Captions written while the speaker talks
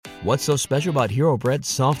What's so special about Hero Bread's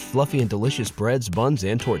soft, fluffy, and delicious breads, buns,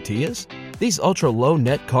 and tortillas? These ultra-low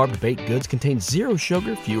net-carb baked goods contain zero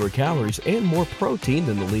sugar, fewer calories, and more protein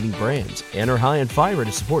than the leading brands, and are high in fiber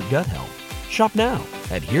to support gut health. Shop now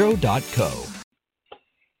at Hero.co.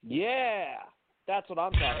 Yeah, that's what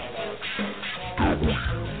I'm talking about.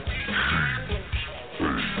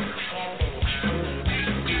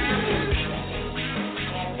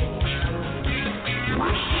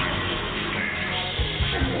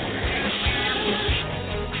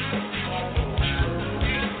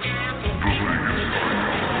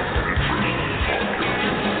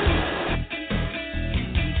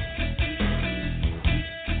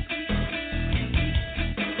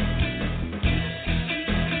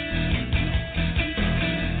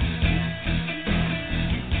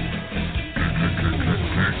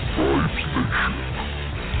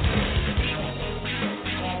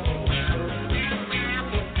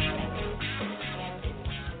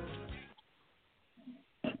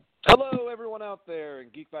 Hello, everyone out there in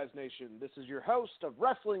Geek Vibes Nation. This is your host of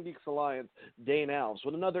Wrestling Geeks Alliance, Dane Alves,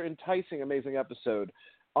 with another enticing, amazing episode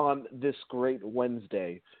on this great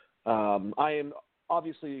Wednesday. I am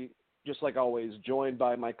obviously, just like always, joined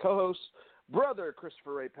by my co-host, brother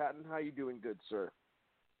Christopher Ray Patton. How you doing, good sir?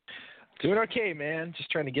 Doing okay, man. Just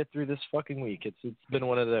trying to get through this fucking week. It's been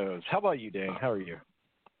one of those. How about you, Dane? How are you?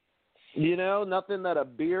 You know, nothing that a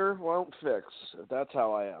beer won't fix. That's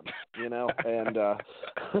how I am, you know. And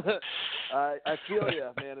I feel you,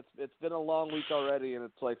 man. It's been a long week already, and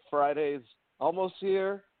it's like Friday's almost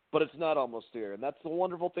here, but it's not almost here. And that's the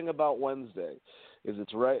wonderful thing about Wednesday, is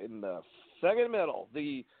it's right in the second middle,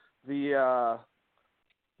 the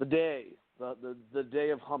day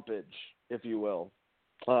of humpage, if you will.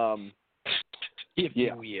 If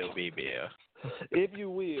you will, baby. If you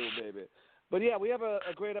will, baby. But yeah, we have a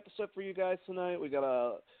great episode for you guys tonight. We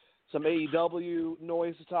got some AEW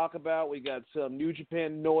noise to talk about. We got some New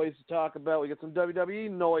Japan noise to talk about. We got some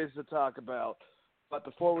WWE noise to talk about. But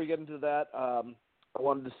before we get into that, I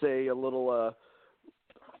wanted to say a little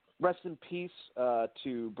rest in peace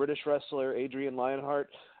to British wrestler Adrian Lionheart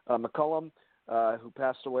McCullum, who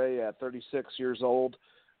passed away at 36 years old.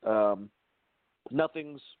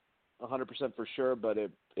 Nothing's 100% for sure, but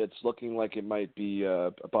it's looking like it might be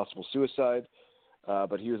a possible suicide.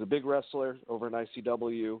 But he was a big wrestler over in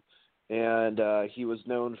ICW, and he was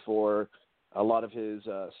known for a lot of his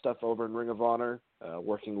stuff over in Ring of Honor,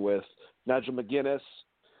 working with Nigel McGuinness,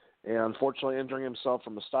 and unfortunately injuring himself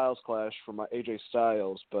from a Styles clash from AJ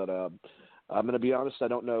Styles. But I'm going to be honest, I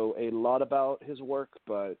don't know a lot about his work,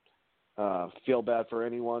 but feel bad for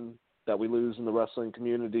anyone that we lose in the wrestling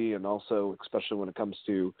community, and also especially when it comes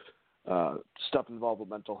to stuff involved with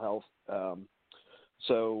mental health.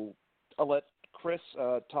 So I'll let Chris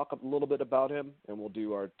talk a little bit about him, and we'll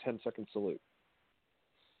do our 10-second salute.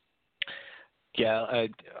 Yeah,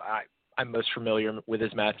 I'm most familiar with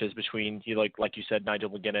his matches between, like you said, Nigel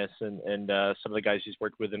McGuinness and some of the guys he's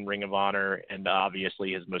worked with in Ring of Honor, and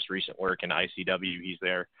obviously his most recent work in ICW.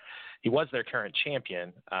 He was their current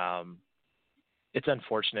champion. It's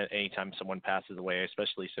unfortunate anytime someone passes away,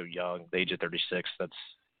 especially so young, the age of 36. That's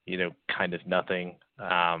kind of nothing.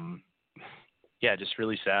 Just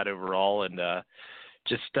really sad overall, and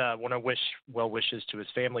just want to wish well wishes to his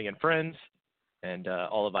family and friends, and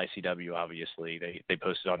all of ICW. Obviously, they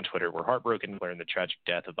posted on Twitter, "We're heartbroken to learn the tragic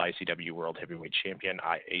death of ICW World Heavyweight Champion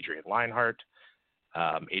Adrian Lionheart.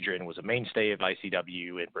 Adrian was a mainstay of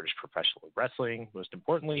ICW and British professional wrestling. Most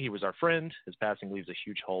importantly, he was our friend. His passing leaves a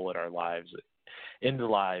huge hole in our lives, in the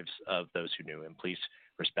lives of those who knew him. Please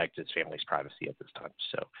respect his family's privacy at this time."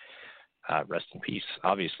 So rest in peace,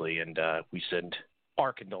 obviously, and we send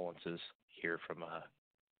our condolences here from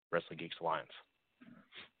Wrestling Geeks Alliance.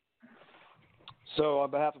 So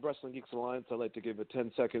on behalf of Wrestling Geeks Alliance, I'd like to give a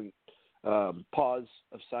 10-second pause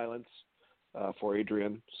of silence for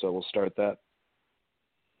Adrian. So we'll start that.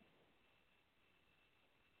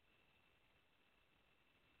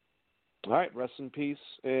 All right, rest in peace.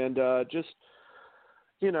 And just,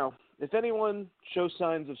 if anyone shows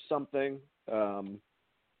signs of something,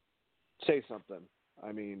 say something.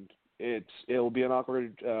 I mean, it'll be an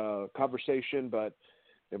awkward conversation, but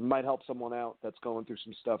it might help someone out that's going through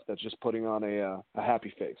some stuff that's just putting on a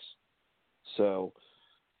happy face. So,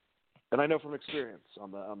 and I know from experience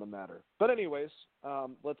on the matter. But anyways,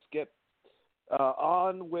 let's get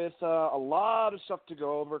on with a lot of stuff to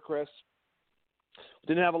go over, Chris.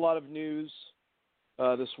 Didn't have a lot of news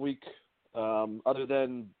this week, other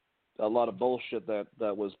than a lot of bullshit that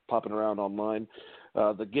was popping around online.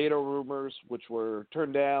 The Gator rumors, which were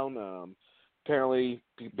turned down, apparently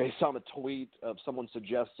based on a tweet of someone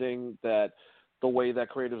suggesting that the way that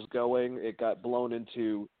creative's going. It got blown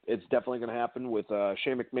into it's definitely going to happen with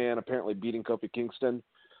Shane McMahon apparently beating Kofi Kingston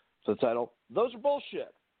for the title. Those are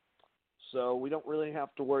bullshit. So we don't really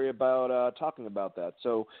have to worry about talking about that.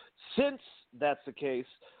 So since that's the case,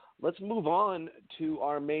 let's move on to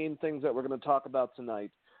our main things that we're going to talk about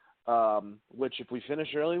tonight, which if we finish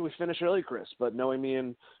early, we finish early, Chris. But knowing me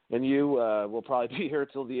and you, we'll probably be here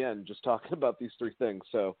till the end just talking about these three things.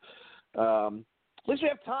 So at least we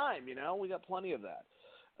have time, we got plenty of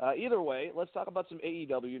that. Either way, let's talk about some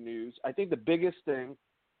AEW news. I think the biggest thing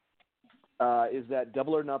is that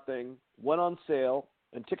Double or Nothing went on sale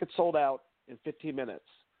and tickets sold out in 15 minutes.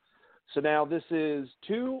 So now this is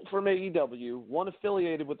two from AEW, one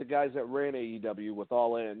affiliated with the guys that ran AEW with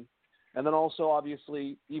All In, and then also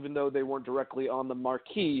obviously, even though they weren't directly on the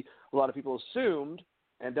marquee, a lot of people assumed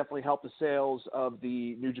and definitely helped the sales of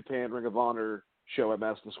the New Japan Ring of Honor show at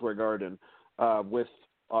Madison Square Garden with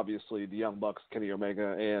obviously the Young Bucks, Kenny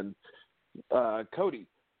Omega, and Cody.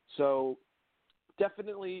 So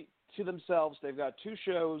definitely to themselves, they've got two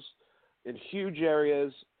shows in huge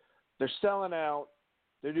areas. They're selling out.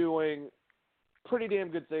 They're doing pretty damn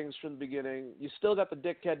good things from the beginning. You still got the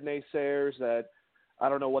dickhead naysayers that I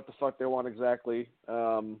don't know what the fuck they want exactly.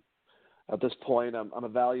 At this point, I'm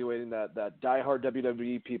evaluating that diehard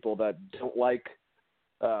WWE people that don't like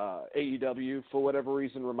AEW for whatever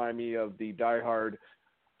reason remind me of the diehard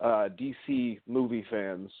DC movie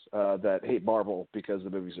fans that hate Marvel because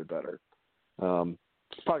the movies are better. Probably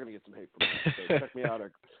going to get some hate from me. So check me out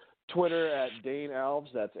at Twitter at Dane Alves.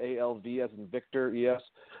 That's ALV as in Victor, ES.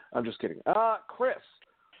 I'm just kidding. Chris,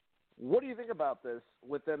 what do you think about this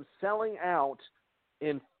with them selling out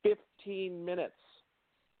in 15 minutes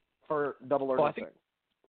for Double or Nothing?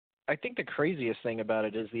 I think the craziest thing about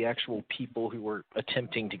it is the actual people who were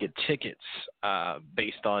attempting to get tickets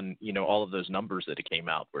based on, all of those numbers that it came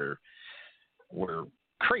out were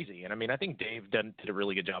crazy. And I mean, I think Dave did a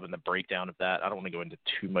really good job in the breakdown of that. I don't want to go into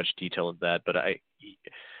too much detail of that, but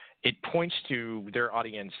it points to their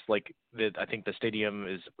audience. Like I think the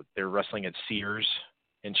stadium they're wrestling at Sears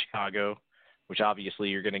in Chicago, which obviously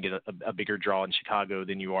you're going to get a bigger draw in Chicago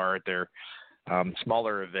than you are at their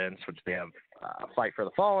smaller events, which they have Fight for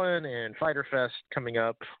the Fallen and Fyter Fest coming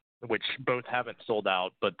up, which both haven't sold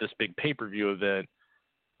out. But this big pay-per-view event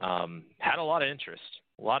had a lot of interest.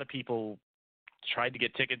 A lot of people tried to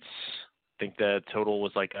get tickets. I think the total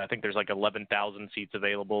was there's 11,000 seats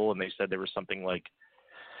available, and they said there was something like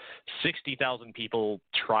 60,000 people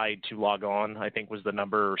tried to log on, I think was the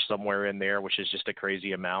number, or somewhere in there, which is just a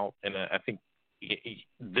crazy amount. And I think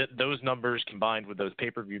those numbers combined with those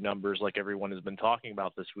pay-per-view numbers, like everyone has been talking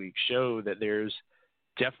about this week, show that there's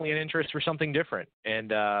definitely an interest for something different. And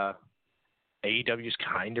AEW is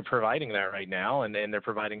kind of providing that right now, and they're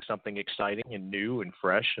providing something exciting and new and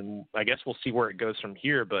fresh. And I guess we'll see where it goes from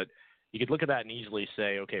here. But you could look at that and easily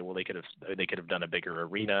say, okay, well, they could have done a bigger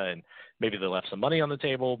arena and maybe they left some money on the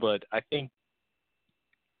table. But I think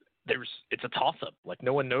it's a toss-up. Like,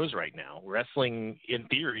 no one knows right now. Wrestling, in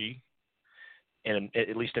theory, and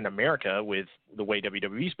at least in America, with the way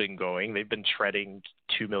WWE's been going, they've been treading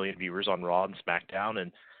 2 million viewers on Raw and SmackDown,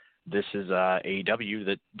 and this is AEW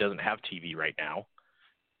that doesn't have TV right now.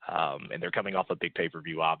 And they're coming off a big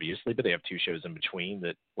pay-per-view, obviously, but they have two shows in between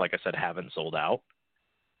that, like I said, haven't sold out.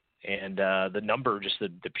 And the number, just the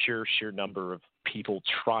pure sheer number of people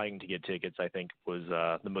trying to get tickets, I think was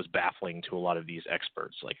the most baffling to a lot of these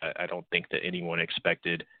experts. Like, I don't think that anyone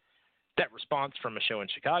expected that response from a show in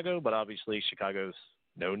Chicago, but obviously Chicago's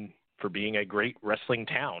known for being a great wrestling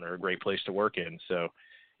town or a great place to work in. So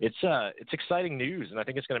it's exciting news, and I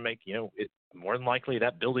think it's going to make, it more than likely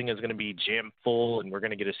that building is going to be jam full, and we're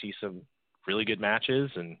going to get to see some really good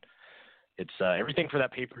matches. And it's everything for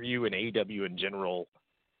that pay-per-view and AEW in general.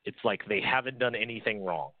 It's like they haven't done anything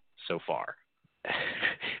wrong so far.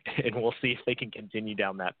 And we'll see if they can continue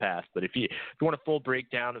down that path. But if you want a full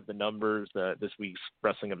breakdown of the numbers, this week's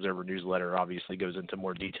Wrestling Observer newsletter obviously goes into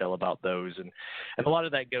more detail about those. And a lot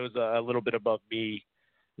of that goes a little bit above me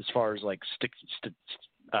as far as like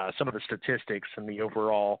some of the statistics and the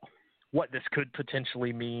overall what this could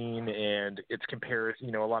potentially mean. And it's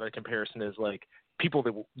comparison, a lot of the comparison is like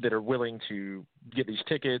people that are willing to get these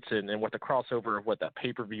tickets and what the crossover of what that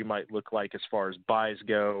pay-per-view might look like as far as buys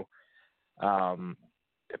go.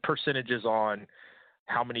 Percentages on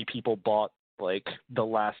how many people bought like the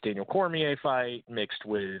last Daniel Cormier fight mixed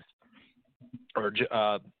with, or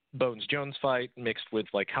Bones Jones fight mixed with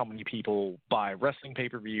like how many people buy wrestling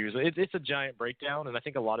pay-per-views. It's a giant breakdown, and I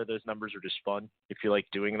think a lot of those numbers are just fun if you like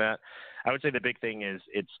doing that. I would say the big thing is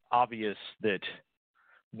it's obvious that,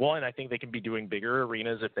 one, I think they can be doing bigger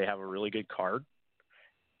arenas if they have a really good card.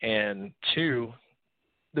 And two,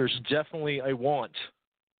 there's definitely a want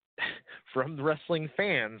from the wrestling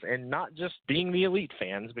fans, and not just being the elite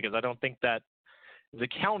fans, because I don't think that is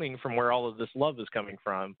accounting from where all of this love is coming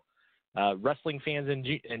from. Wrestling fans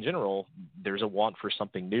in general, there's a want for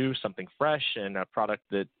something new, something fresh, and a product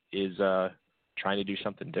that is trying to do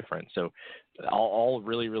something different. So all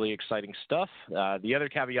really, really exciting stuff. The other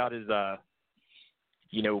caveat is,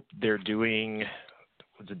 they're doing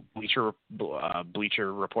Bleacher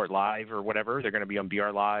Report Live or whatever. They're going to be on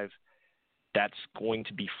BR Live. That's going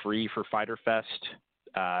to be free for Fyter Fest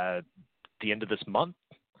the end of this month.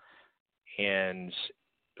 And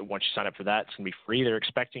once you sign up for that, it's going to be free. They're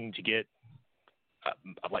expecting to get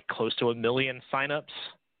close to 1 million signups,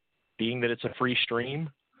 being that it's a free stream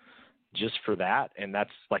just for that. And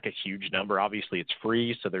that's like a huge number. Obviously it's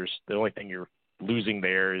free. So the only thing you're losing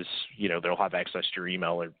there is, they'll have access to your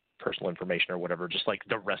email or personal information or whatever, just like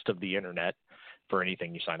the rest of the internet for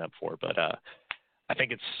anything you sign up for. But I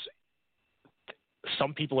think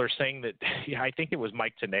some people are saying that, I think it was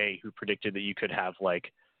Mike Tenay who predicted that you could have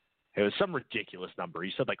it was some ridiculous number.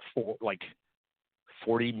 He said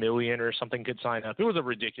 40 million or something could sign up. It was a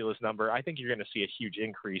ridiculous number. I think you're going to see a huge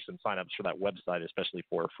increase in signups for that website, especially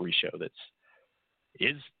for a free show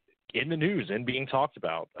is in the news and being talked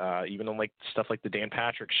about, even on stuff like the Dan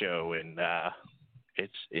Patrick show. And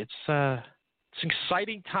it's an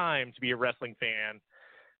exciting time to be a wrestling fan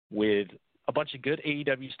with a bunch of good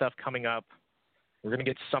AEW stuff coming up. We're going to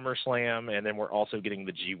get SummerSlam, and then we're also getting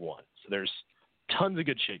the G1. So there's tons of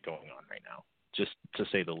good shit going on right now, just to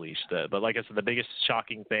say the least. But like I said, the biggest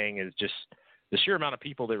shocking thing is just the sheer amount of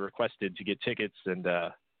people that requested to get tickets. And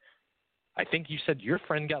I think you said your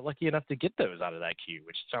friend got lucky enough to get those out of that queue,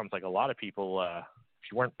 which sounds like a lot of people.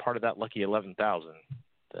 If you weren't part of that lucky 11,000,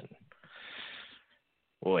 then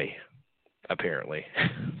boy, apparently.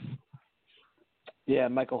 Yeah,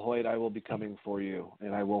 Michael Hoyt, I will be coming for you,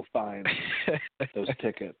 and I will find those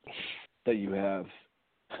tickets that you have,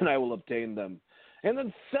 and I will obtain them, and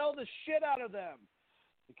then sell the shit out of them,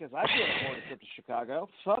 because I can't afford a trip to Chicago.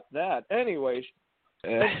 Fuck that. Anyways,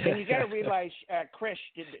 and you got to realize, Chris,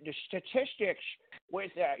 the statistics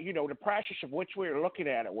with, the process of which we were looking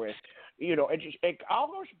at it with, it all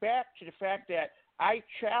goes back to the fact that I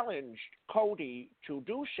challenged Cody to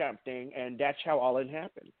do something, and that's how all it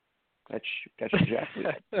happened. That's exactly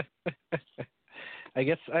it. I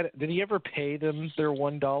guess, did he ever pay them their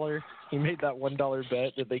 $1? He made that $1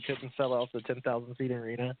 bet that they couldn't sell out the 10,000-seat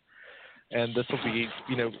arena. And this will be,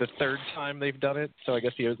 the third time they've done it. So I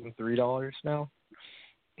guess he owes them $3 now.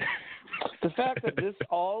 The fact that this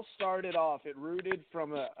all started off, it rooted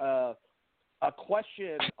from a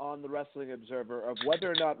question on the Wrestling Observer of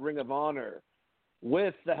whether or not Ring of Honor,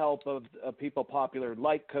 with the help of people popular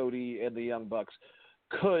like Cody and the Young Bucks,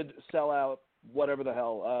 could sell out whatever the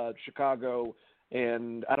hell, Chicago,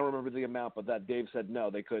 and I don't remember the amount, but that Dave said no,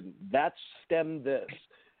 they couldn't. That stemmed this.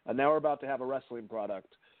 And now we're about to have a wrestling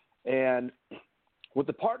product. And with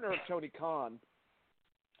the partner of Tony Khan,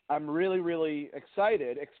 I'm really, really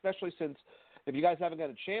excited, especially since, if you guys haven't got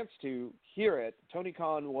a chance to hear it, Tony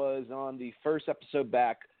Khan was on the first episode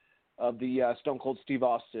back of the Stone Cold Steve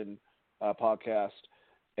Austin podcast.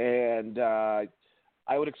 And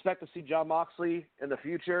I would expect to see Jon Moxley in the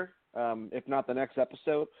future, if not the next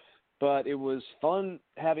episode. But it was fun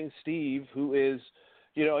having Steve, who is,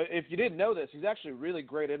 if you didn't know this, he's actually a really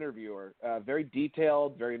great interviewer. Very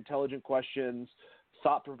detailed, very intelligent questions,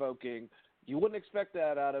 thought-provoking. You wouldn't expect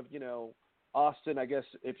that out of, Austin, I guess,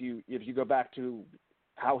 if you go back to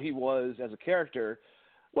how he was as a character,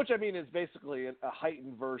 which, I mean, is basically a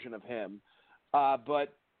heightened version of him.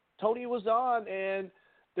 But Tony was on, and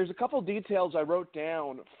there's a couple details I wrote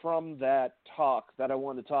down from that talk that I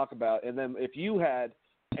wanted to talk about, and then if you had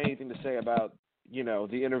anything to say about,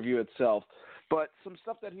 the interview itself. But some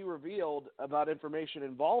stuff that he revealed about information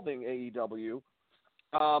involving AEW,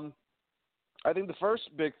 I think the first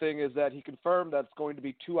big thing is that he confirmed that it's going to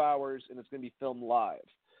be 2 hours and it's going to be filmed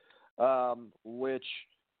live, which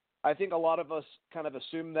I think a lot of us kind of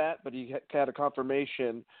assumed that, but he had a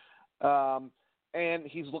confirmation. And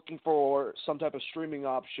he's looking for some type of streaming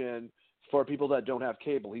option for people that don't have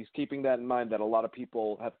cable. He's keeping that in mind, that a lot of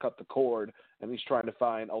people have cut the cord, and he's trying to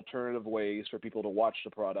find alternative ways for people to watch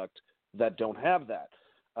the product that don't have that.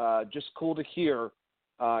 Just cool to hear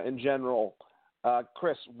in general.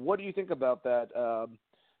 Chris, what do you think about that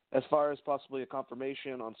as far as possibly a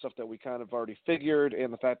confirmation on stuff that we kind of already figured,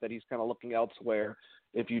 and the fact that he's kind of looking elsewhere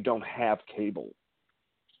if you don't have cable?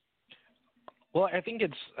 Well, I think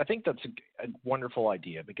that's a wonderful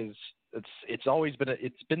idea, because it's always been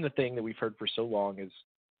it's been the thing that we've heard for so long is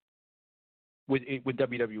with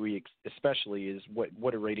WWE especially is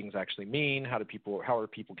what do ratings actually mean? How are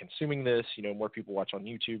people consuming this? More people watch on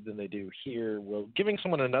YouTube than they do here. Well, giving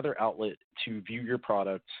someone another outlet to view your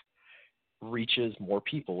product reaches more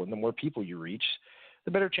people, and the more people you reach,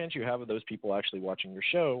 the better chance you have of those people actually watching your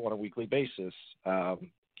show on a weekly basis.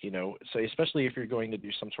 So especially if you're going to do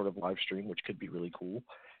some sort of live stream, which could be really cool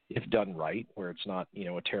if done right, where it's not,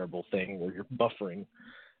 a terrible thing where you're buffering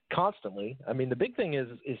constantly. I mean, the big thing is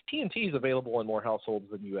TNT is available in more households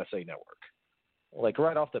than USA Network, like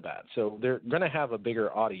right off the bat. So they're going to have a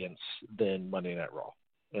bigger audience than Monday Night Raw.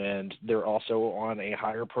 And they're also on a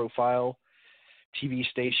higher profile TV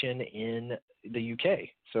station in the UK.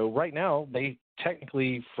 So right now, they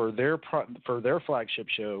technically, for their flagship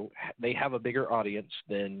show, they have a bigger audience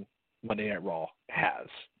than Monday Night Raw has,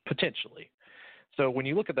 potentially. So when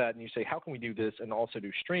you look at that and you say, how can we do this and also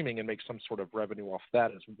do streaming and make some sort of revenue off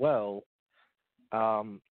that as well,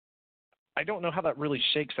 I don't know how that really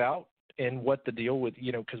shakes out and what the deal with,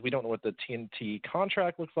 because we don't know what the TNT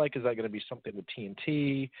contract looks like. Is that going to be something with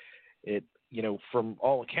TNT? From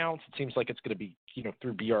all accounts, it seems like it's going to be,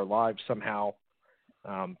 through BR Live somehow,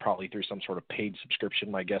 probably through some sort of paid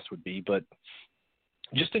subscription, my guess would be. But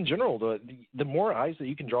just in general, the more eyes that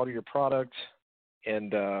you can draw to your product,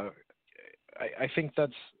 and I think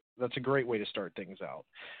that's a great way to start things out.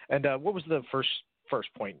 And what was the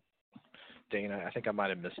first point, Dana? I think I might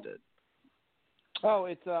have missed it. Oh,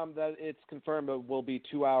 it's that it's confirmed it will be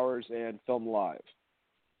 2 hours and filmed live.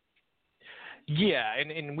 Yeah,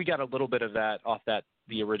 and we got a little bit of that off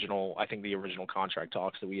the original contract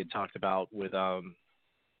talks that we had talked about with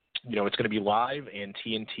it's going to be live, and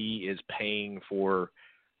TNT is paying for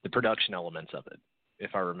the production elements of it,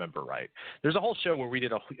 if I remember right. There's a whole show where we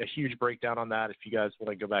did a huge breakdown on that. If you guys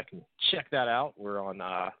want to go back and check that out, we're on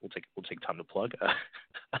we'll take time to plug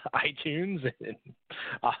iTunes, and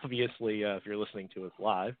obviously if you're listening to us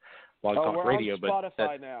live, Blog Talk Radio. We're on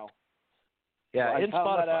Spotify now. Yeah, so in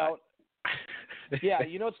Spotify. Yeah,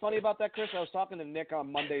 you know what's funny about that, Chris? I was talking to Nick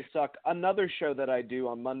on Monday Suck, another show that I do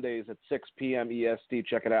on Mondays at 6 p.m. EST.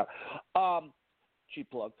 Check it out.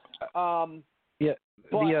 Cheap plug. Yeah,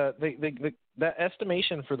 that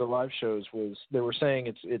estimation for the live shows was, they were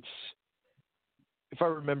saying it's if I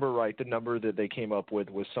remember right, the number that they came up with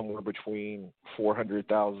was somewhere between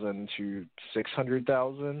 400,000 to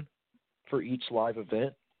 600,000 for each live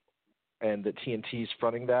event, and that TNT's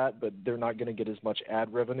fronting that, but they're not going to get as much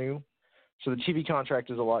ad revenue. So the TV contract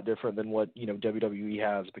is a lot different than what WWE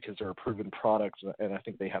has, because they're a proven product, and I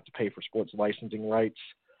think they have to pay for sports licensing rights,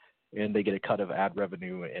 and they get a cut of ad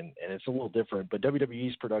revenue, and it's a little different. But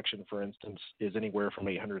WWE's production, for instance, is anywhere from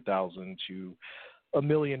 $800,000 to $1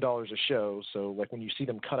 million a show. So like when you see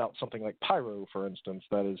them cut out something like Pyro, for instance,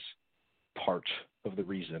 that is part of the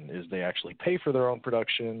reason, is they actually pay for their own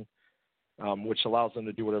production, which allows them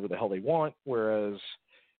to do whatever the hell they want, whereas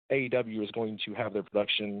AEW is going to have their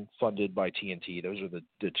production funded by TNT. Those are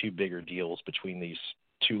the two bigger deals between these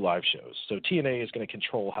two live shows. So TNA is going to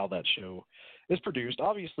control how that show is produced,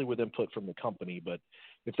 obviously with input from the company, but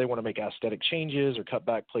if they want to make aesthetic changes or cut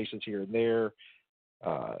back places here and there,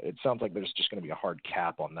 it sounds like there's just going to be a hard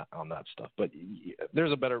cap on that stuff. But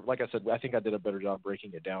there's a better, like I said, I think I did a better job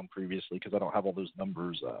breaking it down previously, because I don't have all those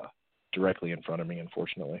numbers directly in front of me,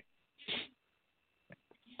 unfortunately.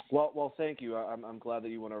 Well, thank you. I'm glad that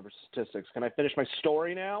you went over statistics. Can I finish my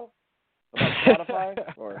story now about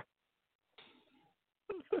Spotify? Or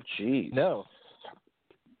jeez, no.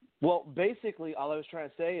 Well, basically, all I was trying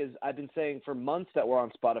to say is I've been saying for months that we're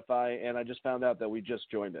on Spotify, and I just found out that we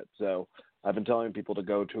just joined it. So I've been telling people to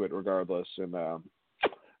go to it regardless. And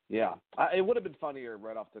yeah, it would have been funnier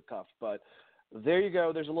right off the cuff, but there you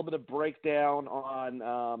go. There's a little bit of breakdown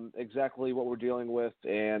on exactly what we're dealing with,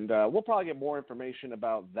 and we'll probably get more information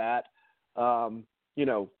about that,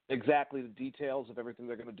 exactly the details of everything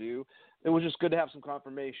they're going to do. It was just good to have some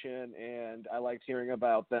confirmation, and I liked hearing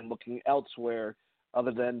about them looking elsewhere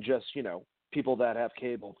other than just, people that have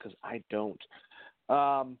cable, because I don't.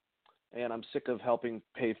 And I'm sick of helping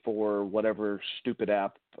pay for whatever stupid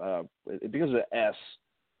app, because of the S,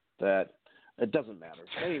 that it doesn't matter.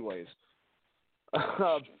 Anyways.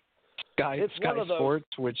 Sky Sports,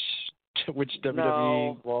 which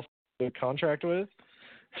WWE lost the contract with.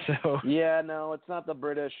 So yeah, no, it's not the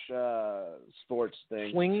British sports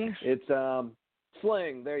thing. Sling. It's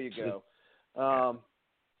Sling. There you go.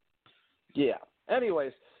 Yeah.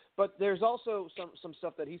 Anyways, but there's also some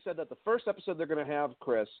stuff that he said that the first episode they're going to have,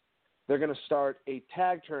 Chris, they're going to start a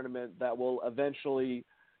tag tournament that will eventually,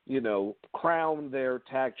 crown their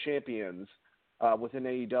tag champions within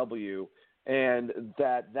AEW. And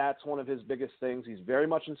that's one of his biggest things. He's very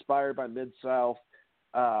much inspired by Mid-South.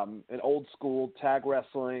 an old school tag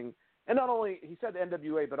wrestling, and not only he said the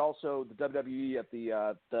NWA, but also the WWE at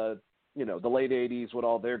the late '80s with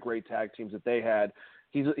all their great tag teams that they had.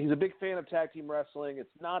 He's a big fan of tag team wrestling. It's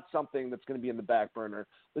not something that's going to be in the back burner.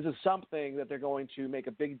 This is something that they're going to make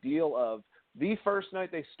a big deal of the first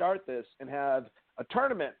night they start this and have a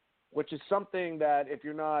tournament, which is something that if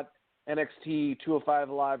you're not NXT 205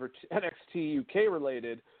 Live or NXT UK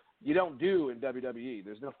related, you don't do in WWE.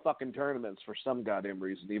 There's no fucking tournaments for some goddamn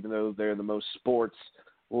reason, even though they're the most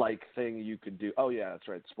sports-like thing you could do. Oh, yeah, that's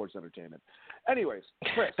right, sports entertainment. Anyways,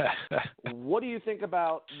 Chris, what do you think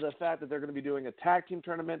about the fact that they're going to be doing a tag team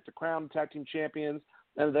tournament to crown tag team champions,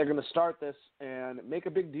 and they're going to start this and make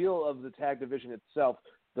a big deal of the tag division itself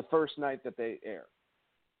the first night that they air?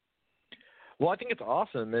 Well, I think it's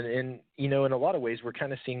awesome, and in a lot of ways, we're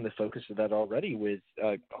kind of seeing the focus of that already with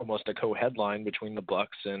almost a co-headline between the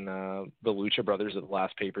Bucks and the Lucha Brothers at the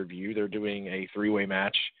last pay-per-view. They're doing a three-way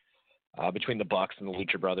match between the Bucks and the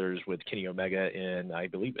Lucha Brothers with Kenny Omega and I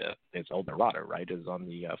believe it's El Dorado, right? Is on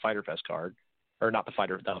the Fyter Fest card, or not the Fight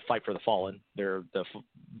for the Fallen. They're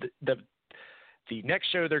the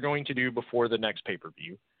next show they're going to do before the next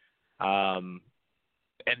pay-per-view, and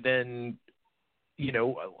then.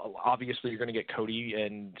 Obviously you're going to get Cody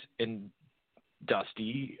and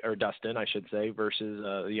Dustin, I should say, versus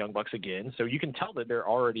the Young Bucks again. So you can tell that they're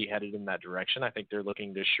already headed in that direction. I think they're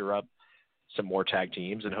looking to shore up some more tag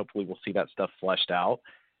teams, and hopefully we'll see that stuff fleshed out.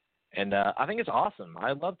 And I think it's awesome.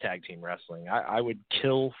 I love tag team wrestling. I would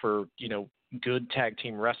kill for, good tag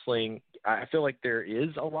team wrestling. I feel like there is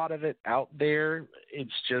a lot of it out there.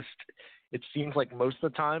 It's just – it seems like most of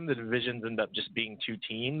the time the divisions end up just being two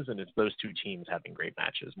teams, and it's those two teams having great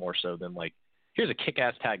matches more so than like, here's a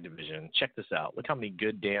kick-ass tag division. Check this out. Look how many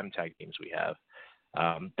good damn tag teams we have.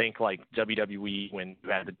 Think like WWE when you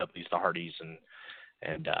had the Dudleys, the Hardys,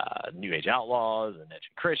 and New Age Outlaws, and Edge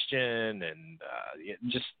and Christian, and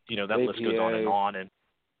that list goes on and on. And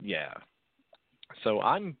yeah. So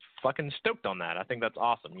I'm fucking stoked on that. I think that's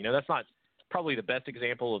awesome. That's not probably the best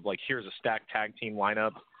example of like, here's a stacked tag team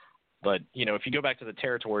lineup. But, if you go back to the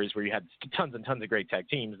territories where you had tons and tons of great tag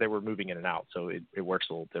teams, they were moving in and out. So it works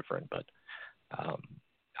a little different. But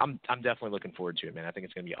I'm definitely looking forward to it, man. I think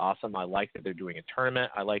it's going to be awesome. I like that they're doing a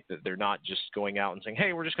tournament. I like that they're not just going out and saying,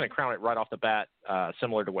 hey, we're just going to crown it right off the bat,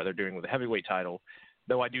 similar to what they're doing with the heavyweight title.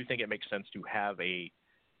 Though I do think it makes sense to have a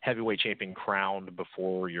heavyweight champion crowned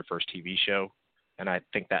before your first TV show. And I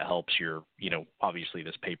think that helps your, obviously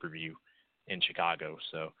this pay-per-view in Chicago.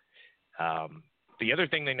 So the other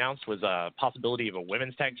thing they announced was a possibility of a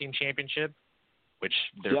women's tag team championship, which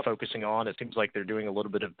they're focusing on. It seems like they're doing a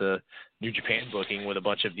little bit of the New Japan booking with a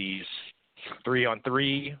bunch of these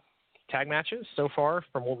 3-on-3 tag matches so far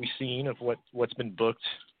from what we've seen of what's been booked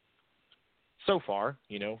so far,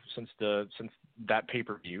 since that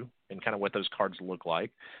pay-per-view and kind of what those cards look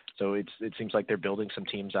like. So it seems like they're building some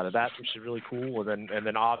teams out of that, which is really cool. And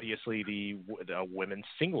then obviously the women's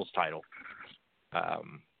singles title,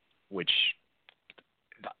 which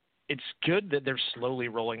it's good that they're slowly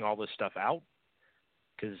rolling all this stuff out,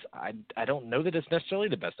 because I don't know that it's necessarily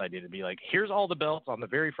the best idea to be like, here's all the belts on the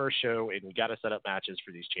very first show, and we got to set up matches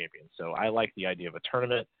for these champions. So I like the idea of a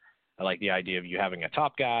tournament. I like the idea of you having a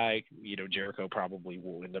top guy. Jericho probably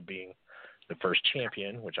will end up being the first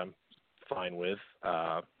champion, which I'm fine with.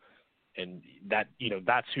 And that,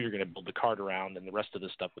 that's who you're going to build the card around, and the rest of the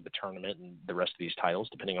stuff with the tournament and the rest of these titles,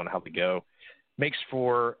 depending on how they go, makes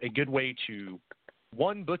for a good way to,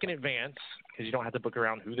 one, book in advance, because you don't have to book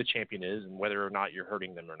around who the champion is and whether or not you're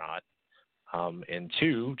hurting them or not. And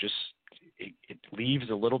two, just it leaves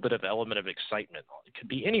a little bit of element of excitement. It could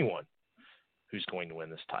be anyone who's going to win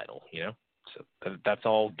this title, So that's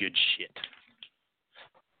all good shit.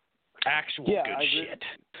 Actual good shit.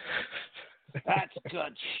 That's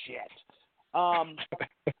good shit.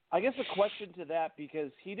 I guess a question to that,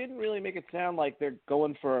 because he didn't really make it sound like they're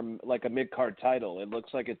going for a mid-card title. It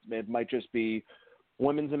looks like it might just be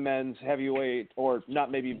women's and men's heavyweight, or not,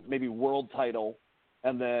 maybe world title,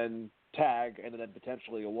 and then tag, and then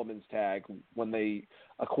potentially a women's tag when they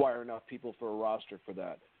acquire enough people for a roster for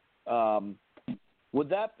that.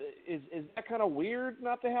 Is that kind of weird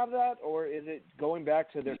not to have that, or is it going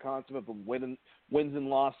back to their concept of wins and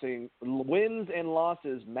losses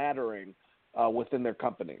mattering within their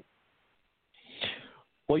company?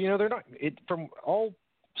 Well, they're not. From all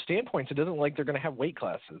standpoints, it doesn't like they're going to have weight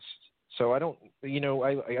classes. So I don't,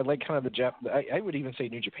 I like kind of the I would even say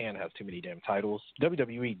New Japan has too many damn titles.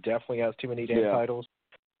 WWE definitely has too many damn titles.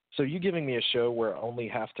 So you giving me a show where I only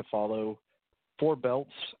have to follow 4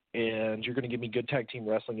 belts, and you're going to give me good tag team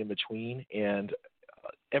wrestling in between, and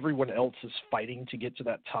everyone else is fighting to get to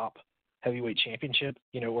that top heavyweight championship,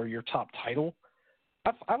 or your top title,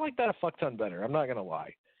 I like that a fuck ton better. I'm not going to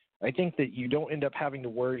lie. I think that you don't end up having to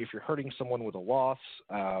worry if you're hurting someone with a loss.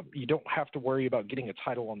 You don't have to worry about getting a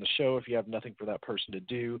title on the show if you have nothing for that person to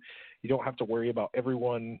do. You don't have to worry about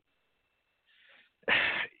everyone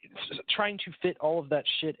trying to fit all of that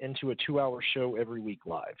shit into a 2-hour show every week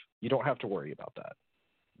live. You don't have to worry about that.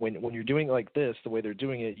 When you're doing it like this, the way they're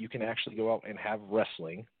doing it, you can actually go out and have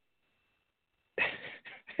wrestling.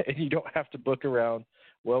 And you don't have to book around,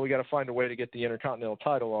 well, we got to find a way to get the Intercontinental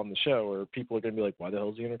title on the show, or people are going to be like, why the hell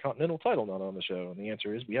is the Intercontinental title not on the show? And the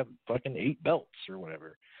answer is we have fucking 8 belts or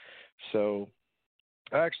whatever. So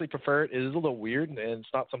I actually prefer it. It is a little weird, and it's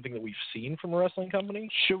not something that we've seen from a wrestling company.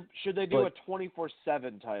 Should they do a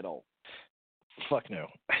 24/7 title? Fuck no.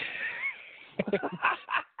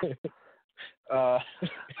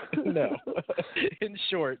 No. In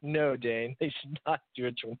short, no, Dane. They should not do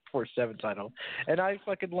a 24/7 title. And I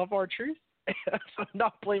fucking love R-Truth. I'm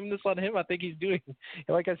not blaming this on him. I think he's doing,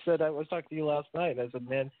 like I said, I was talking to you last night, and I said,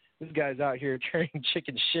 man, this guy's out here turning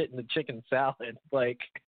chicken shit into chicken salad. Like,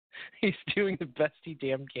 he's doing the best he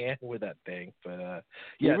damn can with that thing. But,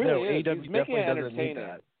 yeah, really no, is. AEW definitely doesn't need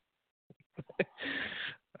that.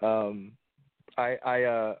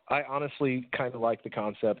 I honestly kind of like the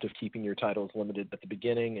concept of keeping your titles limited at the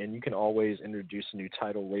beginning, and you can always introduce a new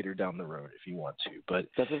title later down the road if you want to. But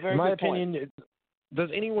that's a very in my good opinion, point. Does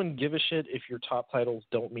anyone give a shit if your top titles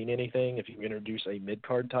don't mean anything if you introduce a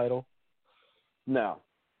mid-card title? No,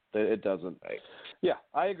 it doesn't. Right. Yeah,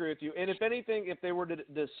 I agree with you. And if anything, if they were to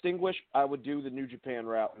distinguish, I would do the New Japan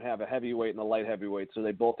route and have a heavyweight and a light heavyweight, so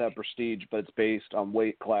they both have prestige, but it's based on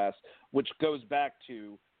weight class, which goes back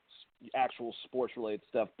to actual sports-related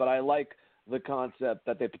stuff. But I like the concept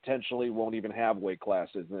that they potentially won't even have weight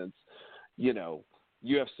classes, and it's,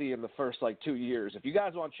 UFC in the first 2 years. If you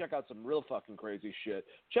guys want to check out some real fucking crazy shit,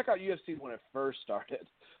 check out UFC when it first started.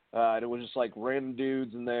 And it was just random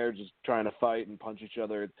dudes in there just trying to fight and punch each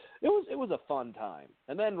other. It was a fun time.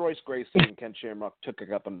 And then Royce Gracie and Ken Shamrock took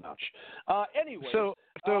it up a notch. Anyway, so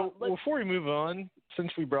before we move on,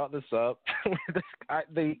 since we brought this up,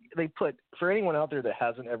 they put, for anyone out there that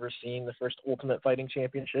hasn't ever seen the first Ultimate Fighting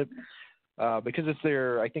Championship, because it's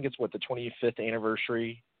I think it's the 25th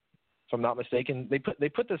anniversary. If I'm not mistaken, they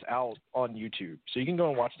put this out on YouTube, so you can go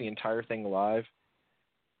and watch the entire thing live.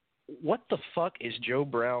 What the fuck is Joe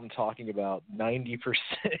Brown talking about 90%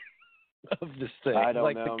 of this thing? I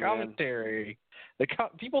don't know, the commentary. Man.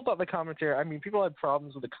 People thought the commentary. I mean, people had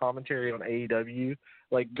problems with the commentary on AEW.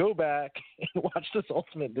 Go back and watch this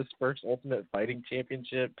first Ultimate Fighting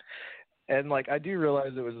Championship. And I do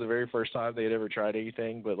realize it was the very first time they had ever tried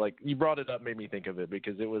anything, but you brought it up, made me think of it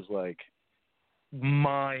because it was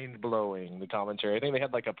mind-blowing, the commentary. I think they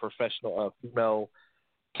had a professional female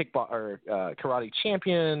karate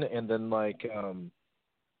champion, and then I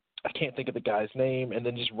can't think of the guy's name, and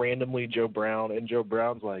then just randomly Joe Brown, and Joe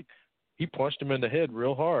Brown's he punched him in the head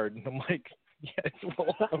real hard, and I'm yeah,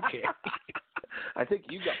 well, okay. I think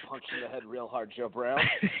you got punched in the head real hard, Joe Brown.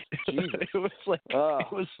 Jesus.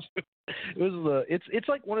 It's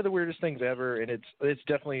one of the weirdest things ever, and it's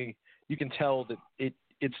definitely, you can tell that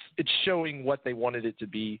it's showing what they wanted it to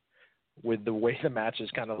be with the way the match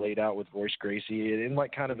is kind of laid out with Royce Gracie and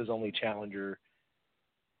kind of his only challenger,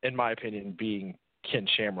 in my opinion, being Ken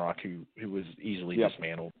Shamrock, who was easily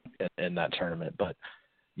dismantled in that tournament. But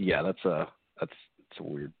yeah, it's a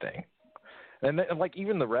weird thing. And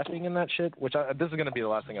even the reffing in that shit, which this is going to be the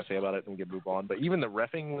last thing I say about it, and we can move on. But even the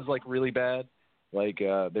reffing was really bad.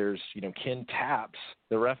 There's Ken taps,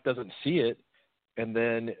 the ref doesn't see it, and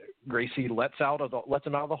then Gracie lets him out of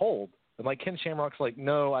the hold. And Ken Shamrock's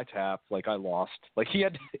no, I tapped, I lost. He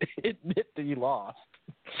had to admit that he lost.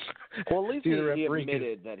 Well, at least he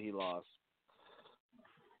admitted that he lost.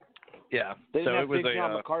 Yeah. They didn't have it was Big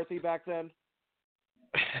John McCarthy back then?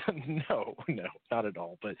 No, not at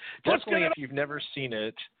all. But definitely, if you've never seen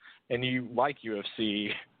it and you like UFC,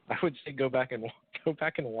 I would say go back and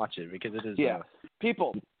watch it because it is. Yeah,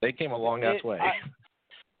 people. They came a long ass way.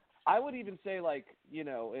 I would even say,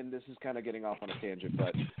 and this is kind of getting off on a tangent,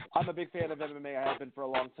 but I'm a big fan of MMA. I have been for a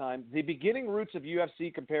long time. The beginning roots of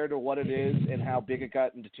UFC compared to what it is and how big it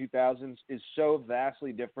got into 2000s is so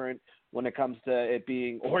vastly different when it comes to it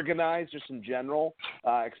being organized just in general,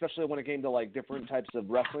 especially when it came to, different types of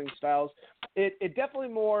wrestling styles. It definitely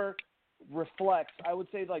more reflects, I would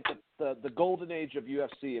say, the golden age of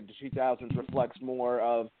UFC of the 2000s reflects more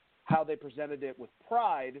of how they presented it with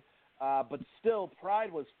Pride. But still,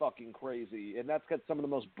 Pride was fucking crazy, and that's got some of the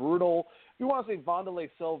most brutal. You want to say Wanderlei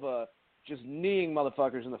Silva just kneeing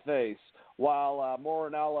motherfuckers in the face, while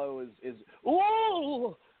Morinalo is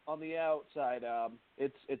on the outside,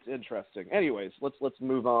 it's interesting. Anyways, let's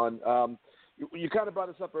move on. You kind of brought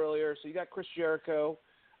this up earlier. So you got Chris Jericho,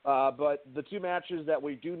 but the two matches that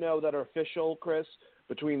we do know that are official, Chris,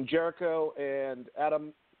 between Jericho and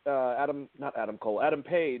Adam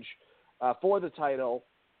Page for the title,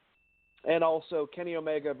 and also Kenny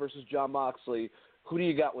Omega versus Jon Moxley. Who do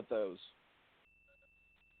you got with those?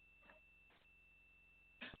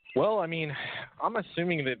 Well, I mean, I'm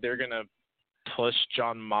assuming that they're going to push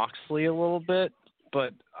Jon Moxley a little bit,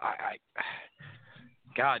 but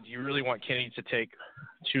God, do you really want Kenny to take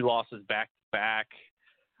two losses back-to-back?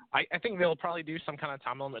 I think they'll probably do some kind of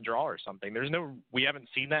time limit draw or something. We haven't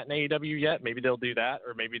seen that in AEW yet. Maybe they'll do that,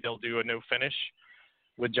 or maybe they'll do a no finish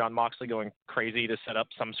with Jon Moxley going crazy to set up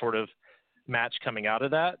some sort of match coming out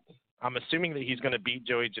of that. I'm assuming that he's going to beat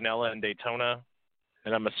Joey Janela in Daytona,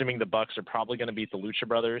 and I'm assuming the Bucks are probably going to beat the Lucha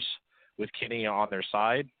Brothers with Kenny on their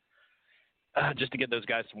side, just to get those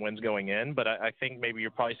guys some wins going in. But I think maybe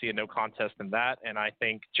you'll probably see a no contest in that, and I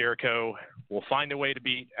think Jericho will find a way to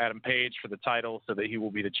beat Adam Page for the title so that he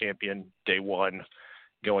will be the champion day one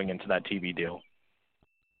going into that TV deal.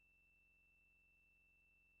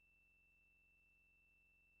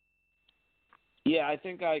 Yeah, I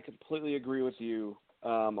think I completely agree with you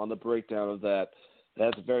on the breakdown of that.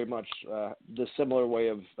 That's very much the similar way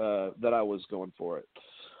of that I was going for it.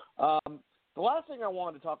 The last thing I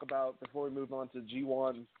wanted to talk about before we move on to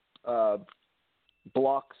G1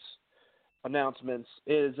 blocks announcements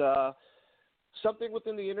is something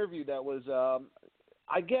within the interview that was,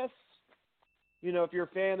 I guess, if you're a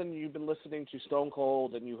fan and you've been listening to Stone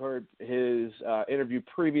Cold and you heard his interview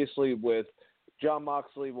previously with Jon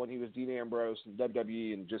Moxley when he was Dean Ambrose in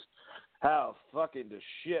WWE, and just how fucking to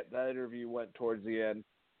shit that interview went towards the end.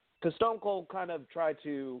 Because Stone Cold kind of tried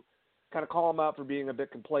to call him out for being a bit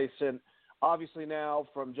complacent. Obviously now,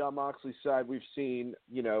 from Jon Moxley's side, we've seen,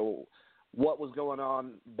 what was going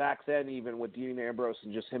on back then, even with Dean Ambrose,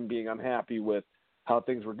 and just him being unhappy with how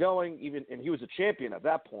things were going, and he was a champion at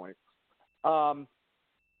that point.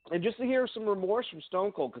 And just to hear some remorse from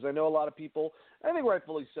Stone Cold, because I know a lot of people, I think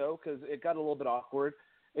rightfully so, because it got a little bit awkward,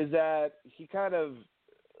 is that he kind of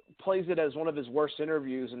plays it as one of his worst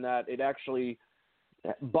interviews, and that it actually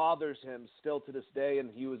bothers him still to this day. And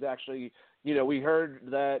he was actually, we heard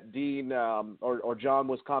that Dean or John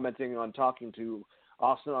was commenting on talking to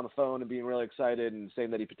Austin on the phone and being really excited and saying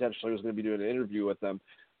that he potentially was going to be doing an interview with them.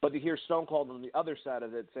 But to hear Stone Cold on the other side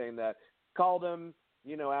of it saying that, called him,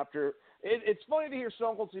 after it's funny to hear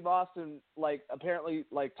Stone Cold Steve Austin apparently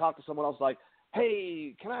talk to someone else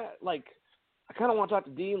hey, can I kind of want to talk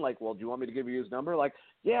to Dean, well, do you want me to give you his number?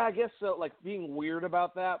 Yeah, I guess so, being weird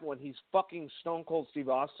about that when he's fucking Stone Cold Steve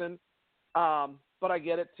Austin. But I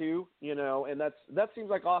get it too, and that seems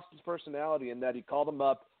like Austin's personality, in that he called him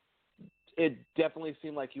up. It definitely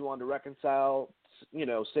seemed like he wanted to reconcile,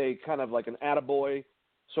 say kind of like an attaboy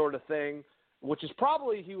sort of thing, which is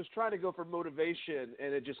probably he was trying to go for motivation,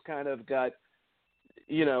 and it just kind of got,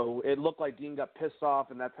 it looked like Dean got pissed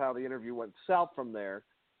off, and that's how the interview went south from there.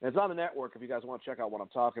 And it's on the network if you guys want to check out what I'm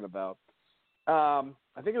talking about.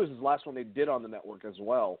 I think it was his last one they did on the network as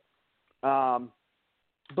well.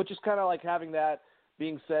 But just kind of having that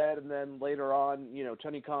being said, and then later on,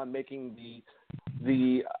 Tony Khan making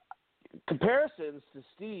the comparisons to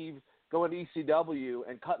Steve going to ECW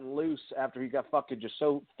and cutting loose after he got fucking just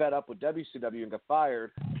so fed up with WCW and got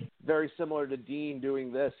fired. Very similar to Dean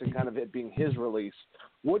doing this and kind of it being his release.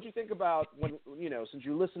 What'd you think about when, since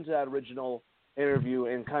you listened to that original interview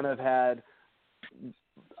and kind of had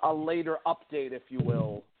a later update, if you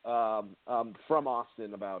will, from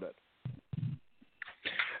Austin about it?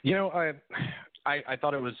 I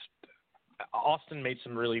thought it was Austin made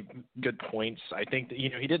some really good points. I think that,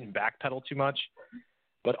 he didn't backpedal too much,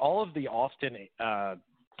 but all of the Austin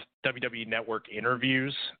WWE Network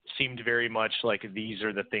interviews seemed very much like these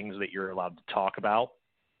are the things that you're allowed to talk about.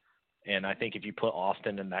 And I think if you put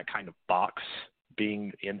Austin in that kind of box,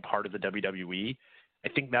 being in part of the WWE, I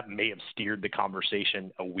think that may have steered the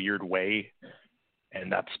conversation a weird way,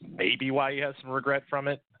 and that's maybe why he has some regret from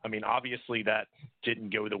it. I mean, obviously that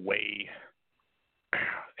didn't go the way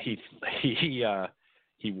he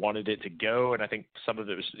wanted it to go, and I think some of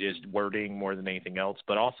it is wording more than anything else.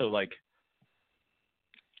 But also,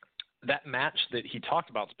 that match that he talked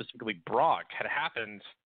about, specifically Brock, had happened,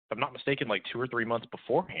 if I'm not mistaken, 2 or 3 months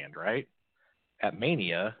beforehand, right? At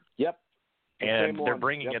Mania. Yep. And they're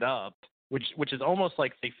bringing it up, which is almost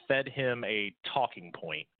like they fed him a talking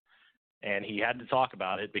point, and he had to talk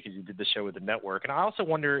about it because he did the show with the network. And I also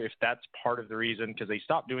wonder if that's part of the reason, because they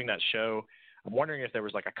stopped doing that show. I'm wondering if there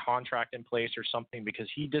was a contract in place or something, because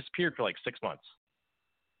he disappeared for 6 months.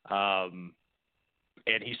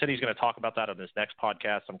 and he said he's going to talk about that on his next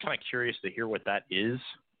podcast. I'm kind of curious to hear what that is.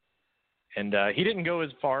 And he didn't go as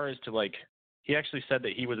far as to like. He actually said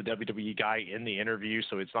that he was a WWE guy in the interview,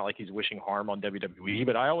 so it's not like he's wishing harm on WWE.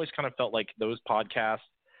 But I always kind of felt like those podcasts,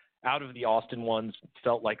 out of the Austin ones,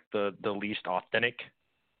 felt like the least authentic.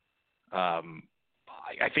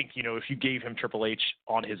 I think, you know, if you gave him Triple H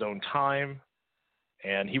on his own time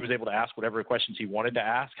and he was able to ask whatever questions he wanted to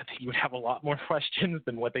ask, I think he would have a lot more questions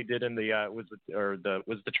than what they did in the was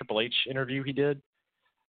the Triple H interview he did.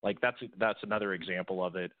 Like that's another example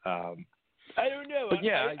of it. I don't know. But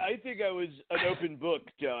yeah, I think I was an open book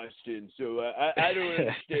to Austin, so I don't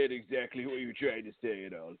understand exactly what you're trying to say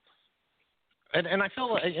at all. And I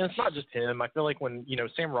feel like, and it's not just him. I feel like when, you know,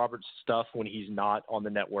 Sam Roberts' stuff, when he's not on the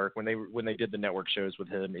network, when they did the network shows with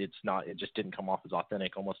him, it just didn't come off as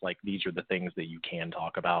authentic. Almost like these are the things that you can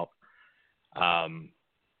talk about. And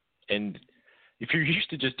if you're used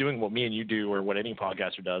to just doing what me and you do, or what any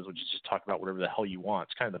podcaster does, which is just talk about whatever the hell you want,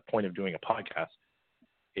 it's kind of the point of doing a podcast.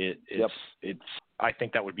 I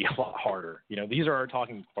think that would be a lot harder. You know, these are our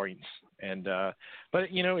talking points. And, but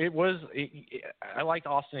you know, I liked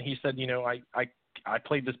Austin. He said, you know, I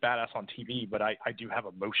played this badass on TV, but I do have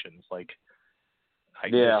emotions. Like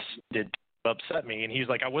this did upset me. And he's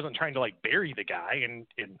like, I wasn't trying to like bury the guy. And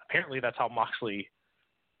apparently that's how Moxley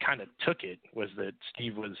kind of took it, was that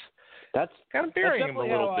Steve was kind of burying him a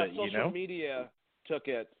little bit, you know? Social media took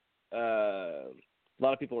it. A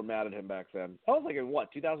lot of people were mad at him back then. I was like in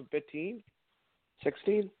what, 2015?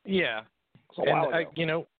 16? Yeah. A while ago. You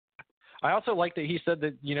know, I also like that he said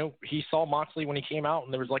that, you know, he saw Moxley when he came out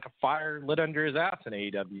and there was like a fire lit under his ass in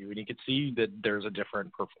AEW, and he could see that there's a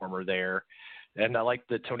different performer there. And I like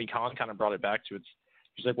that Tony Khan kind of brought it back to it.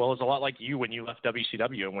 He's like, well, it's a lot like you when you left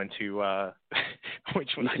WCW and went to, which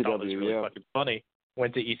one I thought was really fucking funny,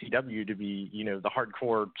 went to ECW to be, you know, the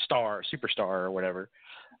hardcore superstar or whatever.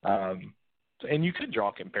 And you could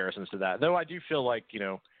draw comparisons to that, though I do feel like, you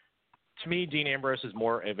know, to me, Dean Ambrose is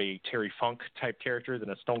more of a Terry Funk type character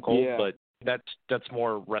than a Stone Cold, but that's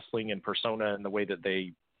more wrestling and persona and the way that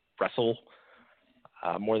they wrestle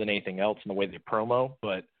more than anything else, in the way they promo.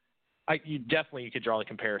 But you could draw the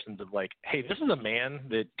comparisons of like, hey, this is a man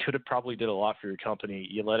that could have probably did a lot for your company.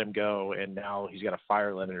 You let him go, and now he's got a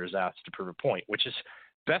fire lit under his ass to prove a point, which is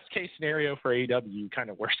best case scenario for AEW,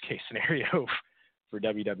 kind of worst case scenario for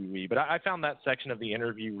WWE. But I found that section of the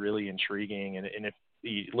interview really intriguing, and if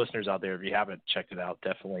the listeners out there, if you haven't checked it out,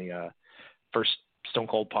 definitely first Stone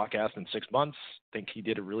Cold podcast in 6 months. I think he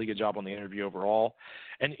did a really good job on the interview overall.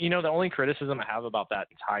 And, you know, the only criticism I have about that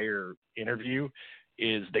entire interview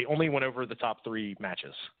is they only went over the top 3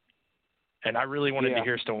 matches. And I really wanted to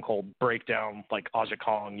hear Stone Cold break down like Aja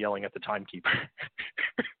Kong yelling at the timekeeper.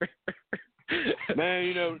 Man,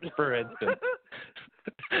 you know, for instance.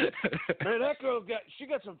 Man, that girl got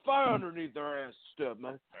some fire underneath her ass stuff,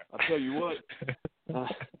 man. I'll tell you what.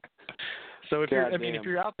 So if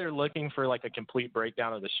you're out there looking for like a complete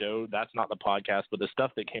breakdown of the show, that's not the podcast, but the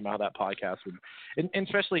stuff that came out of that podcast and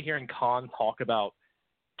especially hearing Khan talk about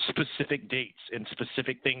specific dates and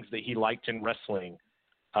specific things that he liked in wrestling.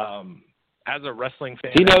 As a wrestling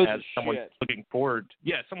fan, he knows as someone looking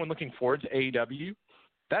forward to AEW,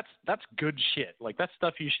 that's good shit. Like that's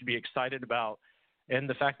stuff you should be excited about. And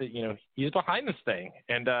the fact that, you know, he's behind this thing,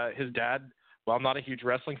 and his dad, while I'm not a huge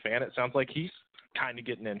wrestling fan, it sounds like he's kind of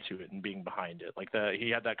getting into it and being behind it. Like he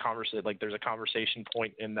had that conversation, like there's a conversation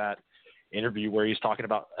point in that interview where he's talking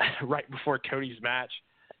about right before Cody's match,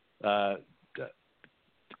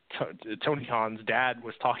 Tony Khan's dad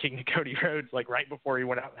was talking to Cody Rhodes, like right before he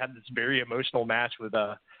went out and had this very emotional match with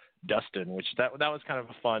Dustin, which that was kind of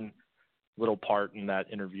a fun little part in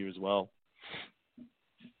that interview as well.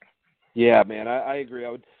 Yeah, man, I agree. I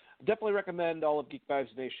would definitely recommend all of Geek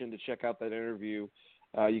Vibes Nation to check out that interview.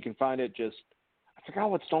 You can find it I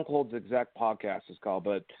forgot what Stone Cold's exact podcast is called,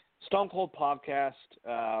 but Stone Cold Podcast.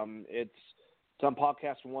 It's on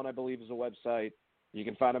Podcast One, I believe, is a website. You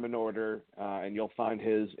can find them in order, and you'll find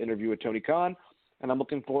his interview with Tony Khan. And I'm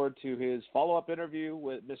looking forward to his follow-up interview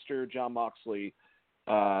with Mr. Jon Moxley,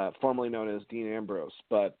 formerly known as Dean Ambrose.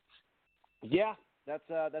 But yeah, that's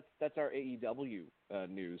our AEW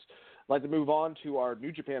news. I'd like to move on to our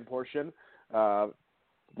New Japan portion.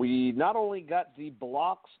 We not only got the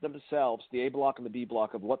blocks themselves, the A block and the B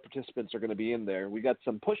block of what participants are going to be in there, we got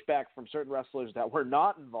some pushback from certain wrestlers that were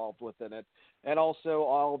not involved within it, and also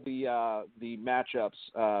all the matchups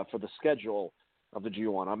for the schedule of the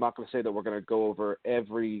G1. I'm not going to say that we're going to go over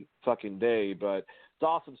every fucking day, but it's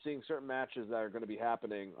awesome seeing certain matches that are going to be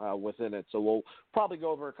happening within it. So we'll probably go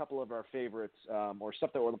over a couple of our favorites or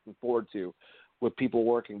stuff that we're looking forward to with people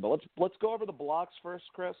working. But let's go over the blocks first,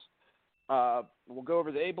 Chris. we'll go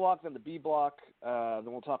over the A block, then the B block. Then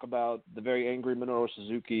we'll talk about the very angry Minoru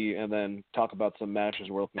Suzuki, and then talk about some matches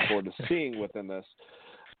we're looking forward to seeing within this.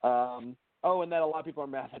 And then a lot of people are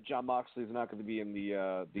mad that Jon Moxley is not going to be in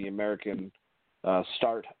the American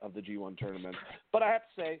start of the G1 tournament. But I have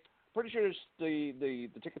to say, pretty sure the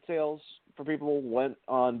ticket sales for people went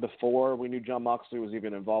on before we knew Jon Moxley was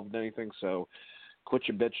even involved in anything. So quit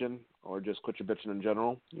your bitching, or just quit your bitching in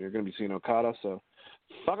general. You're going to be seeing Okada, so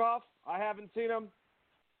fuck off. I haven't seen him.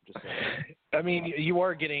 Just saying. I mean, you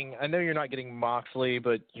are getting – I know you're not getting Moxley,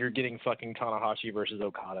 but you're getting fucking Tanahashi versus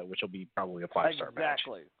Okada, which will be probably a 5-star match.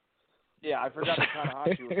 Exactly. Yeah, I forgot that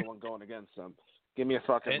Tanahashi was the one going against him. Give me a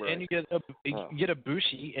fucking break. And you get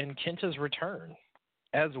Ibushi and Kenta's return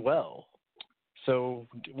as well. So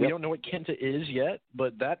we don't know what Kenta is yet,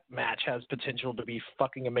 but that match has potential to be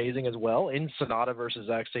fucking amazing as well in Sonata versus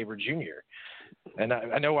Zack Sabre Jr. And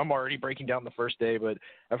I know I'm already breaking down the first day, but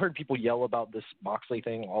I've heard people yell about this Moxley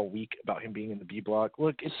thing all week about him being in the B block.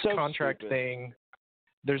 Look, it's a contract thing.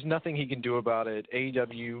 There's nothing he can do about it.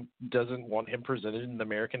 AEW doesn't want him presented in the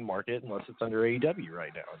American market unless it's under AEW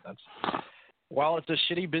right now. While it's a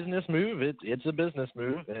shitty business move, it's a business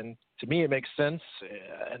move, and to me it makes sense.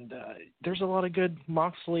 And there's a lot of good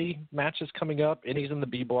Moxley matches coming up, and he's in the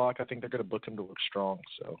B block. I think they're going to book him to look strong.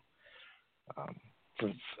 So,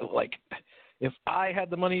 if I had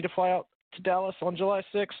the money to fly out to Dallas on July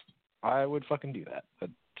 6th, I would fucking do that.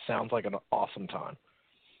 That sounds like an awesome time.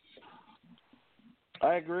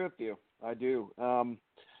 I agree with you. I do.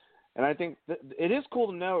 And I think it is cool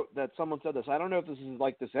to note that someone said this. I don't know if this is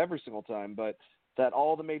like this every single time, but that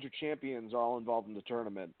all the major champions are all involved in the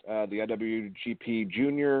tournament. The IWGP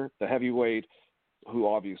Junior, the heavyweight, who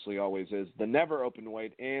obviously always is, the never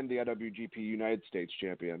openweight, and the IWGP United States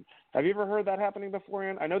champion. Have you ever heard that happening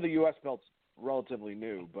beforehand? I know the U.S. belt's relatively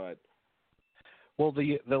new, but... Well,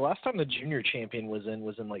 the last time the junior champion was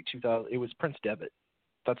in like 2000. It was Prince Devitt.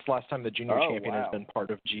 That's the last time the junior champion has been part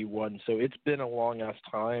of G1. So it's been a long-ass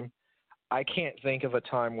time. I can't think of a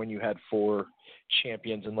time when you had 4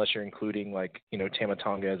 champions unless you're including, like, Tama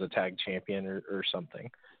Tonga as a tag champion or something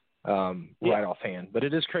right offhand. But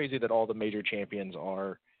it is crazy that all the major champions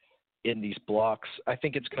are in these blocks. I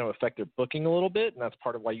think it's going to affect their booking a little bit, and that's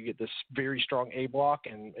part of why you get this very strong A block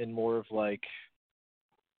and more of, like,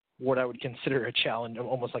 what I would consider a challenge,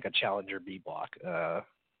 almost like a challenger B block.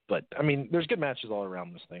 But I mean, there's good matches all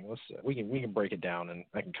around this thing. We can break it down, and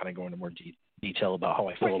I can kind of go into more detail about how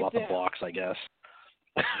I feel about the blocks, I guess.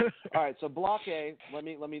 All right, so Block A. Let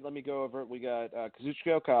me go over it. We got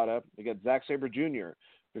Kazuchika Okada. We got Zack Sabre Jr.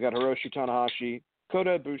 We got Hiroshi Tanahashi,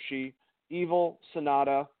 Kota Ibushi, Evil,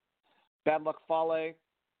 Sonata, Bad Luck Fale,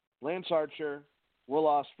 Lance Archer, Will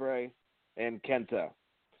Ospreay, and Kenta.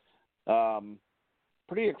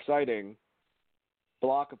 Pretty exciting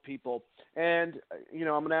block of people. And, I'm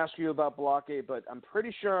going to ask you about Block A, but I'm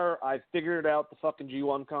pretty sure I've figured out the fucking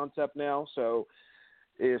G1 concept now. So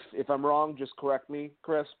if I'm wrong, just correct me,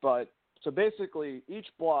 Chris. But so basically each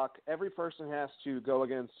block, every person has to go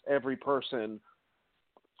against every person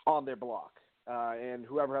on their block. And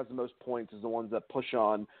whoever has the most points is the ones that push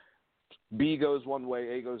on. B goes one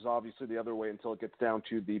way, A goes obviously the other way until it gets down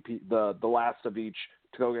to the last of each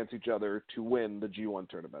to go against each other to win the G1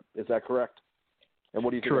 tournament. Is that correct? And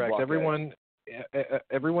what do you think? Correct.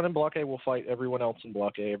 Everyone in Block A will fight everyone else in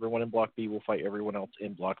Block A. Everyone in Block B will fight everyone else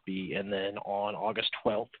in Block B. And then on August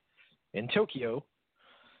 12th in Tokyo,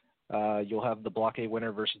 you'll have the Block A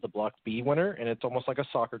winner versus the Block B winner, and it's almost like a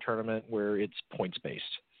soccer tournament where it's points-based.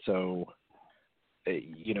 So,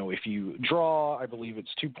 if you draw, I believe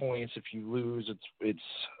it's 2 points. If you lose, it's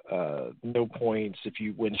no points. If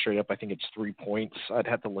you win straight up, I think it's 3 points. I'd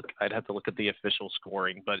have to look at the official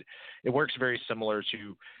scoring, but it works very similar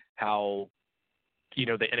to how the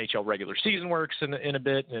NHL regular season works in a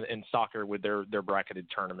bit, and soccer with their bracketed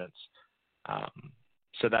tournaments.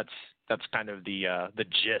 So that's kind of the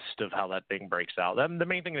gist of how that thing breaks out. The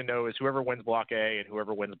main thing to know is whoever wins Block A and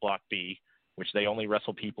whoever wins Block B, which they only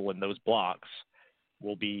wrestle people in those blocks,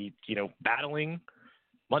 will be, battling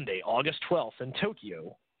Monday, August 12th in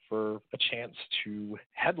Tokyo for a chance to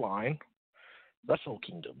headline Wrestle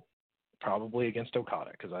Kingdom, probably against Okada,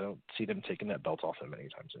 because I don't see them taking that belt off him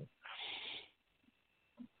anytime soon.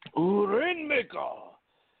 Rainmaker!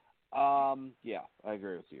 Yeah, I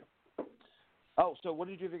agree with you. Oh, so what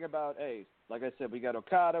did you think about A? Like I said, we got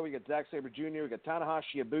Okada, we got Zack Sabre Jr., we got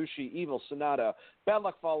Tanahashi, Ibushi, Evil, Sonata, Bad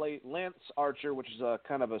Luck Fale, Lance Archer, which is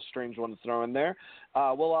kind of a strange one to throw in there,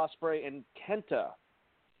 Will Ospreay, and Kenta.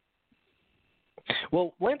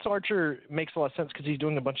 Well, Lance Archer makes a lot of sense because he's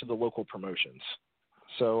doing a bunch of the local promotions.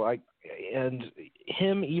 So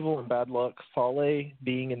him, Evil, and Bad Luck Fale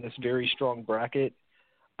being in this very strong bracket,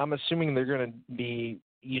 I'm assuming they're going to be,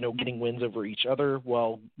 getting wins over each other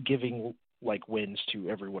while giving wins to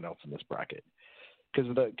everyone else in this bracket.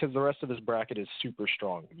 Because the rest of this bracket is super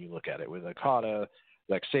strong when you look at it, with Okada,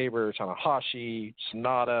 Zack Sabre, Tanahashi,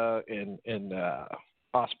 Sonata, and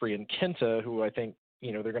Osprey and Kenta, who I think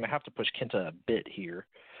they're going to have to push Kenta a bit here.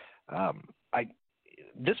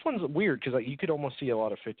 This one's weird because you could almost see a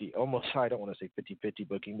lot of I don't want to say 50-50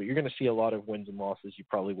 booking, but you're going to see a lot of wins and losses you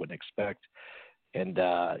probably wouldn't expect. And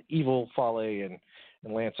Evil, Fale,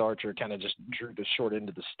 and Lance Archer kind of just drew the short end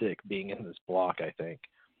of the stick being in this block, I think.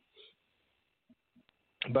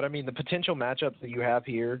 But, I mean, the potential matchups that you have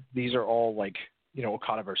here, these are all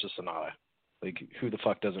Okada versus Sonata. Who the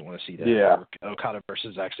fuck doesn't want to see that? Yeah. Or Okada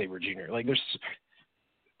versus Zack Sabre Jr. There's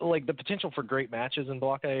the potential for great matches in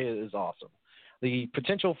Block A is awesome. The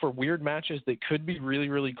potential for weird matches that could be really,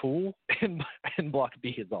 really cool in Block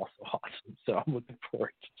B is also awesome. So I'm looking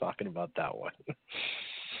forward to talking about that one.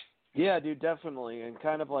 Yeah, dude, definitely. And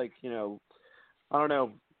kind of I don't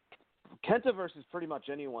know, Kenta versus pretty much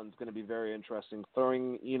anyone's going to be very interesting.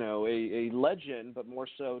 Throwing, a legend, but more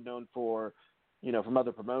so known for, from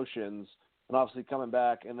other promotions, and obviously coming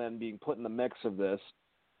back and then being put in the mix of this.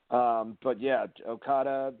 But yeah,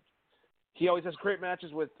 Okada, he always has great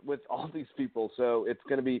matches with all these people. So it's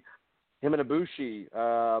going to be him and Ibushi,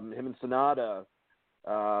 him and Sonata.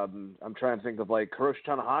 I'm trying to think of Hiroshi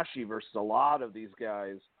Tanahashi versus a lot of these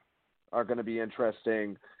guys are going to be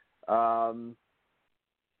interesting. Zack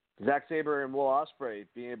Sabre and Will Ospreay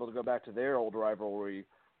being able to go back to their old rivalry,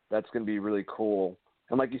 that's going to be really cool.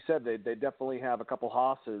 And like you said, they definitely have a couple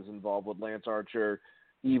Hosses involved with Lance Archer,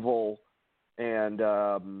 Evil, and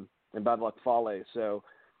Bad Luck Fale. So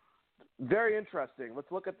very interesting.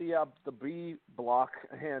 Let's look at the B block,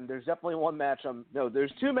 and there's definitely one match.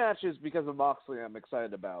 There's two matches because of Moxley I'm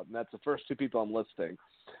excited about, and that's the first two people I'm listing: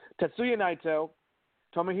 Tetsuya Naito,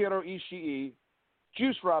 Tomohiro Ishii,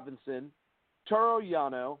 Juice Robinson, Toru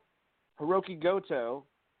Yano, Hiroki Goto,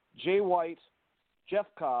 Jay White, Jeff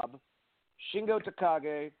Cobb, Shingo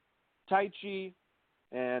Takagi, Taichi,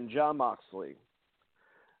 and Jon Moxley.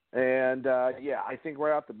 And I think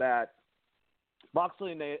right off the bat,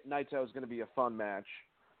 Moxley and Naito is going to be a fun match.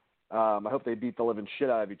 I hope they beat the living shit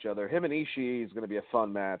out of each other. Him and Ishii is going to be a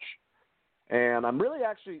fun match. And I'm really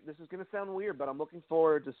this is going to sound weird, but I'm looking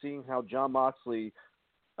forward to seeing how Jon Moxley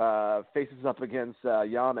faces up against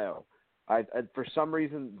Yano. For some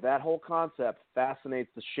reason, that whole concept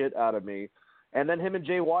fascinates the shit out of me. And then him and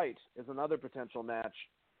Jay White is another potential match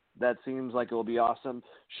that seems like it will be awesome.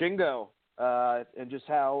 Shingo, and just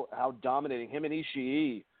how dominating him and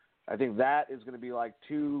Ishii. I think that is going to be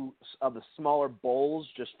two of the smaller bulls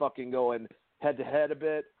just fucking going head-to-head a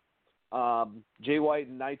bit. Jay White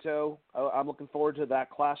and Naito, I'm looking forward to that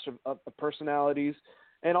clash of personalities.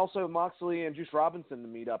 And also Moxley and Juice Robinson to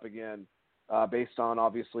meet up again based on,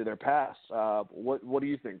 obviously, their past. What do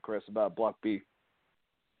you think, Chris, about Block B?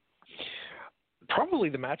 Probably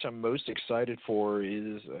the match I'm most excited for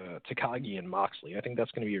is Takagi and Moxley. I think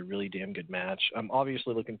that's going to be a really damn good match. I'm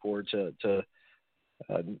obviously looking forward to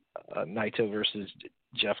Naito versus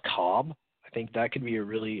Jeff Cobb. I think that could be a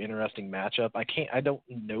really interesting matchup. I don't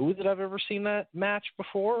know that I've ever seen that match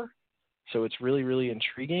before, so it's really, really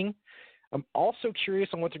intriguing. I'm also curious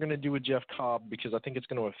on what they're going to do with Jeff Cobb because I think it's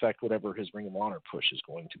going to affect whatever his Ring of Honor push is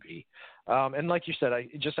going to be. And like you said,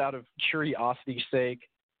 just out of curiosity's sake,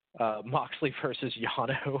 Moxley versus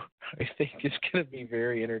Yano, I think is going to be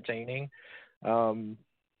very entertaining.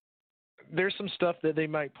 There's some stuff that they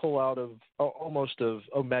might pull out of almost of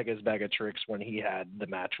Omega's bag of tricks when he had the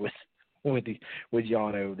match with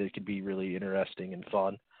Yano that could be really interesting and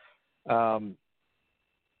fun.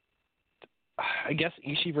 I guess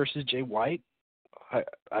Ishii versus Jay White,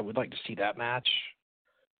 I would like to see that match.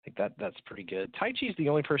 I think that's pretty good. Taichi's the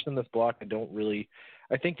only person in this block I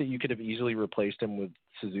think that you could have easily replaced him with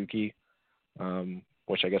Suzuki,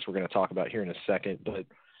 which I guess we're going to talk about here in a second. But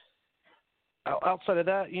outside of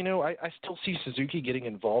that, I still see Suzuki getting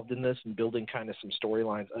involved in this and building kind of some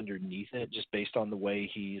storylines underneath it just based on the way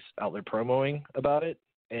he's out there promoting about it.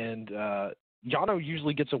 And Yano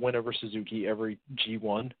usually gets a win over Suzuki every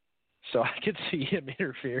G1. So I could see him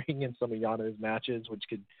interfering in some of Yano's matches, which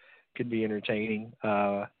could be entertaining.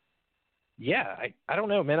 I don't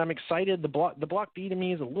know, man. I'm excited. The block B to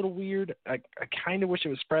me is a little weird. I kind of wish it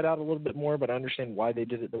was spread out a little bit more, but I understand why they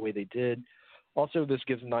did it the way they did. Also, this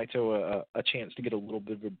gives Naito a chance to get a little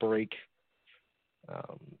bit of a break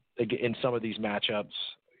in some of these matchups.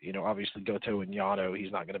 Obviously Goto and Yano,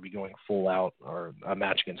 he's not going to be going full out, or a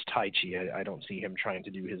match against Taichi. I don't see him trying to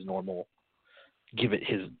do his normal give it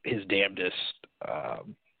his damnedest,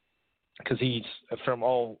 because he's, from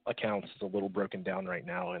all accounts, is a little broken down right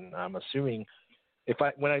now. And I'm assuming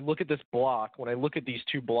when I look at this block, when I look at these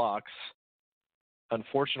two blocks,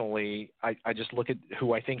 unfortunately, I just look at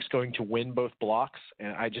who I think is going to win both blocks,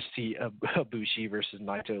 and I just see Ibushi versus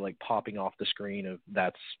Naito like popping off the screen of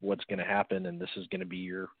that's what's going to happen, and this is going to be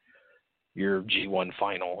your G1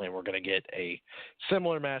 final, and we're going to get a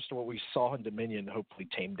similar match to what we saw in Dominion, hopefully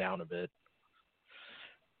tamed down a bit.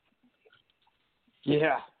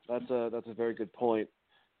 Yeah, that's a very good point.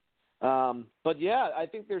 But yeah, I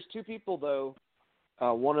think there's two people though.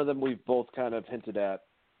 One of them we've both kind of hinted at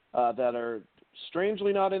that are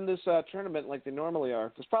strangely not in this tournament like they normally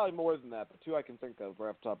are. There's probably more than that, but two I can think of right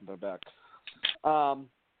off the top of my back.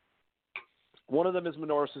 One of them is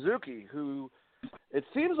Minoru Suzuki, who it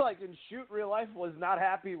seems like in Shoot Real Life was not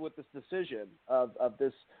happy with this decision of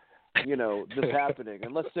this, this happening.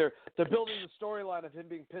 Unless they're building the storyline of him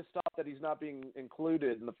being pissed off that he's not being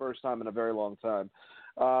included in the first time in a very long time.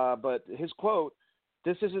 But his quote,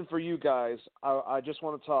 "This isn't for you guys. I just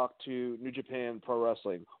want to talk to New Japan Pro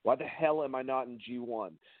Wrestling. Why the hell am I not in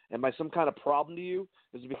G1? Am I some kind of problem to you?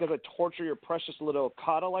 Is it because I torture your precious little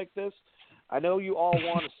Okada like this? I know you all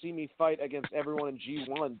want to see me fight against everyone in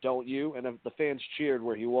G1, don't you?" And the fans cheered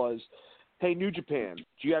where he was. "Hey, New Japan,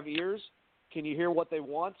 do you have ears? Can you hear what they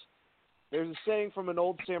want? There's a saying from an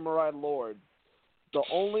old samurai lord. The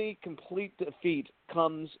only complete defeat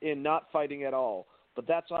comes in not fighting at all. But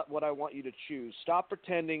that's not what I want you to choose. Stop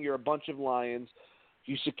pretending you're a bunch of lions.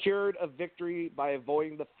 You secured a victory by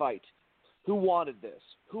avoiding the fight. Who wanted this?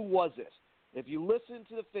 Who was it? If you listen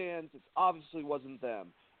to the fans, it obviously wasn't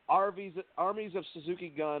them. Armies of Suzuki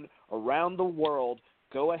Gun around the world,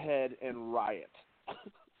 go ahead and riot."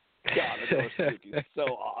 God, Minoru Suzuki is so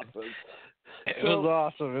awesome. It was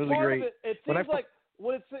awesome. It was great. It seems like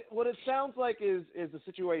what it sounds like is a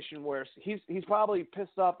situation where he's probably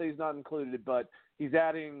pissed off that he's not included, but he's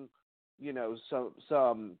adding,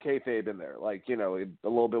 some kayfabe in there, like, a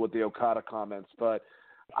little bit with the Okada comments. But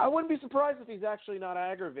I wouldn't be surprised if he's actually not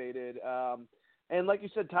aggravated. And like you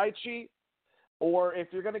said, Taichi, or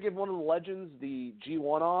if you're going to give one of the legends the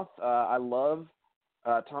G1 off, I love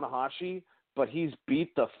Tanahashi, but he's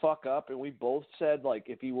beat the fuck up, and we both said, like,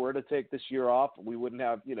 if he were to take this year off, we wouldn't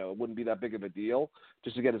have, it wouldn't be that big of a deal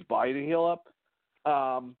just to get his body to heal up.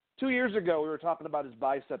 2 years ago, we were talking about his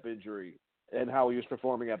bicep injury and how he was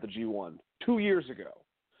performing at the G1. 2 years ago.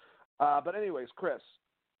 But anyways, Chris,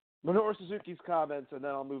 Minoru Suzuki's comments, and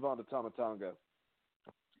then I'll move on to Tama Tonga.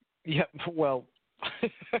 Yeah, well,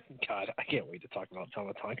 God, I can't wait to talk about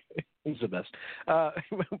Tama Tonga. He's the best.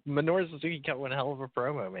 Minoru Suzuki cut one hell of a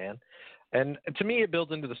promo, man. And to me, it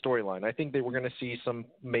builds into the storyline. I think that we're going to see some,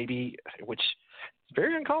 maybe, which is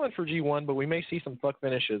very uncommon for G1, but we may see some fuck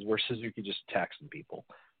finishes where Suzuki just attacks some people.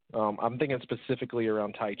 I'm thinking specifically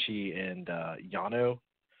around Taichi and Yano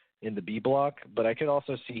in the B block, but I could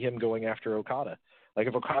also see him going after Okada. Like,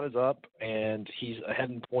 if Okada's up and he's ahead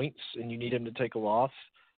in points and you need him to take a loss,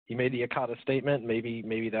 he made the Okada statement,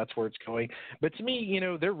 maybe that's where it's going. But to me,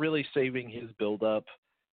 they're really saving his build-up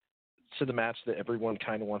to the match that everyone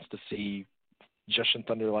kind of wants to see, Jushin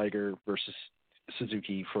Thunder Liger versus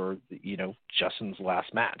Suzuki for, Justin's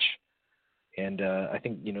last match. And I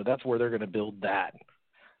think, that's where they're going to build that.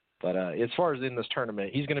 But as far as in this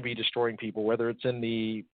tournament, he's going to be destroying people, whether it's in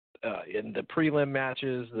the prelim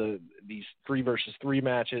matches, these 3 versus 3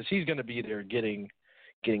 matches. He's going to be there getting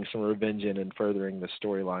some revenge in and furthering the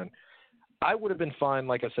storyline. I would have been fine,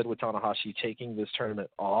 like I said, with Tanahashi taking this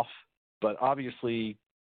tournament off, but obviously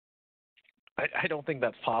I don't think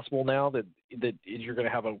that's possible now that you're going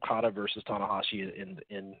to have Okada versus Tanahashi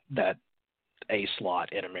in that A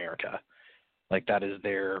slot in America. Like,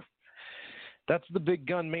 that's the big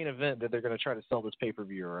gun main event that they're going to try to sell this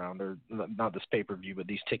pay-per-view around, or not this pay-per-view, but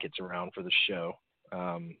these tickets around for the show.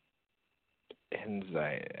 And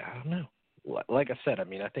I don't know. Like I said,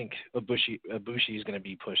 I think Ibushi is going to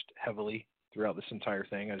be pushed heavily throughout this entire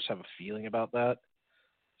thing. I just have a feeling about that.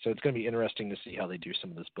 So it's going to be interesting to see how they do some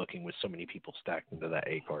of this booking with so many people stacked into that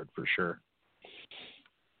A card for sure.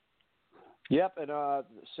 Yep, and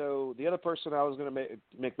so the other person I was going to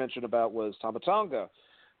make mention about was Tama Tonga.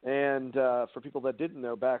 And for people that didn't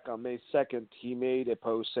know, back on May 2nd, he made a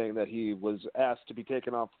post saying that he was asked to be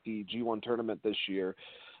taken off the G1 tournament this year.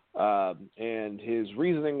 And his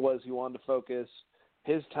reasoning was he wanted to focus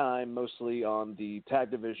his time mostly on the tag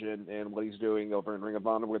division and what he's doing over in Ring of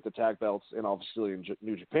Honor with the tag belts, and obviously in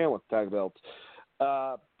New Japan with the tag belts.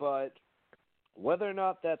 But whether or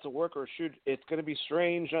not that's a work or shoot, it's going to be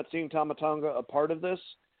strange not seeing Tama Tonga a part of this.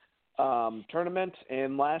 tournament,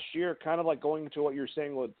 and last year, kind of like going into what you're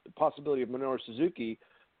saying with the possibility of Minoru Suzuki,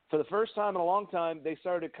 for the first time in a long time, they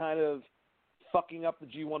started kind of fucking up the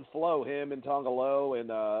G1 flow, him and Tonga Low and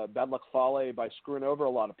Bad Luck Fale, by screwing over a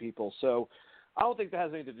lot of people. So I don't think that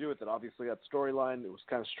has anything to do with it. Obviously, that storyline, it was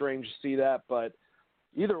kind of strange to see that, but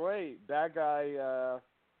either way, Bad Guy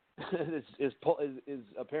is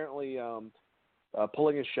apparently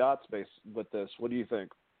pulling his shots with this. What do you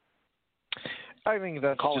think? I think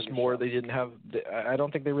that's just more they didn't have. I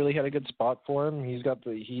don't think they really had a good spot for him.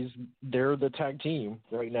 They're the tag team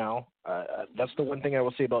right now. That's the one thing I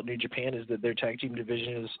will say about New Japan is that their tag team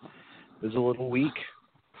division is a little weak.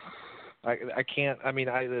 I can't. I mean,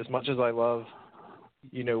 as much as I love,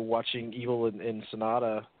 watching Evil and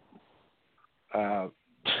Sonata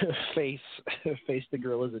face the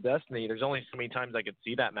Gorillas of Destiny. There's only so many times I could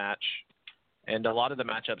see that match, and a lot of the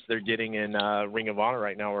matchups they're getting in Ring of Honor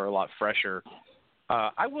right now are a lot fresher.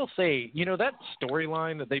 I will say, that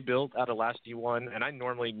storyline that they built out of last D1, and I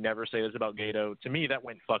normally never say this about Gato, to me that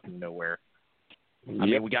went fucking nowhere. I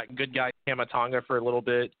mean, we got good guy Tamatonga for a little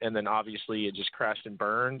bit, and then obviously it just crashed and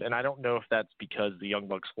burned, and I don't know if that's because the Young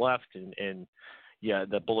Bucks left and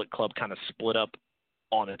the Bullet Club kind of split up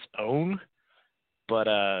on its own, but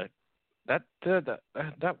that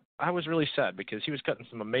I was really sad because he was cutting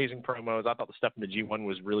some amazing promos. I thought the stuff in the G1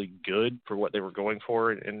 was really good for what they were going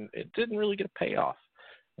for, and it didn't really get a payoff.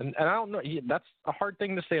 And I don't know, that's a hard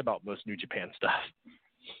thing to say about most New Japan stuff.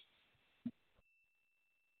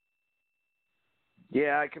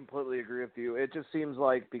 Yeah, I completely agree with you. It just seems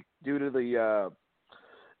like due to the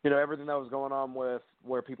everything that was going on with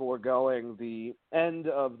where people were going, the end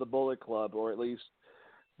of the Bullet Club, or at least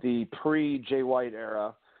the pre-Jay White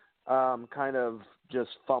era, kind of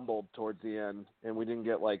just fumbled towards the end, and we didn't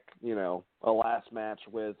get a last match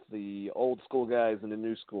with the old school guys and the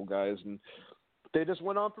new school guys, and they just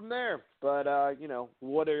went on from there. But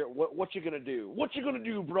what you gonna do? What you gonna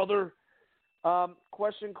do, brother?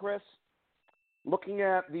 Question, Chris. Looking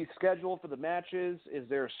at the schedule for the matches, is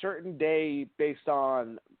there a certain day based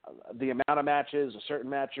on the amount of matches, a certain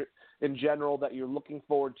match in general that you're looking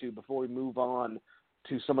forward to before we move on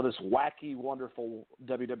to some of this wacky, wonderful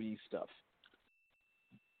WWE stuff?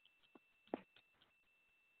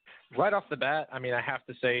 Right off the bat, I mean, I have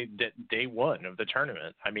to say that day one of the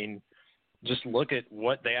tournament, I mean, just look at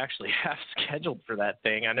what they actually have scheduled for that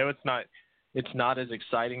thing. I know it's not as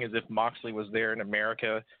exciting as if Moxley was there in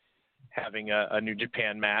America having a New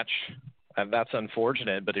Japan match. That's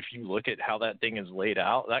unfortunate, but if you look at how that thing is laid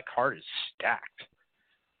out, that card is stacked.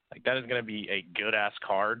 Like, that is going to be a good-ass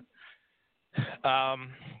card.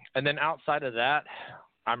 And then outside of that,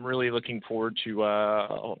 I'm really looking forward to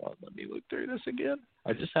hold on, let me look through this again.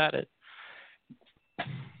 I just had it.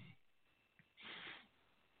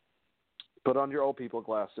 Put on your old people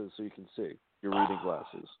glasses so you can see. Your reading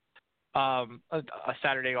glasses. A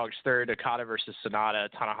Saturday, August 3rd, Okada versus Sonata,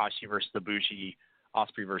 Tanahashi versus Ibushi,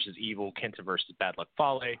 Ospreay versus Evil, Kenta versus Bad Luck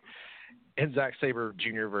Fale, and Zack Sabre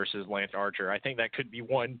Jr. versus Lance Archer. I think that could be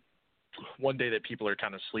one day that people are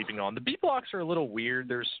kind of sleeping on. The B blocks are a little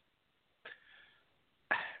weird.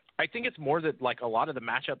 I think it's more that, like, a lot of the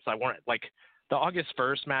matchups I want, like the August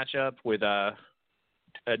 1st matchup with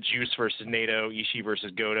Juice versus Nato, Ishii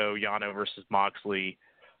versus Goto, Yano versus Moxley,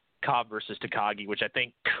 Cobb versus Takagi, which I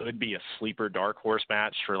think could be a sleeper dark horse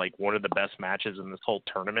match for like one of the best matches in this whole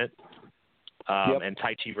tournament. And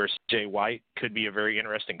Taichi versus Jay White could be a very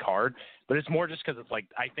interesting card, but it's more just because it's like,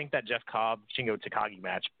 I think that Jeff Cobb Shingo Takagi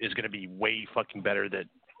match is going to be way fucking better than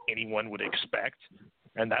anyone would expect.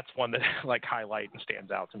 And that's one that like highlight and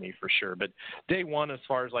stands out to me for sure. But day one, as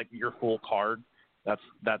far as like your full card,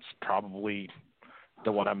 that's probably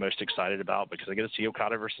the one I'm most excited about because I get to see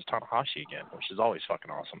Okada versus Tanahashi again, which is always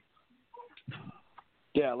fucking awesome.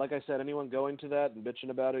 Yeah, like I said, anyone going to that and bitching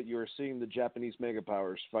about it, you are seeing the Japanese mega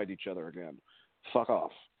powers fight each other again. Fuck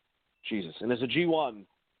off. Jesus. And it's a G1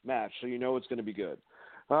 match, so you know it's going to be good.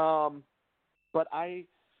 But I'm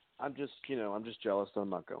just jealous that I'm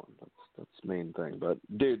not going. That's the main thing. But,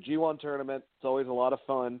 dude, G1 tournament, it's always a lot of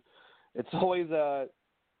fun. It's always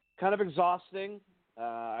kind of exhausting.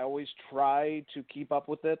 I always try to keep up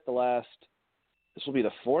with it. This will be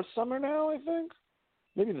the fourth summer now, I think.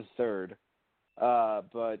 Maybe the third.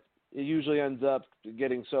 But it usually ends up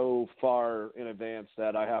getting so far in advance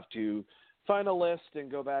that I have to find a list and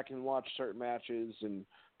go back and watch certain matches and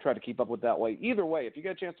try to keep up with that way. Either way, if you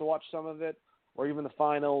get a chance to watch some of it or even the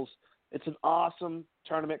finals, it's an awesome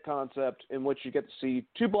tournament concept in which you get to see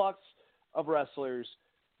two blocks of wrestlers,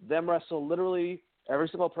 them wrestle literally every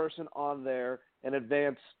single person on there and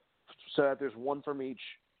advance so that there's one from each,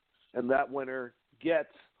 and that winner gets,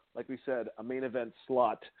 like we said, a main event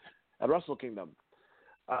slot at Wrestle Kingdom.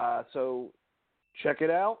 So check it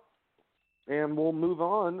out, and we'll move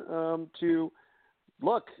on to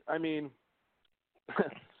look. I mean,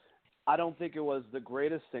 I don't think it was the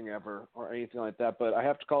greatest thing ever or anything like that, but I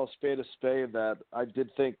have to call a spade that I did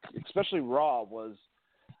think, especially Raw, was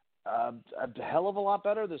a hell of a lot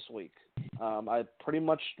better this week. I pretty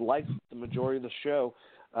much liked the majority of the show.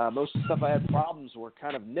 Most of the stuff I had problems were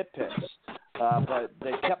kind of nitpicks, but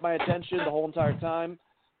they kept my attention the whole entire time.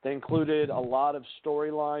 They included a lot of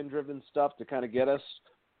storyline-driven stuff to kind of get us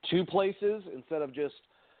to places instead of just,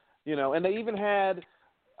 and they even had,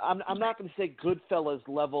 I'm not going to say Goodfellas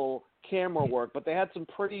level camera work, but they had some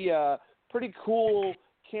pretty cool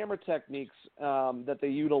camera techniques that they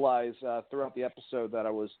utilized throughout the episode that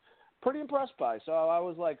I was pretty impressed by. So I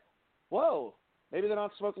was like, whoa, maybe they're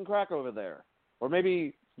not smoking crack over there. Or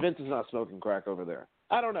maybe Vince is not smoking crack over there.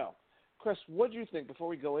 I don't know. Chris, what do you think before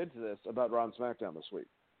we go into this about Raw and SmackDown this week?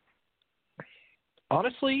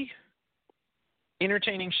 Honestly,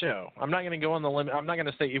 entertaining show. I'm not going to go on the limit. I'm not going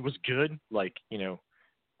to say it was good, like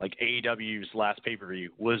AEW's last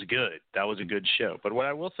pay-per-view was good. That was a good show. But what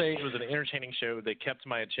I will say, it was an entertaining show that kept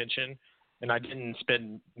my attention, and I didn't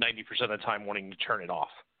spend 90% of the time wanting to turn it off.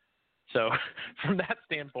 So from that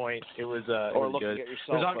standpoint, it was or it was looking good. at your It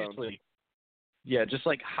cell was phone. obviously, yeah, just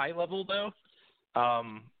like high level though.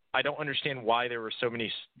 I don't understand why there were so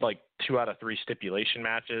many 2 out of 3 stipulation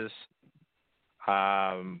matches.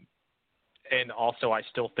 And also, I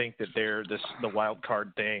still think that the wild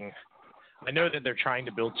card thing. I know that they're trying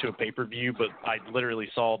to build to a pay-per-view, but I literally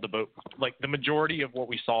saw the majority of what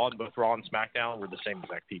we saw in both Raw and SmackDown were the same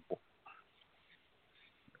exact people.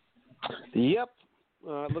 Yep.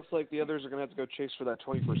 It looks like the others are going to have to go chase for that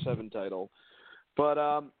 24/7 title. But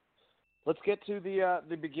let's get to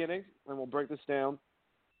the beginning, and we'll break this down.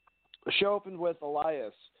 The show opened with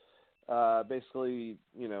Elias basically,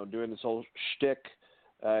 doing this whole shtick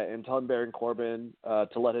and telling Baron Corbin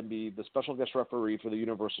to let him be the special guest referee for the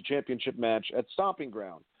Universal Championship match at Stomping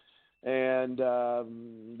Ground. And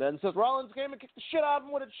then Seth Rollins came and kicked the shit out of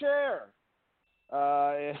him with a chair.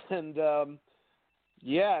 And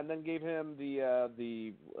then gave him the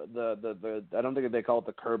I don't think they call it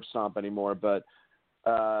the curb stomp anymore, but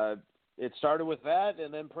it started with that,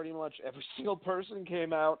 and then pretty much every single person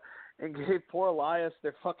came out and gave poor Elias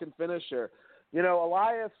their fucking finisher.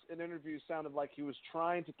 Elias in interviews sounded like he was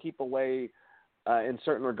trying to keep away in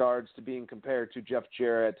certain regards to being compared to Jeff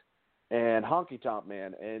Jarrett and Honky Tonk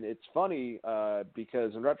Man. And it's funny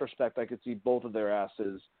because in retrospect, I could see both of their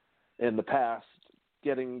asses in the past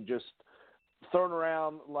getting just thrown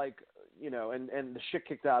around and the shit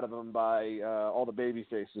kicked out of them by all the baby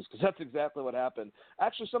faces, because that's exactly what happened.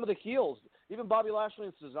 Actually, some of the heels, even Bobby Lashley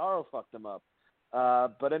and Cesaro fucked them up.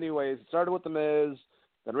 But anyways, it started with The Miz.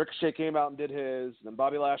 Then Ricochet came out and did his. Then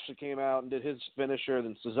Bobby Lashley came out and did his finisher.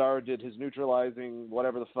 Then Cesaro did his neutralizing,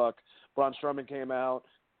 whatever the fuck. Braun Strowman came out.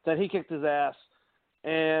 Then he kicked his ass.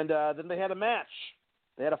 And then they had a match.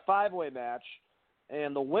 They had a 5-way match.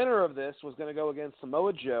 And the winner of this was going to go against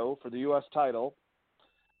Samoa Joe for the U.S. title.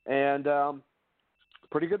 And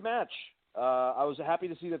pretty good match. I was happy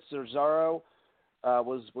to see that Cesaro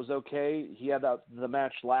was okay. He had the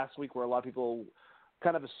match last week where a lot of people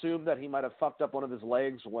kind of assumed that he might have fucked up one of his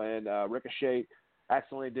legs when Ricochet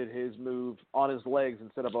accidentally did his move on his legs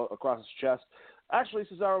instead of across his chest. Actually,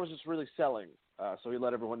 Cesaro was just really selling, so he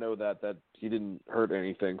let everyone know that he didn't hurt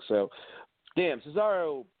anything. So, damn,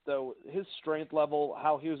 Cesaro, though, his strength level,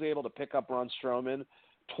 how he was able to pick up Braun Strowman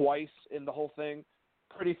twice in the whole thing,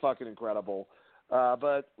 pretty fucking incredible.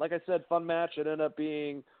 But like I said, fun match. It ended up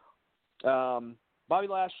being Bobby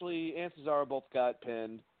Lashley and Cesaro both got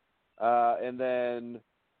pinned. And then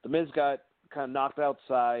The Miz got kind of knocked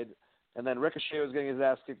outside, and then Ricochet was getting his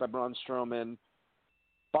ass kicked by Braun Strowman.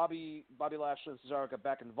 Bobby Lashley and Cesaro got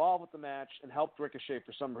back involved with the match and helped Ricochet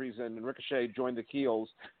for some reason, and Ricochet joined the heels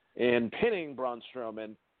in pinning Braun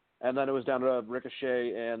Strowman. And then it was down to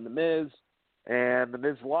Ricochet and The Miz, and The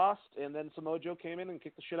Miz lost, and then Samoa Joe came in and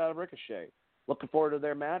kicked the shit out of Ricochet. Looking forward to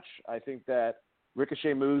their match. I think that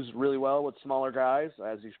Ricochet moves really well with smaller guys,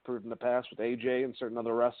 as he's proved in the past with AJ and certain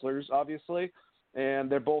other wrestlers, obviously.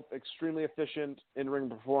 And they're both extremely efficient in-ring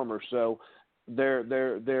performers. So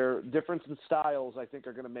their difference in styles, I think,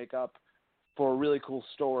 are going to make up for a really cool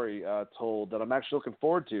story told that I'm actually looking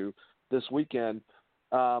forward to this weekend.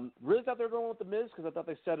 Really thought they were going with The Miz because I thought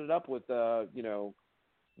they set it up with,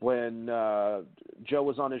 when Joe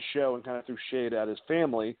was on his show and kind of threw shade at his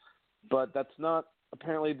family. But that's not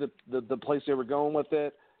apparently the place they were going with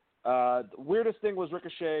it. The weirdest thing was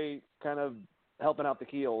Ricochet kind of helping out the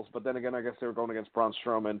heels, but then again, I guess they were going against Braun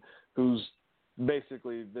Strowman, who's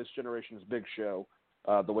basically this generation's Big Show.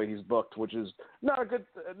 the way he's booked, which is not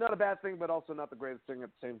a bad thing, but also not the greatest thing at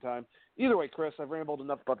the same time. Either way, Chris, I've rambled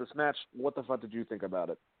enough about this match. What the fuck did you think about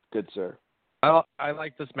it? Good sir. I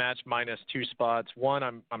like this match minus 2 spots. One,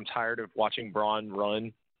 I'm tired of watching Braun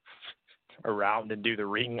run around and do the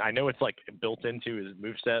ring. I know it's like built into his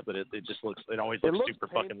moveset, but it always looks super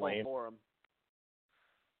fucking lame. For him.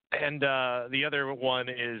 And the other one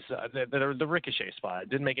is the Ricochet spot. It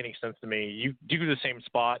didn't make any sense to me. You do the same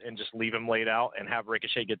spot and just leave him laid out and have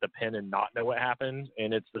Ricochet get the pin and not know what happened,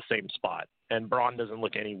 and it's the same spot. And Braun doesn't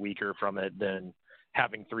look any weaker from it than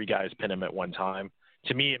having 3 guys pin him at one time.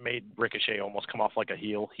 To me, it made Ricochet almost come off like a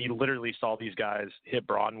heel. He literally saw these guys hit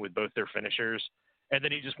Braun with both their finishers, and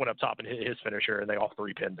then he just went up top and hit his finisher, and they all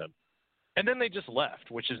 3 pinned him. And then they just left,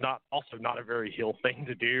 which is also not a very heel thing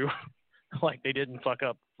to do. Like, they didn't fuck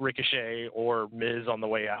up Ricochet or Miz on the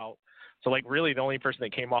way out. So, like, really the only person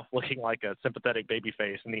that came off looking like a sympathetic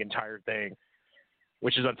babyface in the entire thing,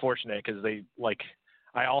 which is unfortunate because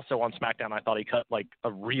I also on SmackDown, I thought he cut, like,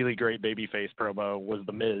 a really great babyface promo was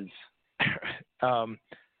the Miz.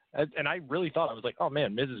 And I really thought, I was like, oh,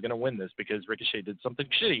 man, Miz is going to win this because Ricochet did something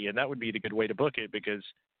shitty, and that would be the good way to book it because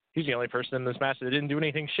he's the only person in this match that didn't do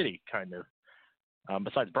anything shitty, kind of.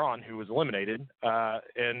 Besides Braun, who was eliminated.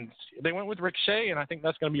 And they went with Ricochet, and I think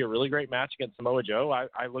that's going to be a really great match against Samoa Joe.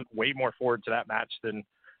 I look way more forward to that match than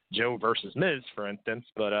Joe versus Miz, for instance.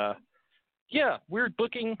 But, yeah, weird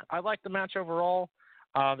booking. I like the match overall.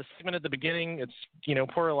 The segment at the beginning, it's,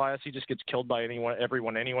 poor Elias, he just gets killed by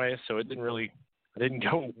everyone anyway, so it didn't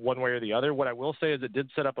go one way or the other. What I will say is it did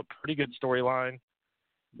set up a pretty good storyline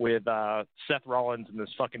with Seth Rollins in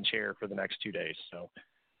this fucking chair for the next 2 days. So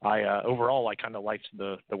overall, I kind of liked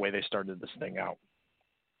the way they started this thing out.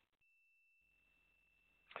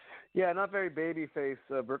 Yeah, not very babyface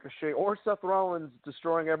Ricochet or Seth Rollins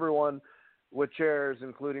destroying everyone with chairs,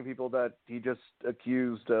 including people that he just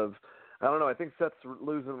accused of. I don't know. I think Seth's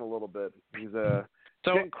losing him a little bit. He's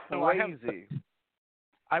getting crazy.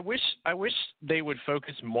 I wish they would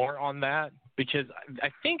focus more on that because I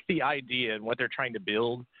think the idea and what they're trying to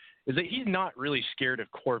build is that he's not really scared of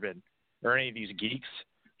Corbin or any of these geeks.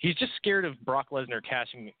 He's just scared of Brock Lesnar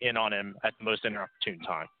cashing in on him at the most inopportune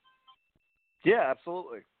time. Yeah,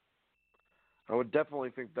 absolutely. I would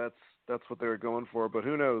definitely think that's what they were going for, but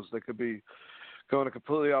who knows? They could be going a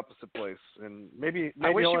completely opposite place, and maybe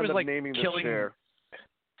he'll end up naming the chair.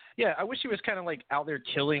 Yeah, I wish he was kind of like out there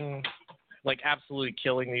killing, like absolutely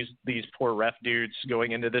killing these poor ref dudes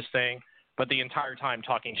going into this thing, but the entire time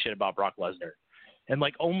talking shit about Brock Lesnar, and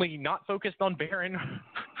like only not focused on Baron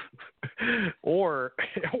or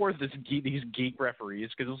these geek referees,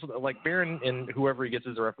 because like Baron and whoever he gets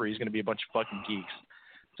as a referee is going to be a bunch of fucking geeks,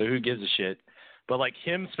 so who gives a shit? But like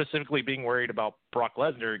him specifically being worried about Brock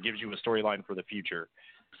Lesnar gives you a storyline for the future.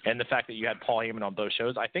 And the fact that you had Paul Heyman on both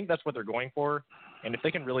shows, I think that's what they're going for. And if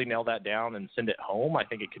they can really nail that down and send it home, I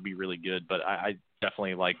think it could be really good. But I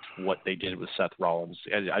definitely liked what they did with Seth Rollins.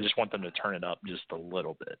 I just want them to turn it up just a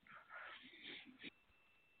little bit.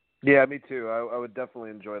 Yeah, me too. I would definitely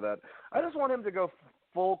enjoy that. I just want him to go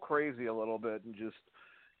full crazy a little bit and just,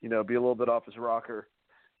 be a little bit off his rocker.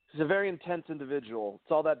 He's a very intense individual.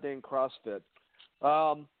 It's all that dang CrossFit.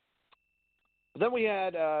 Then we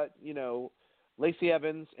had, Lacey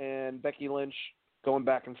Evans and Becky Lynch going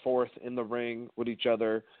back and forth in the ring with each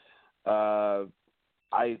other. I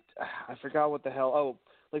forgot what the hell. Oh,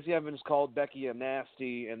 Lacey Evans called Becky a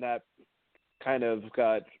nasty, and that kind of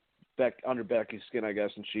got under Becky's skin, I guess,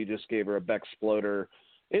 and she just gave her a Beck-sploder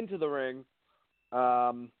into the ring.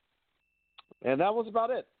 And that was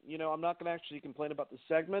about it. I'm not going to actually complain about the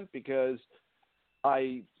segment because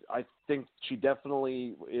I think she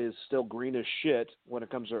definitely is still green as shit when it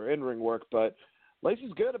comes to her in-ring work, but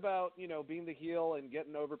Lacey's good about, being the heel and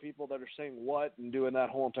getting over people that are saying what and doing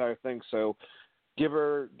that whole entire thing. So give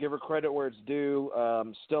her credit where it's due.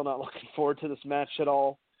 Still not looking forward to this match at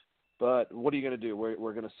all, but what are you going to do?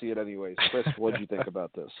 We're going to see it anyways. Chris, what did you think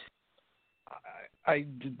about this?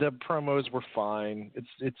 The promos were fine.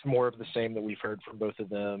 It's more of the same that we've heard from both of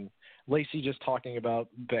them. Lacey just talking about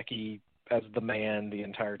Becky as the man the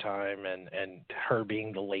entire time and her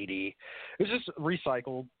being the lady. It was just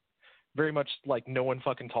recycled, very much like no one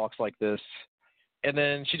fucking talks like this. And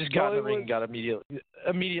then she just got in the ring and got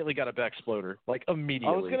immediately got a Beck-sploder. Like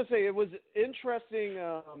immediately. I was going to say, it was interesting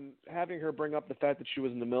having her bring up the fact that she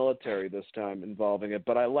was in the military this time involving it,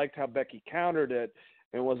 but I liked how Becky countered it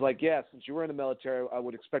and was like, yeah, since you were in the military, I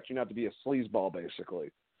would expect you not to be a sleazeball,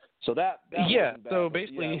 basically. So that yeah, wasn't bad, so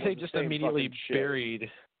basically they just immediately buried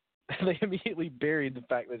the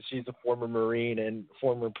fact that she's a former Marine and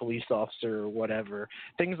former police officer or whatever.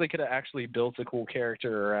 Things they could have actually built a cool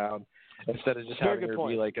character around. instead of just Very having good her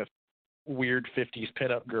point. be like a weird 50s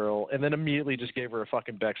pinup girl, and then immediately just gave her a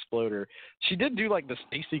fucking Bexploder. She did do like the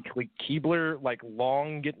Stacy Keibler like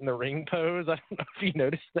long get in the ring pose. I don't know if you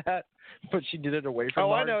noticed that, but she did it away from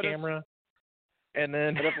the hard camera. And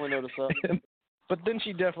then I definitely noticed that. But then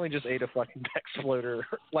she definitely just ate a fucking Bexploder.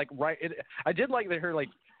 Like I did like that her like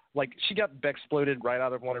she got Bexploded right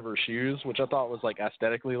out of one of her shoes, which I thought was like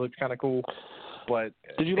aesthetically looked kind of cool. But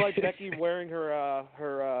did you like Becky wearing her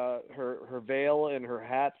veil and her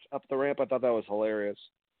hat up the ramp? I thought that was hilarious.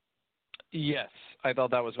 Yes, I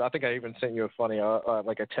thought that was. I think I even sent you a funny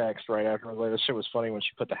like a text right after. I was like, this shit was funny when she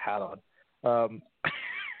put the hat on.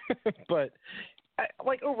 But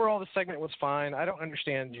like overall, the segment was fine. I don't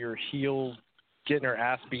understand your heel getting her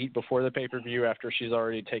ass beat before the pay-per-view after she's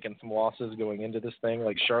already taken some losses going into this thing.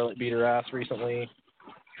 Like Charlotte beat her ass recently.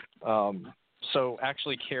 So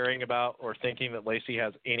actually caring about or thinking that Lacey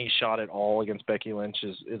has any shot at all against Becky Lynch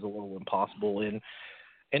is a little impossible. And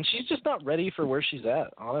she's just not ready for where she's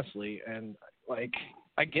at, honestly. And like,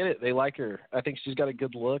 I get it. They like her. I think she's got a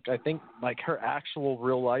good look. I think like her actual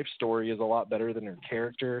real life story is a lot better than her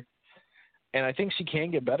character. And I think she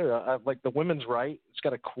can get better. Like the women's right. It's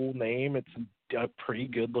got a cool name. It's a pretty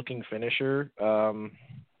good looking finisher.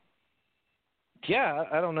 Yeah,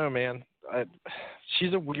 I don't know, man.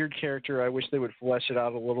 She's a weird character. I wish they would flesh it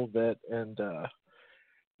out a little bit and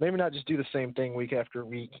maybe not just do the same thing week after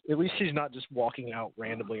week. At least she's not just walking out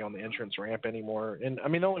randomly on the entrance ramp anymore. And I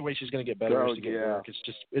mean, the only way she's going to get better is to get work.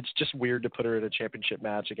 It's just weird to put her in a championship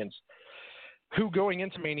match against who going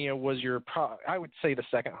into Mania was I would say the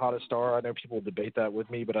second hottest star. I know people debate that with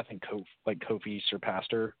me, but I think Kofi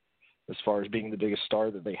surpassed her as far as being the biggest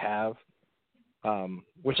star that they have.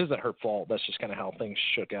 Which isn't her fault. That's just kind of how things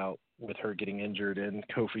shook out with her getting injured and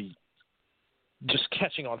Kofi just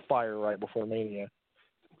catching on fire right before Mania.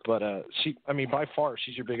 But by far,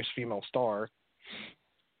 she's your biggest female star.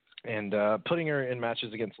 And putting her in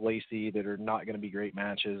matches against Lacey that are not going to be great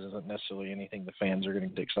matches isn't necessarily anything the fans are going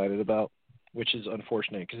to get excited about, which is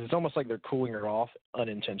unfortunate because it's almost like they're cooling her off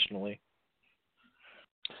unintentionally.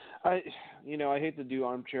 I hate to do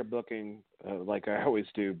armchair booking like I always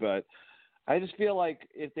do, but I just feel like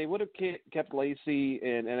if they would have kept Lacey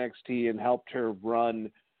in NXT and helped her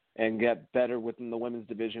run and get better within the women's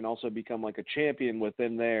division, also become like a champion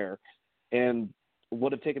within there, and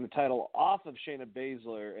would have taken the title off of Shayna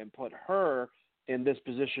Baszler and put her in this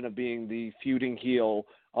position of being the feuding heel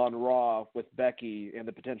on Raw with Becky and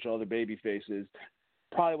the potential other baby faces,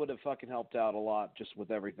 probably would have fucking helped out a lot just with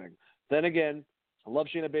everything. Then again, I love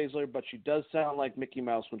Shayna Baszler, but she does sound like Mickey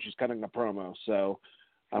Mouse when she's cutting a promo, so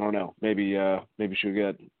I don't know. Maybe she'll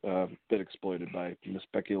get a bit exploited by Miss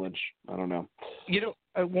Becky Lynch. I don't know.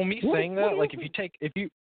 Saying that, like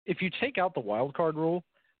if you take out the wild card rule,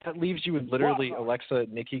 that leaves you with literally Alexa,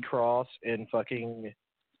 Nikki Cross, and fucking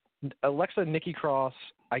Alexa, Nikki Cross.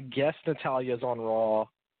 I guess Natalia's on Raw,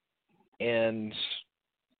 and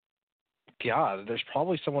God, there's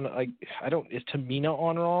probably someone is Tamina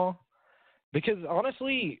on Raw? Because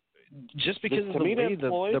honestly, just because of the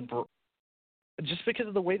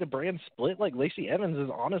way the brand split, like Lacey Evans is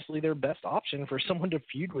honestly their best option for someone to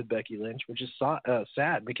feud with Becky Lynch, which is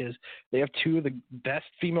sad because they have two of the best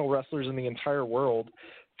female wrestlers in the entire world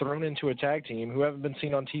thrown into a tag team who haven't been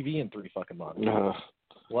seen on TV in 3 fucking months.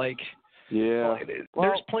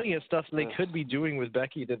 There's plenty of stuff they could be doing with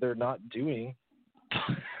Becky that they're not doing.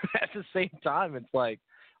 At the same time, it's like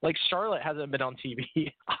Charlotte hasn't been on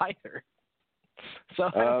TV either. So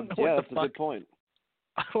I don't know what the fuck. That's a good point.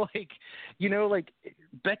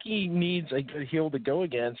 Becky needs a good heel to go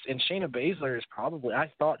against, and Shayna Baszler is probably,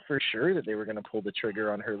 I thought for sure that they were going to pull the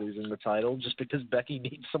trigger on her losing the title just because Becky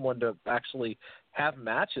needs someone to actually have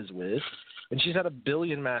matches with, and she's had 1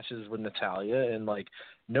 billion matches with Natalya, and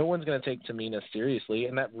no one's going to take Tamina seriously,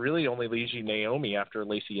 and that really only leaves you Naomi after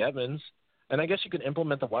Lacey Evans. And I guess you could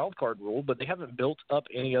implement the wild card rule, but they haven't built up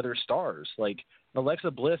any other stars.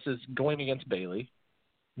 Alexa Bliss is going against Bayley.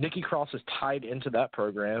 Nikki Cross is tied into that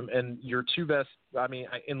program, and your two best,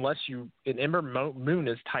 Ember Moon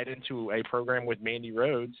is tied into a program with Mandy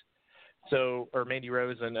Rhodes, Mandy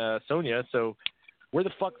Rose and Sonya. So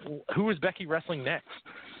who is Becky wrestling next?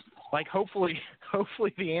 Hopefully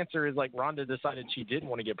the answer is Ronda decided she didn't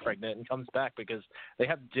want to get pregnant and comes back because they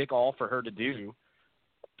have dick all for her to do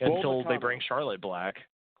until they bring Charlotte back.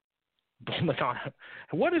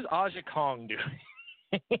 What is Aja Kong doing?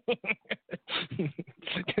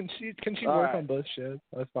 Can she work on both shows?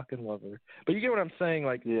 I fucking love her. But you get what I'm saying?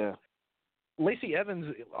 Lacey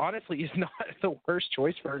Evans honestly is not the worst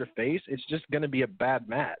choice for her to face. It's just going to be a bad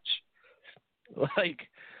match.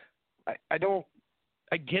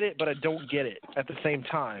 I get it, but I don't get it at the same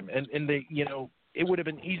time. And they, it would have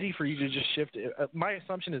been easy for you to just shift it. My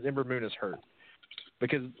assumption is Ember Moon is hurt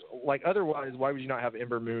because, like, otherwise, why would you not have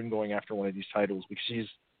Ember Moon going after one of these titles? Because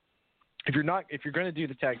if you're going to do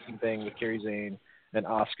the tag team thing with Kairi Sane and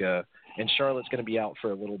Asuka, and Charlotte's going to be out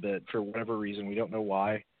for a little bit for whatever reason, we don't know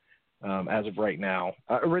why. As of right now,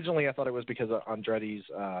 originally I thought it was because Andretti's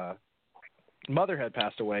mother had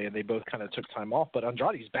passed away, and they both kind of took time off. But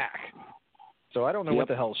Andretti's back, so I don't know what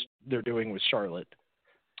the hell they're doing with Charlotte.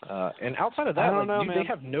 And outside of that, they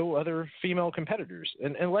have no other female competitors,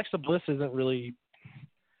 and Alexa Bliss isn't really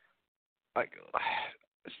like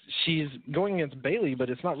she's going against Bayley, but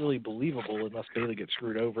it's not really believable unless Bayley gets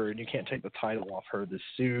screwed over, and you can't take the title off her this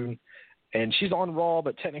soon. And she's on Raw,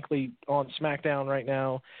 but technically on SmackDown right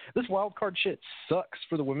now. This wild card shit sucks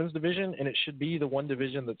for the women's division, and it should be the one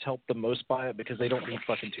division that's helped the most by it because they don't need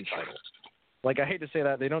fucking 2 titles. Like, I hate to say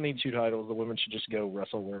that. They don't need 2 titles. The women should just go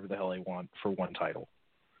wrestle wherever the hell they want for 1 title.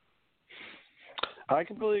 I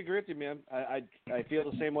completely agree with you, man. I feel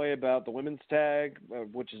the same way about the women's tag,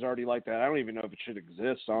 which is already like that. I don't even know if it should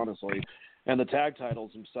exist, honestly. And the tag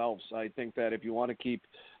titles themselves. I think that if you want to keep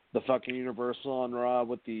the fucking Universal on Raw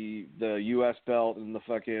with the U.S. belt and the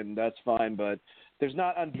fucking, that's fine, but there's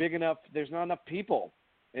not enough people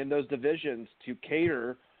in those divisions to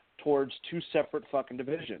cater towards 2 separate fucking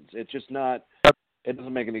divisions. It's just not, it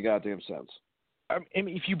doesn't make any goddamn sense. I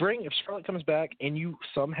mean, if Charlotte comes back and you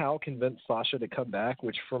somehow convince Sasha to come back,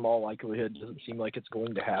 which from all likelihood doesn't seem like it's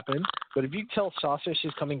going to happen, but if you tell Sasha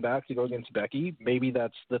she's coming back to go against Becky, maybe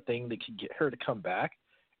that's the thing that could get her to come back.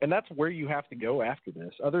 And that's where you have to go after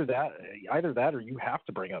this. Either that or you have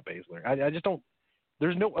to bring up Baszler. I just don't –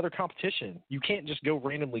 there's no other competition. You can't just go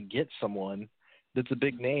randomly get someone that's a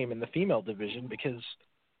big name in the female division because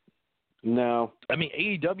 – No. I mean,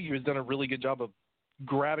 AEW has done a really good job of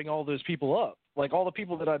grabbing all those people up. Like, all the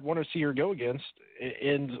people that I'd want to see her go against.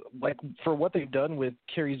 And, like, for what they've done with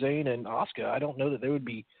Kairi Sane and Asuka, I don't know that they would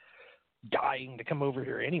be – dying to come over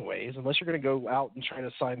here anyways, unless you're going to go out and try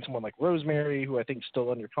to sign someone like Rosemary, who I think is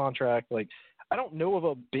still under contract. Like, I don't know of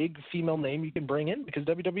a big female name you can bring in because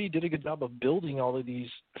WWE did a good job of building all of these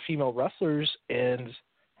female wrestlers, and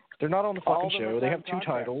they're not on the fucking show. They have 2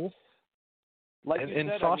 titles, like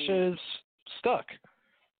and Sasha is stuck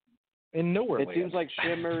in nowhere. It seems like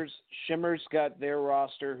Shimmer's got their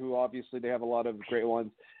roster, who obviously they have a lot of great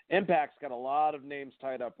ones. Impact's got a lot of names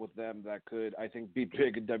tied up with them that could, I think, be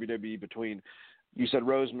big in WWE between, you said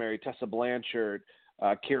Rosemary, Tessa Blanchard,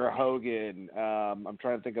 Kiera Hogan. I'm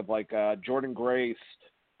trying to think of, like, Jordan Grace.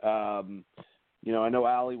 I know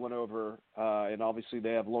Allie went over, and obviously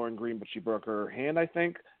they have Lauren Green, but she broke her hand, I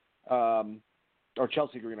think. Or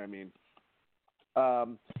Chelsea Green, I mean.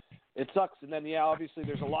 It sucks. And then, obviously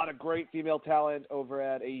there's a lot of great female talent over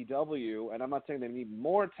at AEW, and I'm not saying they need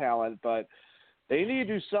more talent, but they need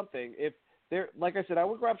to do something. If they're, like I said, I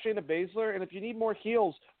would grab Shayna Baszler, and if you need more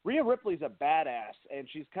heels, Rhea Ripley's a badass, and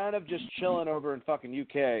she's kind of just chilling over in fucking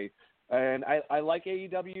UK. And I like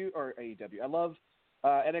AEW. I love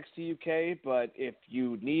NXT UK, but if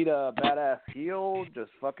you need a badass heel,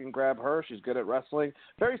 just fucking grab her. She's good at wrestling.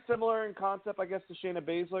 Very similar in concept, I guess, to Shayna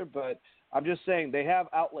Baszler, but I'm just saying they have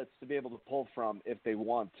outlets to be able to pull from if they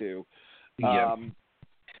want to. Yeah.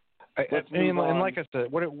 And like I said,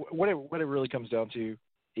 what it really comes down to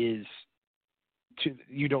is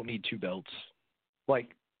you don't need 2 belts.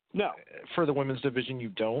 Like, no, for the women's division, you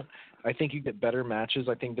don't. I think you get better matches.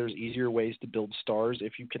 I think there's easier ways to build stars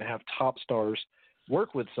if you can have top stars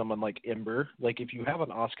work with someone like Ember. Like, if you have an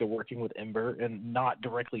Asuka working with Ember and not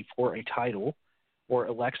directly for a title, or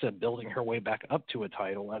Alexa building her way back up to a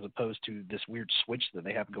title as opposed to this weird switch that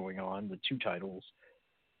they have going on, the 2 titles,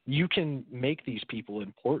 you can make these people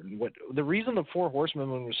important. The reason the 4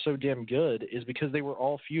 Horsemen was so damn good is because they were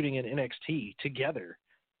all feuding in NXT together,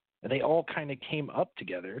 and they all kind of came up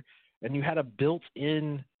together, and you had a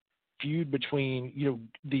built-in feud between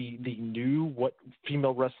the new what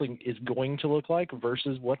female wrestling is going to look like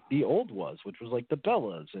versus what the old was, which was like the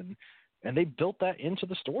Bellas, and they built that into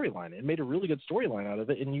the storyline and made a really good storyline out of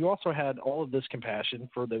it. And you also had all of this compassion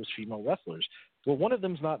for those female wrestlers. Well, one of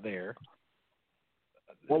them's not there.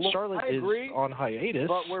 Well, Charlotte is on hiatus,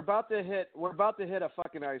 but we're about to hit a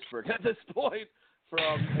fucking iceberg at this point from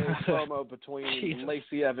a promo between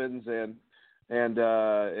Lacey Evans and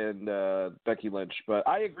Becky Lynch. But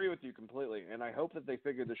I agree with you completely, and I hope that they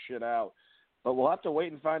figure this shit out. But we'll have to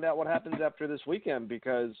wait and find out what happens after this weekend,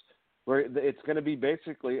 because it's going to be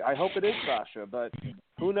basically, I hope it is Sasha, but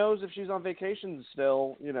who knows if she's on vacation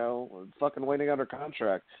still, fucking waiting on her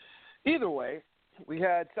contract. Either way, we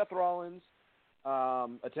had Seth Rollins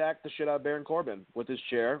attack the shit out of Baron Corbin with his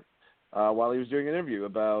chair. while he was doing an interview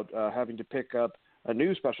about having to pick up a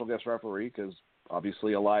new special guest referee because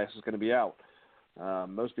obviously Elias is going to be out.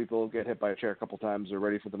 Most people get hit by a chair a couple times, they're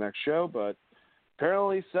ready for the next show, but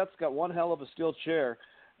apparently Seth's got one hell of a steel chair.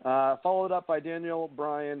 Followed up by Daniel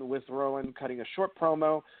Bryan with Rowan cutting a short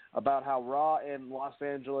promo about how Raw and Los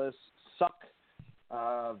Angeles suck.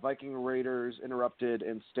 Viking Raiders interrupted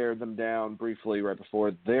and stared them down briefly right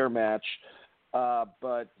before their match.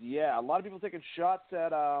 But, yeah, a lot of people taking shots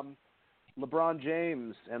at LeBron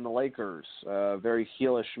James and the Lakers. Very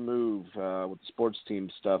heelish move with the sports team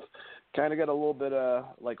stuff. Kind of got a little bit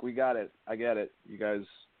like, we got it. I get it. You guys,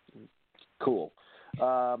 cool.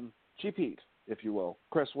 Cheap heat, if you will.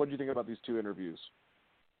 Chris, what do you think about these two interviews?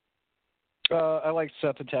 I like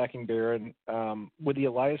Seth attacking Baron. With the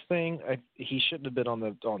Elias thing, he shouldn't have been on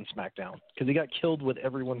SmackDown because he got killed with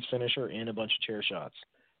everyone's finisher and a bunch of chair shots.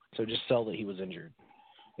 So just sell that he was injured.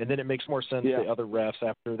 And then it makes more sense the other refs,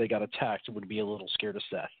 after they got attacked, would be a little scared of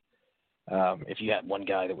Seth. If you had one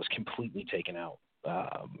guy that was completely taken out,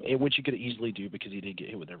 which you could easily do because he did get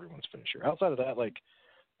hit with everyone's finisher. Outside of that, like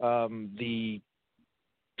the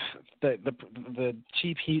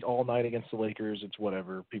cheap heat all night against the Lakers, it's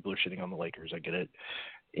whatever. People are shitting on the Lakers. I get it.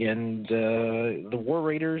 And the War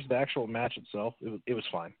Raiders, the actual match itself, it was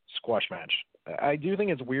fine. Squash match. I do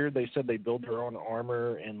think it's weird. They said they build their own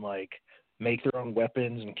armor and like make their own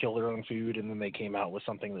weapons and kill their own food, and then they came out with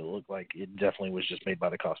something that looked like it definitely was just made by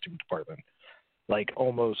the costume department, like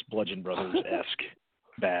almost Bludgeon Brothers-esque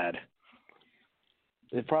bad.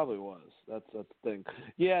 It probably was. That's the thing.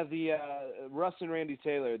 Yeah, the Russ and Randy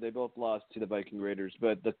Taylor, they both lost to the Viking Raiders,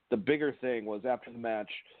 but the bigger thing was after the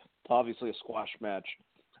match, obviously a squash match,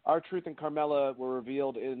 R-Truth and Carmella were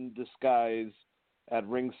revealed in disguise at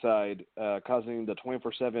ringside, causing the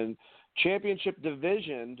 24/7 championship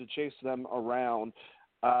division to chase them around.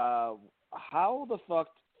 How the fuck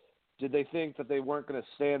did they think that they weren't going to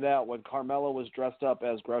stand out when Carmella was dressed up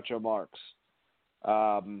as Groucho Marx?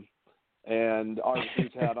 And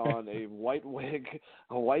R-Truth had on a white wig,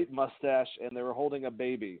 a white mustache, and they were holding a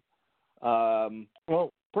baby.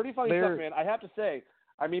 Well, pretty funny stuff, man. I have to say,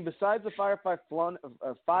 I mean, besides the Firefly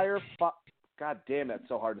God damn it, it's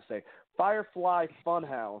so hard to say. Firefly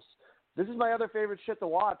Funhouse. This is my other favorite shit to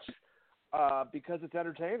watch because it's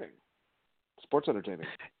entertaining. Sports entertaining.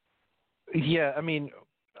 Yeah, I mean,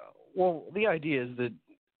 well, the idea is that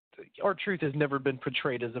R-Truth has never been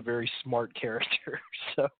portrayed as a very smart character,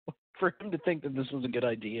 so for him to think that this was a good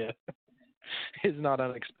idea is not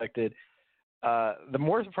unexpected. The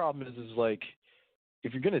more the problem is like,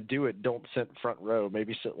 if you're going to do it, don't sit front row.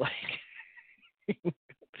 Maybe sit like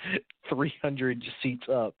 300 seats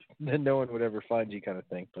up. Then no one would ever find you, kind of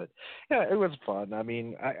thing. But yeah, it was fun. I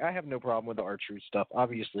mean, I have no problem with the R-Truth stuff.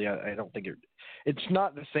 Obviously, I don't think it's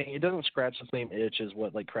not the same. It doesn't scratch the same itch as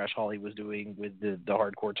what like Crash Holly was doing with the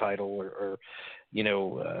hardcore title or you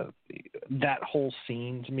know, that whole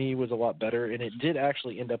scene to me was a lot better. And it did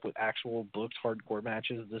actually end up with actual booked hardcore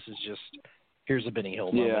matches. This is just, here's a Benny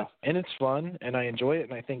Hill moment. And it's fun, and I enjoy it,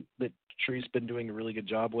 and I think that Tree's been doing a really good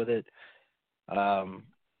job with it.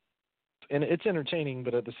 And it's entertaining,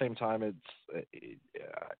 but at the same time,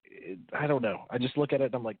 I don't know. I just look at it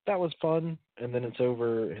and I'm like, that was fun, and then it's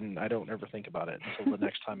over, and I don't ever think about it until the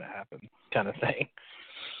next time it happens, kind of thing.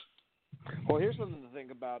 Well, here's something to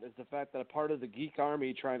think about is the fact that a part of the Geek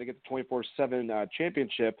Army trying to get the 24/7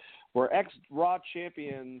 championship were ex-Raw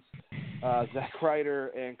champions Zack Ryder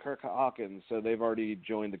and Kirk Hawkins, so they've already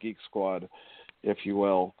joined the Geek Squad, if you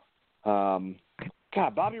will.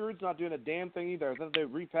 God, Bobby Roode's not doing a damn thing either. I thought they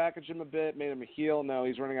repackaged him a bit, made him a heel. No,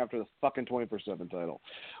 he's running after the fucking 24/7 title.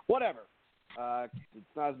 Whatever.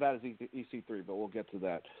 It's not as bad as EC3, but we'll get to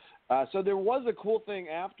that. So there was a cool thing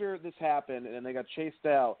after this happened and they got chased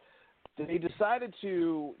out. They decided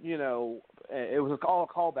to, you know, it was all a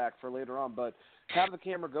callback for later on, but have the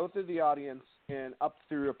camera go through the audience and up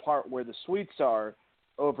through a part where the suites are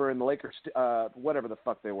over in the Lakers, whatever the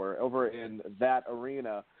fuck they were, over in that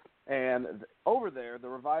arena. And over there, the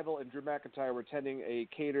Revival and Drew McIntyre were attending a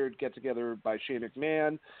catered get-together by Shane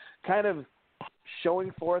McMahon, kind of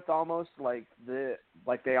showing forth almost like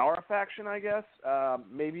they are a faction, I guess,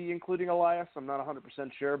 maybe including Elias. I'm not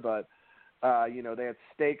 100% sure, but, you know, they had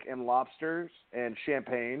steak and lobsters and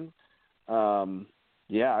champagne.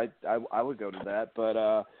 Yeah, I would go to that,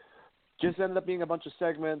 but just ended up being a bunch of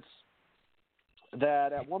segments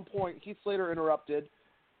that at one point Heath Slater interrupted,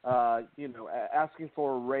 you know, asking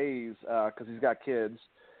for a raise because he's got kids,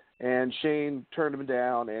 and Shane turned him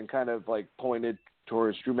down and kind of like pointed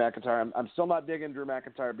towards Drew McIntyre. I'm still not digging Drew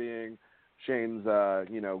McIntyre being Shane's,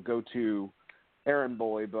 you know, go-to errand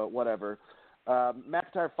boy, but whatever.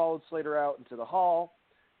 McIntyre followed Slater out into the hall.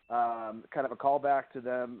 kind of a callback to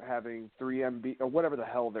them having 3MB or whatever the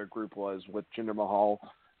hell their group was with Jinder Mahal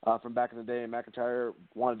from back in the day. And McIntyre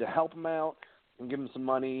wanted to help him out and give him some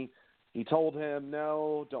money. He told him,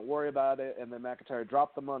 no, don't worry about it. And then McIntyre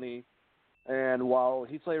dropped the money. And while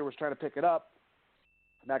Heath Slater was trying to pick it up,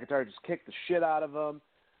 McIntyre just kicked the shit out of him.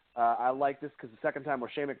 I like this because the second time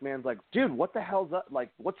where Shane McMahon's like, dude, what the hell's up? Like,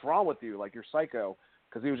 what's wrong with you? Like, you're psycho.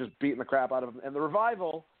 Because he was just beating the crap out of him. And the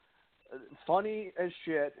Revival, funny as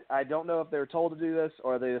shit. I don't know if they were told to do this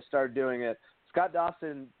or they just started doing it. Scott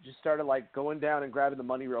Dawson just started, like, going down and grabbing the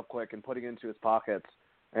money real quick and putting it into his pockets.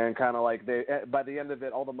 And kind of like by the end of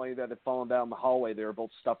it, all the money that had fallen down the hallway, they were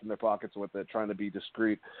both stuffed in their pockets with it, trying to be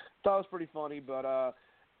discreet. Thought it was pretty funny, but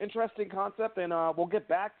interesting concept. And we'll get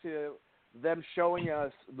back to them showing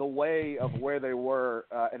us the way of where they were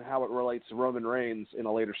and how it relates to Roman Reigns in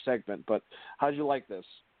a later segment. But how did you like this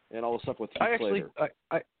and all the stuff with Heath Slater?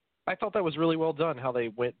 I thought that was really well done, how they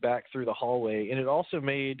went back through the hallway, and it also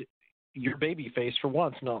made your baby face for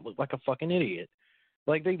once not look like a fucking idiot.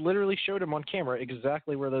 Like, they literally showed him on camera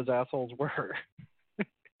exactly where those assholes were.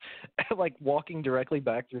 Like, walking directly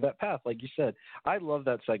back through that path, like you said. I love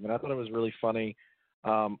that segment. I thought it was really funny.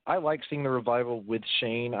 I like seeing the Revival with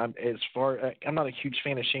Shane. I'm not a huge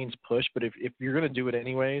fan of Shane's push, but if you're going to do it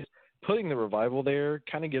anyways, putting the Revival there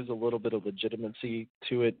kind of gives a little bit of legitimacy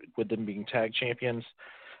to it with them being tag champions.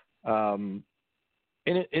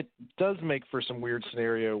 And it does make for some weird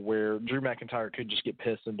scenario where Drew McIntyre could just get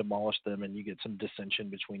pissed and demolish them, and you get some dissension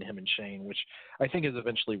between him and Shane, which I think is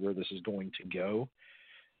eventually where this is going to go.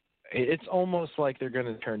 It's almost like they're going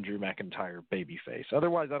to turn Drew McIntyre babyface.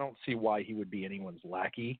 Otherwise, I don't see why he would be anyone's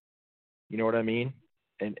lackey. You know what I mean?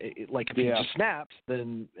 And if he just snaps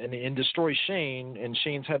then and destroys Shane, and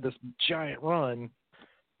Shane's had this giant run,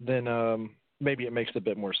 then maybe it makes a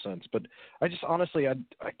bit more sense. But I just honestly,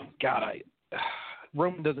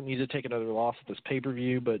 Roman doesn't need to take another loss at this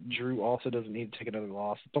pay-per-view, but Drew also doesn't need to take another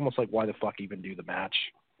loss. It's almost like, why the fuck even do the match?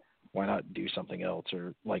 Why not do something else,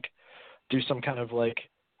 or like do some kind of like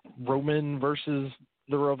Roman versus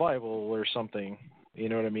the Revival or something? You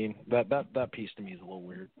know what I mean? That piece to me is a little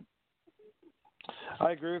weird.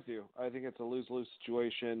 I agree with you. I think it's a lose-lose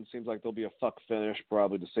situation. Seems like there'll be a fuck finish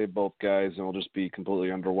probably to save both guys, and it'll just be completely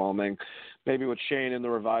underwhelming. Maybe with Shane and the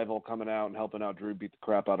Revival coming out and helping out Drew beat the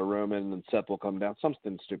crap out of Roman, and Seth will come down.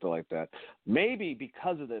 Something stupid like that. Maybe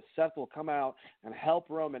because of this, Seth will come out and help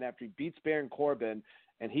Roman after he beats Baron Corbin,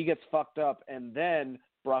 and he gets fucked up, and then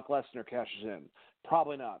Brock Lesnar cashes in.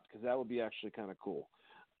 Probably not, because that would be actually kind of cool.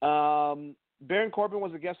 Baron Corbin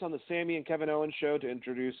was a guest on the Sami and Kevin Owens show to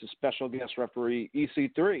introduce a special guest referee,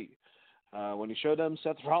 EC3. When he showed him,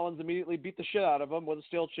 Seth Rollins immediately beat the shit out of him with a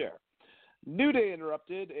steel chair. New Day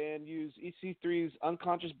interrupted and used EC3's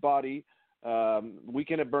unconscious body,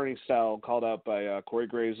 Weekend at Bernie style, called out by Corey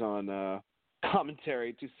Graves on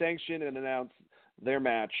commentary, to sanction and announce their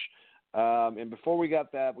match. And before we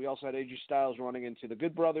got that, we also had AJ Styles running into the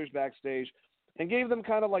Good Brothers backstage and gave them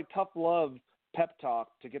kind of like tough love pep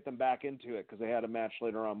talk to get them back into it, because they had a match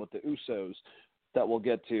later on with the Usos that we'll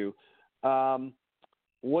get to.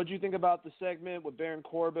 What do you think about the segment with Baron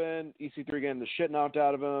Corbin, EC3 getting the shit knocked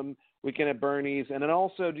out of him, Weekend at Bernie's, and then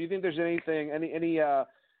also, do you think there's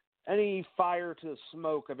any fire to the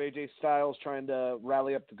smoke of AJ Styles trying to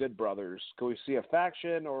rally up the Good Brothers? Can we see a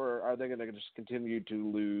faction, or are they going to just continue to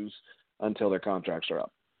lose until their contracts are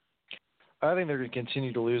up? I think they're going to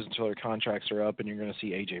continue to lose until their contracts are up, and you're going to see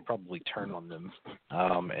AJ probably turn on them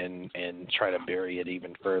and try to bury it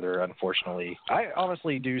even further, unfortunately. I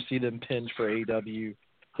honestly do see them pinned for AEW.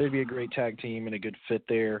 They'd be a great tag team and a good fit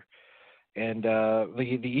there. And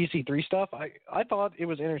the EC3 stuff, I thought it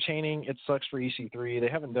was entertaining. It sucks for EC3. They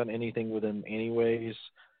haven't done anything with him anyways.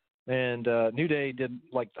 And New Day did,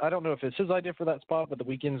 like, I don't know if it's his idea for that spot, but the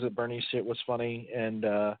Weekends at Bernie's shit was funny. And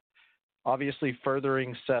obviously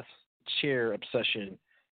furthering Seth's chair obsession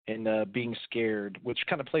and being scared, which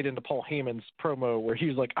kind of played into Paul Heyman's promo where he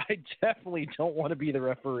was like, I definitely don't want to be the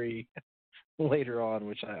referee later on,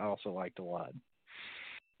 which I also liked a lot.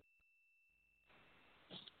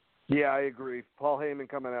 Yeah, I agree. Paul Heyman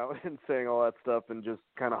coming out and saying all that stuff and just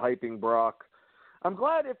kind of hyping Brock. I'm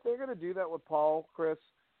glad if they're going to do that with Paul, Chris,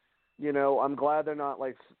 I'm glad they're not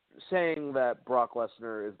like saying that Brock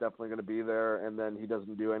Lesnar is definitely going to be there and then he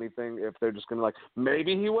doesn't do anything. If they're just going to like,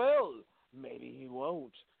 maybe he will, maybe he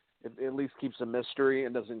won't. It at least keeps a mystery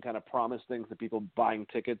and doesn't kind of promise things to people buying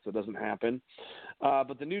tickets that doesn't happen.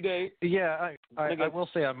 But the New Day. Yeah, I will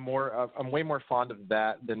say I'm way more fond of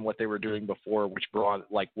that than what they were doing before, which Brock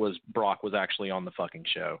was actually on the fucking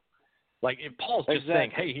show. Like if Paul's just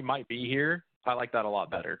saying, hey, he might be here, I like that a lot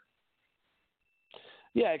better.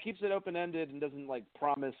 Yeah, it keeps it open-ended and doesn't,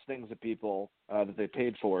 promise things to people that they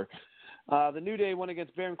paid for. The New Day won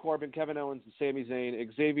against Baron Corbin, Kevin Owens, and Sami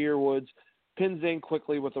Zayn. Xavier Woods pinned Zayn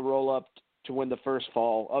quickly with a roll-up to win the first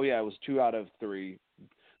fall. Oh, yeah, it was 2 out of 3.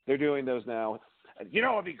 They're doing those now. And you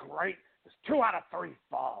know what would be great? It's 2 out of 3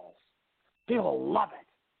 falls. People love it.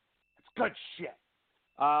 It's good shit.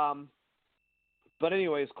 But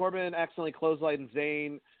anyways, Corbin accidentally clotheslined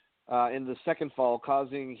Zayn in the second fall,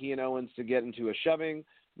 causing he and Owens to get into a shoving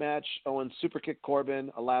match. Owens superkicked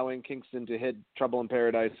Corbin, allowing Kingston to hit Trouble in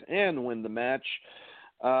Paradise and win the match.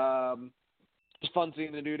 Just fun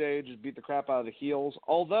seeing the New Day just beat the crap out of the heels.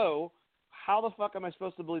 Although, how the fuck am I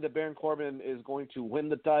supposed to believe that Baron Corbin is going to win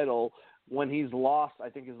the title when he's lost, I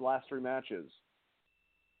think, his last 3 matches?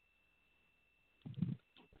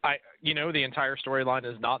 The entire storyline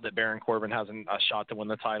is not that Baron Corbin hasn't a shot to win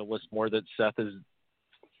the title. It's more that Seth is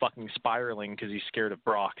fucking spiraling because he's scared of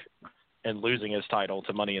Brock and losing his title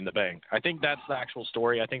to Money in the Bank. I think that's the actual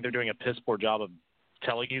story. I think they're doing a piss poor job of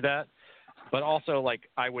telling you that. But also,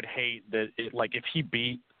 I would hate that, if he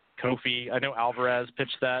beat Kofi, I know Alvarez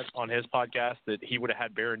pitched that on his podcast, that he would have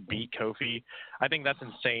had Baron beat Kofi. I think that's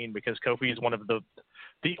insane because Kofi is one of the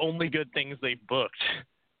only good things they've booked,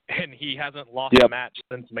 and he hasn't lost a match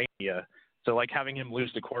since Mania. So, having him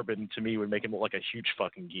lose to Corbin, to me, would make him look like a huge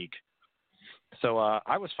fucking geek. So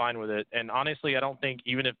I was fine with it. And honestly, I don't think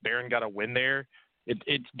even if Baron got a win there,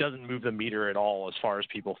 it doesn't move the meter at all as far as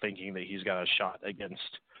people thinking that he's got a shot against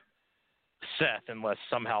Seth unless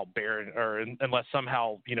somehow Lesnar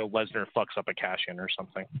fucks up a cash-in or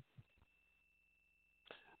something.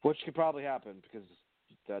 Which could probably happen because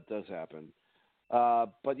that does happen.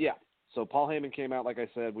 But yeah, so Paul Heyman came out, like I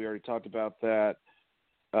said. We already talked about that.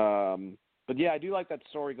 But yeah, I do like that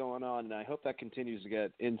story going on, and I hope that continues to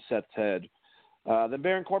get in Seth's head. Then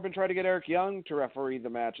Baron Corbin tried to get Eric Young to referee the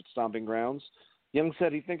match at Stomping Grounds. Young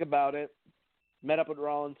said he'd think about it, met up with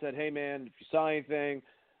Rollins, said, hey, man, if you saw anything,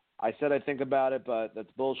 I said I'd think about it, but that's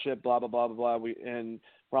bullshit, blah, blah, blah, blah, blah. And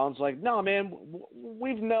Rollins was like, no, man,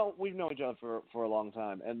 we've known each other for a long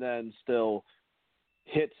time, and then still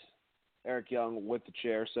hit Eric Young with the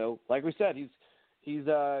chair. So, like we said, he's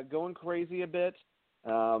going crazy a bit,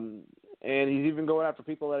 and he's even going after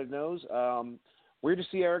people that he knows. Weird to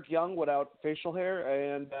see Eric Young without facial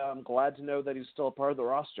hair, and I'm glad to know that he's still a part of the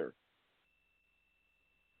roster.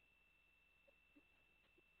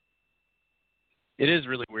 It is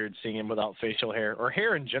really weird seeing him without facial hair, or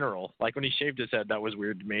hair in general. When he shaved his head, that was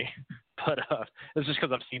weird to me. But it's just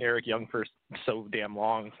because I've seen Eric Young for so damn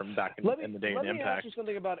long from back in the day in Impact. Let me ask you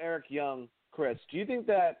something about Eric Young, Chris. Do you think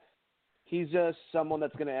that he's just someone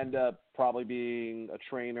that's going to end up probably being a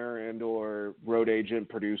trainer and or road agent,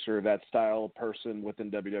 producer, that style of person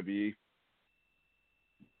within WWE?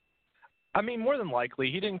 I mean, more than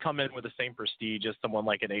likely. He didn't come in with the same prestige as someone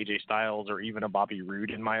like an AJ Styles or even a Bobby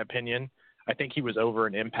Roode, in my opinion. I think he was over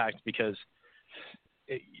in Impact because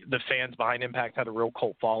the fans behind Impact had a real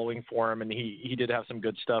cult following for him, and he did have some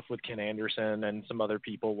good stuff with Ken Anderson and some other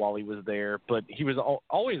people while he was there. But he was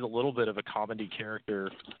always a little bit of a comedy character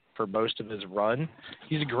for most of his run.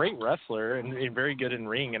 He's a great wrestler and very good in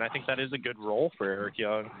ring, and I think that is a good role for Eric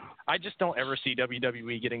Young. I just don't ever see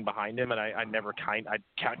WWE getting behind him, and I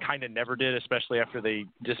kind of never did, especially after they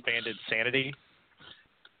disbanded Sanity.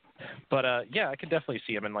 But yeah, I could definitely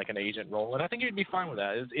see him in an agent role, and I think he'd be fine with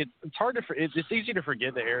that. It's hard to it's easy to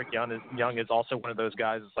forget that Eric Young is also one of those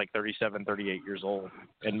guys that's 37, 38 years old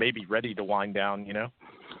and maybe ready to wind down.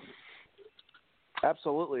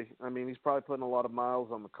 Absolutely. I mean, he's probably putting a lot of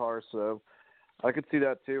miles on the car, so I could see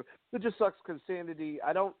that too. It just sucks because Sanity.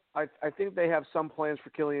 I think they have some plans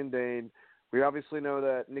for Killian Dane. We obviously know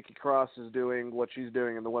that Nikki Cross is doing what she's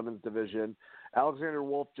doing in the women's division. Alexander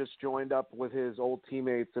Wolf just joined up with his old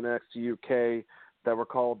teammates in NXT UK that were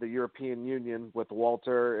called the European Union with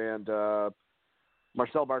Walter and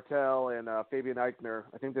Marcel Bartel and Fabian Eichner.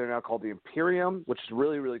 I think they're now called the Imperium, which is a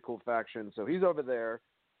really, really cool faction. So he's over there.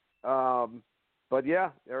 But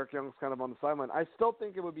yeah, Eric Young's kind of on the sideline. I still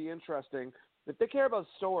think it would be interesting. If they care about the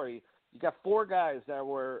story, you got 4 guys that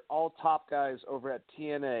were all top guys over at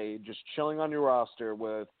TNA just chilling on your roster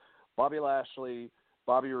with Bobby Lashley,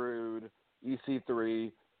 Bobby Roode,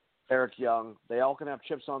 EC3, Eric Young. They all can have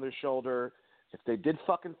chips on their shoulder. If they did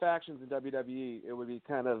fucking factions in WWE, it would be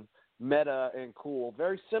kind of meta and cool.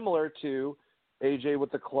 Very similar to AJ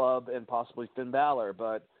with the Club and possibly Finn Balor.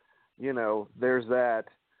 But, there's that.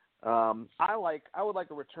 I would like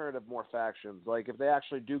a return of more factions. If they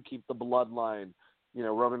actually do keep the bloodline,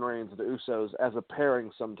 Roman Reigns and the Usos as a pairing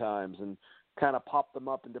sometimes and kind of pop them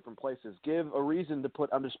up in different places. Give a reason to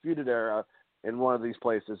put Undisputed Era in one of these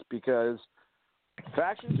places because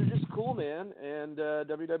Factions are just cool, man, and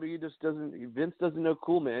WWE just doesn't. Vince doesn't know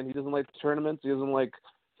cool, man. He doesn't like tournaments. He doesn't like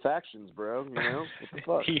factions, bro. You know what the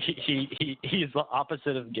fuck? He's the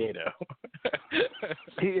opposite of Gato.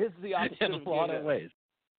 He is the opposite in of a lot Gato. of ways.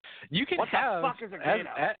 You can What have the fuck is a Gato?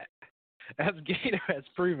 as Gato has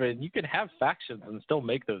proven, you can have factions and still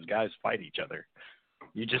make those guys fight each other.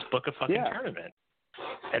 You just book a fucking tournament,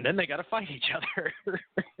 and then they got to fight each other,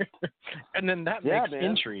 and then that makes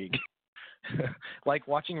intrigue. Like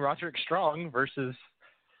watching Roderick Strong versus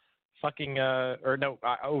fucking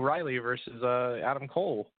O'Reilly versus Adam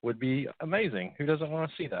Cole would be amazing. Who doesn't want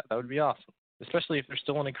to see that? That would be awesome, especially if they're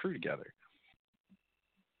still in a crew together.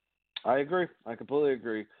 I agree. I completely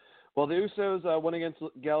agree. Well, the Usos went against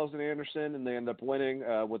Gallows and Anderson, and they end up winning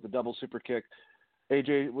with the double super kick.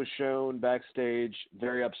 AJ was shown backstage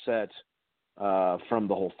very upset from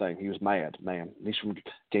the whole thing. He was mad, man. He's from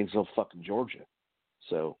Gainesville, fucking Georgia.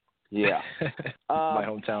 So, yeah. My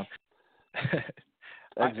hometown.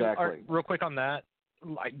 Exactly. Real quick on that,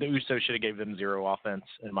 like the Usos should have gave them zero offense,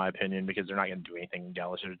 in my opinion, because they're not going to do anything.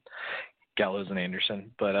 Gallows and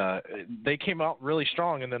Anderson, but they came out really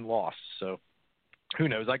strong and then lost. So who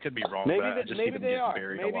knows? I could be wrong. Maybe they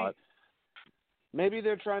are. Maybe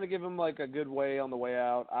they're trying to give him like a good way on the way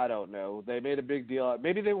out. I don't know. They made a big deal.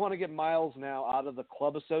 Maybe they want to get Miles now out of the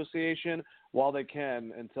club association while they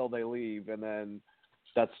can until they leave, and then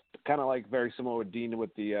that's kind of like very similar with Dean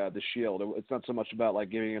with the Shield. It's not so much about like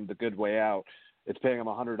giving him the good way out. It's paying him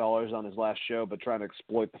 $100 on his last show, but trying to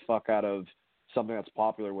exploit the fuck out of something that's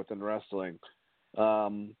popular within wrestling.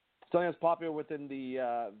 Something that's popular within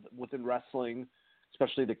wrestling,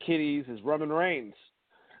 especially the kiddies, is Roman Reigns.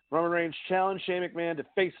 Roman Reigns challenged Shane McMahon to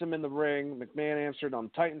face him in the ring. McMahon answered on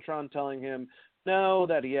Titantron, telling him no,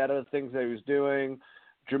 that he had other things that he was doing.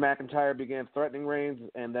 Drew McIntyre began threatening Reigns,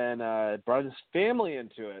 and then brought his family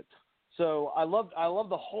into it. So I love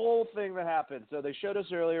the whole thing that happened. So they showed us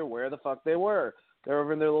earlier where the fuck they were. They're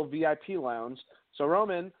over in their little VIP lounge. So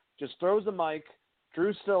Roman just throws the mic.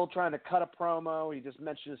 Drew's still trying to cut a promo. He just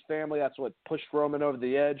mentioned his family. That's what pushed Roman over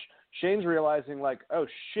the edge. Shane's realizing, like, oh,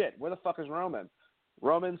 shit, where the fuck is Roman?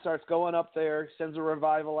 Roman starts going up there, sends a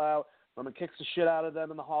revival out. Roman kicks the shit out of them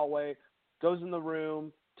in the hallway, goes in the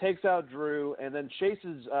room, takes out Drew, and then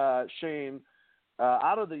chases Shane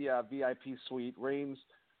out of the VIP suite. Reigns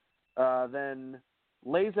then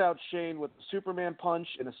lays out Shane with a Superman punch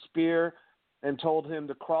and a spear and told him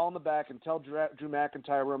to crawl in the back and tell Drew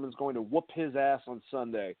McIntyre Roman's going to whoop his ass on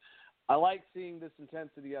Sunday. I like seeing this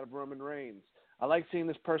intensity out of Roman Reigns. I like seeing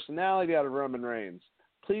this personality out of Roman Reigns.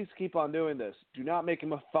 Please keep on doing this. Do not make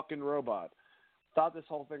him a fucking robot. Thought this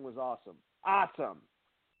whole thing was awesome. Awesome.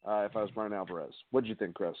 If I was Brian Alvarez. What'd you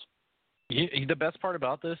think, Chris? The best part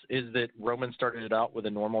about this is that Roman started it out with a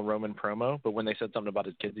normal Roman promo, but when they said something about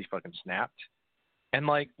his kids, he fucking snapped. And,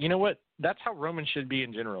 like, you know what? That's how Roman should be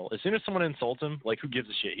in general. As soon as someone insults him, like, who gives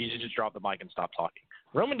a shit? He should just drop the mic and stop talking.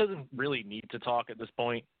 Roman doesn't really need to talk at this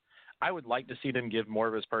point. I would like to see them give more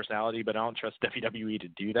of his personality, but I don't trust WWE to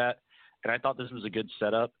do that. And I thought this was a good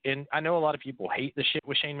setup. And I know a lot of people hate the shit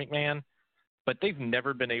with Shane McMahon, but they've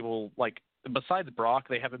never been able, like, besides Brock,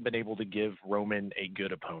 they haven't been able to give Roman a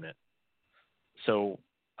good opponent. So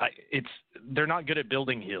they're not good at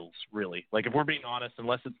building heels, really. Like, if we're being honest,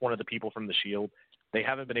 unless it's one of the people from the Shield, they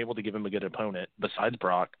haven't been able to give him a good opponent besides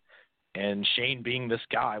Brock. And Shane being this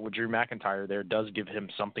guy with Drew McIntyre there does give him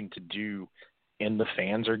something to do, and the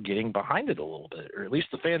fans are getting behind it a little bit. Or at least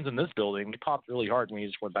the fans in this building, they popped really hard when he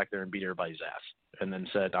just went back there and beat everybody's ass and then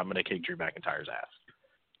said, I'm going to kick Drew McIntyre's ass.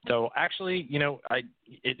 So actually, you know,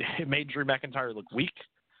 it made Drew McIntyre look weak,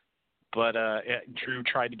 but Drew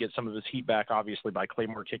tried to get some of his heat back, obviously, by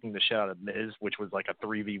Claymore kicking the shit out of Miz, which was like a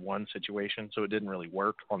 3v1 situation, so it didn't really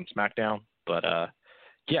work on SmackDown. But,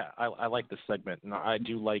 yeah, I like this segment, and I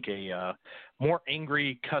do like a more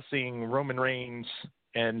angry, cussing Roman Reigns,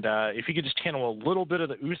 and if he could just channel a little bit of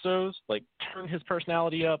the Usos, like turn his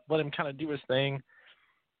personality up, let him kind of do his thing,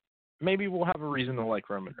 maybe we'll have a reason to like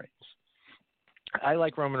Roman Reigns. I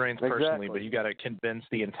like Roman Reigns personally, but you got to convince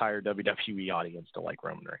the entire WWE audience to like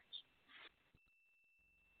Roman Reigns.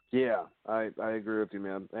 Yeah, I agree with you,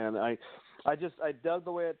 man. And I dug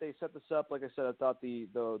the way that they set this up. Like I said, I thought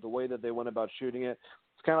the way that they went about shooting it,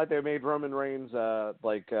 it's kind of like they made Roman Reigns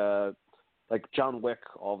like John Wick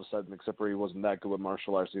all of a sudden, except for he wasn't that good with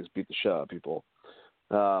martial arts. He just beat the shit out of people.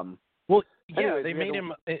 Well, yeah, anyways, they made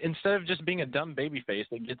him, instead of just being a dumb babyface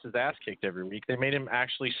that gets his ass kicked every week, they made him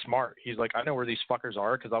actually smart. He's like, I know where these fuckers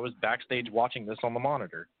are because I was backstage watching this on the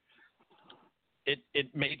monitor. It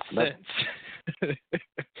made sense.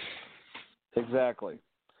 Exactly.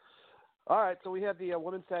 All right, so we had the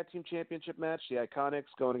Women's Tag Team Championship match, the Iconics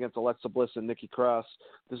going against Alexa Bliss and Nikki Cross.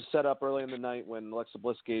 This was set up early in the night when Alexa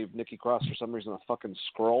Bliss gave Nikki Cross, for some reason, a fucking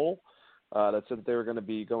scroll that said that they were going to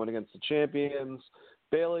be going against the champions.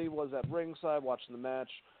 Bayley was at ringside watching the match.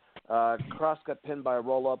 Cross got pinned by a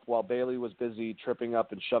roll-up while Bayley was busy tripping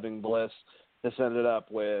up and shoving Bliss. This ended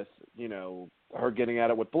up with, her getting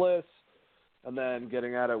at it with Bliss and then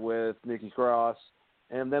getting at it with Nikki Cross.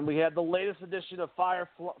 And then we had the latest edition of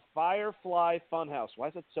Firefly Funhouse. Why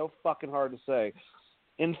is it so fucking hard to say?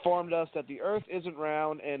 Informed us that the Earth isn't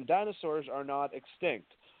round and dinosaurs are not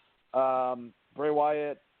extinct. Bray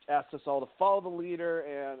Wyatt asked us all to follow the leader,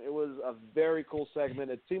 and it was a very cool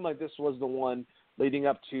segment. It seemed like this was the one leading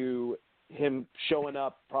up to him showing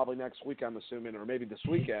up probably next week, I'm assuming, or maybe this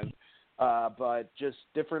weekend. But just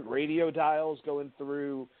different radio dials going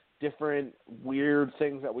through different weird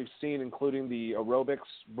things that we've seen, including the aerobics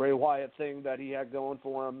Bray Wyatt thing that he had going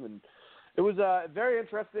for him. And it was very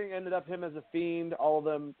interesting. Ended up him as a fiend. All of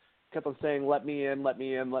them kept on saying, let me in, let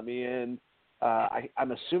me in, let me in.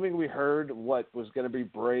 I'm assuming we heard what was going to be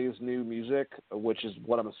Bray's new music, which is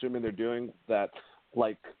what I'm assuming they're doing, that,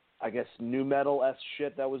 like, I guess, nu metal-esque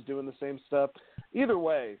shit that was doing the same stuff. Either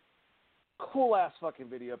way, cool-ass fucking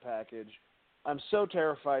video package. I'm so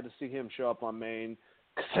terrified to see him show up on Main,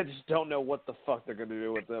 because I just don't know what the fuck they're going to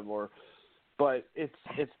do with him. But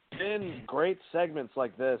it's been great segments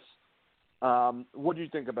like this. What do you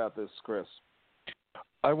think about this, Chris?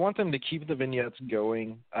 I want them to keep the vignettes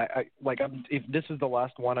going. If this is the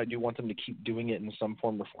last one, I do want them to keep doing it in some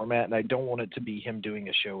form or format, and I don't want it to be him doing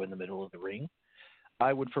a show in the middle of the ring.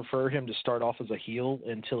 I would prefer him to start off as a heel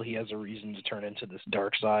until he has a reason to turn into this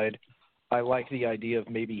dark side. I like the idea of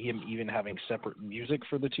maybe him even having separate music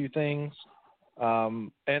for the two things.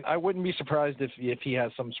 And I wouldn't be surprised if he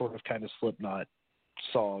has some sort of kind of Slipknot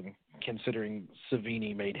song, considering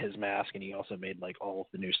Savini made his mask and he also made like all of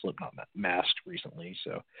the new Slipknot masks recently.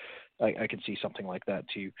 So I could see something like that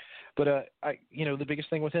too. But the biggest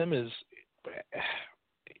thing with him is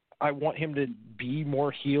I want him to be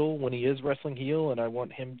more heel when he is wrestling heel, and I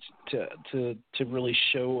want him to really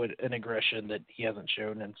show an aggression that he hasn't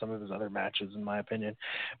shown in some of his other matches, in my opinion.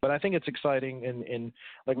 But I think it's exciting, and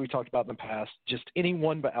like we talked about in the past, just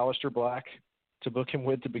anyone but Aleister Black to book him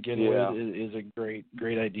with to begin with is a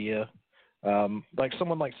great idea. Like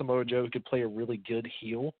someone like Samoa Joe could play a really good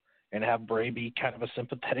heel and have Bray be kind of a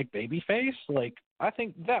sympathetic babyface. Like, I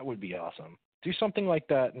think that would be awesome. Do something like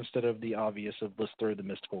that instead of the obvious of let's throw the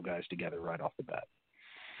mystical guys together right off the bat.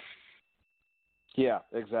 Yeah,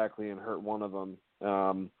 exactly, and hurt one of them.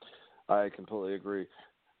 I completely agree.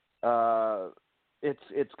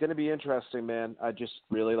 It's going to be interesting, man. I just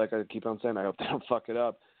really, like I keep on saying, I hope they don't fuck it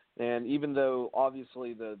up. And even though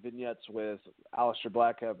obviously the vignettes with Aleister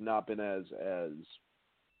Black have not been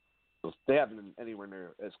they haven't been anywhere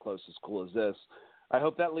near as close as cool as this, I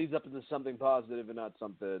hope that leads up into something positive and not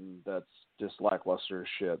something that's just lackluster as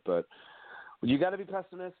shit. But you got to be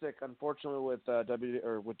pessimistic, unfortunately, with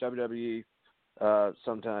WWE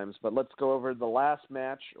sometimes. But let's go over the last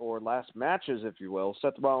match, or last matches, if you will.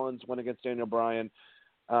 Seth Rollins went against Daniel Bryan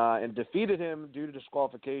and defeated him due to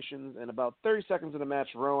disqualifications. And about 30 seconds of the match,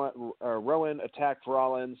 Rowan attacked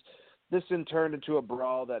Rollins. This then turned into a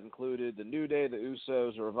brawl that included the New Day, the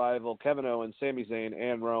Usos, the Revival, Kevin Owens, Sami Zayn,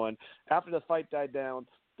 and Rowan. After the fight died down,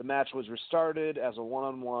 the match was restarted as a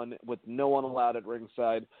one-on-one with no one allowed at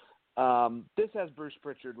ringside. This has Bruce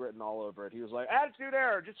Pritchard written all over it. He was like, Attitude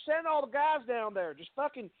Era, just send all the guys down there. Just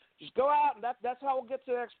go out, and that's how we'll get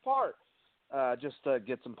to the next part. Just to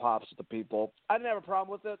get some pops with the people. I didn't have a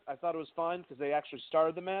problem with it. I thought it was fine because they actually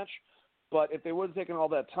started the match. But if they would have taken all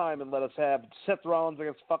that time and let us have Seth Rollins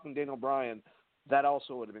against fucking Daniel Bryan, that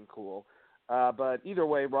also would have been cool. But either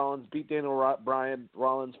way, Rollins beat Daniel Bryan.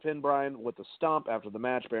 Rollins pinned Bryan with a stomp after the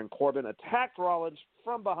match. Baron Corbin attacked Rollins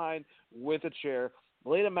from behind with a chair,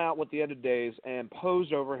 laid him out with the end of days, and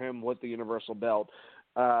posed over him with the Universal Belt.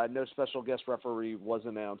 No special guest referee was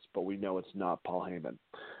announced, but we know it's not Paul Heyman.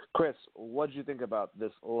 Chris, what did you think about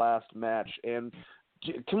this last match? And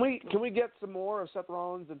can we get some more of Seth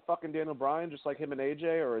Rollins and fucking Daniel Bryan, just like him and AJ,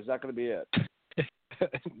 or is that going to be it?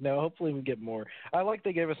 No, hopefully we get more. I like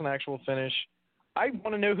they gave us an actual finish. I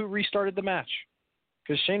want to know who restarted the match,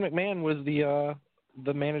 because Shane McMahon was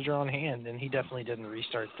the manager on hand, and he definitely didn't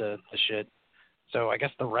restart the shit. So I guess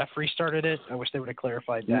the ref restarted it. I wish they would have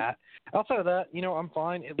clarified that. Outside of that, I'm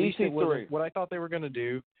fine. At least it was what I thought they were going to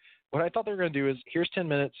do. What I thought they were going to do is, here's 10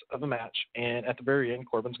 minutes of a match, and at the very end,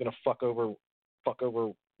 Corbin's going to fuck over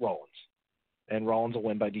Rollins, and Rollins will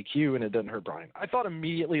win by DQ, and it doesn't hurt Bryan. I thought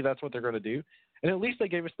immediately that's what they're going to do, and at least they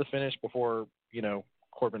gave us the finish before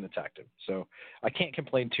Corbin attacked him. So I can't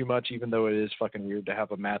complain too much, even though it is fucking weird to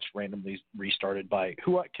have a match randomly restarted by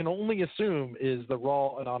who I can only assume is the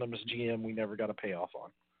Raw anonymous GM we never got a payoff on.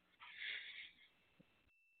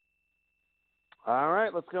 All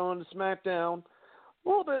right, let's go on to SmackDown. A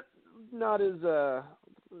little bit not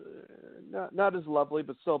as lovely,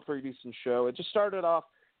 but still a pretty decent show. It just started off.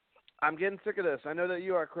 I'm getting sick of this. I know that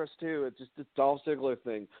you are, Chris, too. It's just this Dolph Ziggler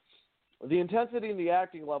thing. The intensity and the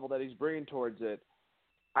acting level that he's bringing towards it,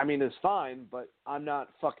 I mean, is fine, but I'm not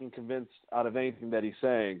fucking convinced out of anything that he's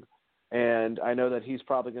saying. And I know that he's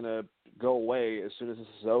probably going to go away as soon as this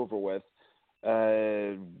is over with.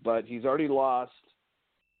 But he's already lost,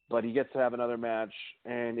 but he gets to have another match,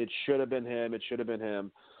 and it should have been him. It should have been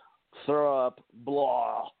him. Throw up,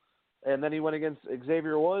 blah. And then he went against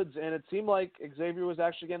Xavier Woods, and it seemed like Xavier was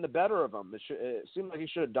actually getting the better of him. It seemed like he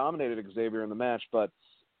should have dominated Xavier in the match, but,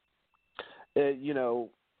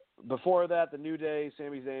 before that, the New Day,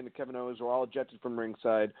 Sami Zayn, and Kevin Owens were all ejected from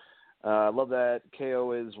ringside. I love that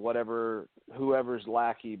KO is whoever's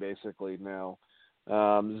lackey, basically, now.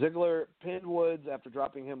 Ziggler pinned Woods after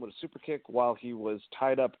dropping him with a super kick while he was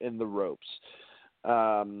tied up in the ropes.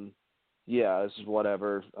 Yeah, this is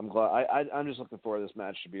whatever. I'm glad. I'm just looking for this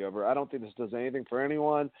match to be over. I don't think this does anything for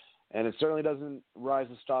anyone, and it certainly doesn't rise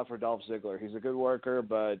the stock for Dolph Ziggler. He's a good worker,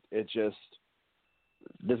 but this is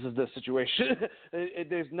the situation.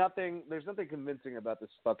 There's nothing convincing about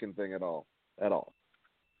this fucking thing at all.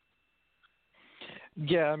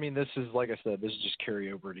 Yeah, I mean, this is, like I said, this is just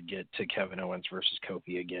carryover to get to Kevin Owens versus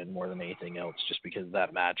Kofi again more than anything else, just because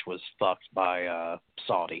that match was fucked by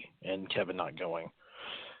Saudi and Kevin not going.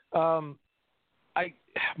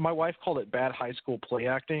 My wife called it bad high school play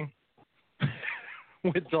acting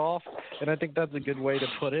with Dolph, and I think that's a good way to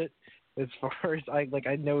put it. As far as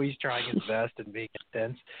I know he's trying his best and being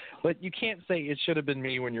intense, but you can't say it should have been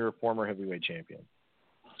me when you're a former heavyweight champion.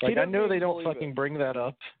 Like, I know they don't fucking bring that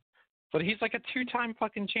up, but he's like a 2-time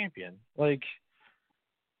fucking champion. Like,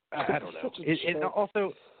 I don't know. And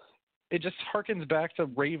also, it just harkens back to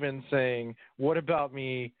Raven saying, "What about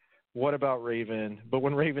me? What about Raven?" But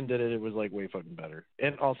when Raven did it, it was like way fucking better.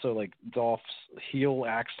 And also, like, Dolph's heel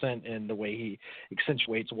accent and the way he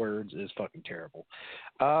accentuates words is fucking terrible.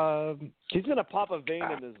 He's gonna pop a vein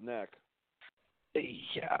in his neck.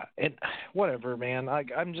 Yeah, and whatever, man.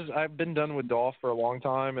 I've been done with Dolph for a long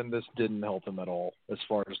time, and this didn't help him at all as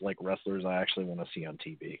far as like wrestlers I actually want to see on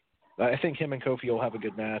TV. I think him and Kofi will have a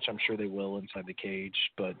good match. I'm sure they will inside the cage,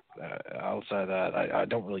 but outside of that, I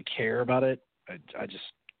don't really care about it.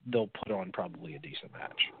 They'll put on probably a decent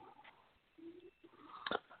match.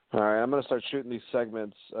 All right, I'm going to start shooting these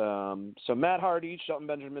segments. So Matt Hardy, Shelton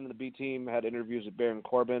Benjamin, and the B team had interviews with Baron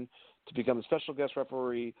Corbin to become the special guest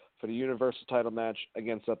referee for the Universal title match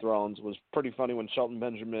against Seth Rollins. It was pretty funny when Shelton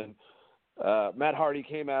Benjamin, Matt Hardy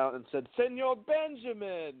came out and said, "Senor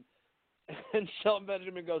Benjamin," and Shelton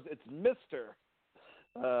Benjamin goes, "It's Mister."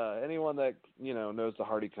 Anyone that knows the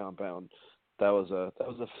Hardy compound, that was a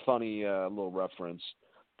funny little reference.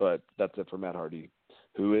 But that's it for Matt Hardy,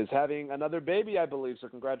 who is having another baby, I believe. So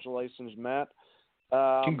congratulations, Matt.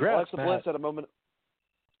 Congrats, Alexa Matt. Bliss at a moment.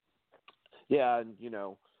 Yeah, and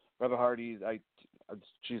Rebecca Hardy,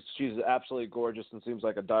 she's absolutely gorgeous and seems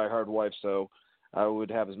like a diehard wife. So I would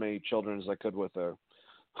have as many children as I could with her.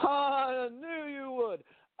 I knew you would.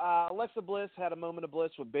 Alexa Bliss had a moment of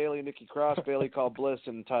bliss with Bayley and Nikki Cross. Bayley called Bliss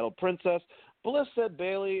an entitled princess. Bliss said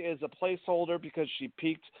Bayley is a placeholder because she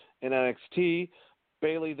peaked in NXT.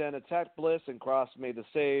 Bayley then attacked Bliss, and Cross made the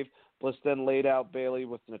save. Bliss then laid out Bayley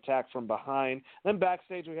with an attack from behind. Then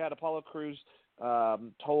backstage, we had Apollo Crews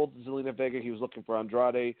told Zelina Vega he was looking for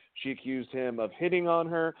Andrade. She accused him of hitting on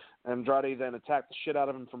her. Andrade then attacked the shit out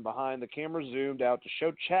of him from behind. The camera zoomed out to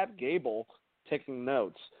show Chad Gable taking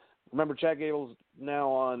notes. Remember, Chad Gable's now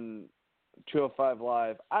on 205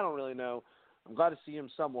 Live. I don't really know. I'm glad to see him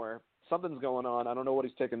somewhere. Something's going on. I don't know what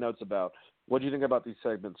he's taking notes about. What do you think about these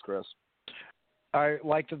segments, Chris? I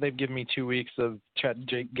like that they've given me 2 weeks of Chad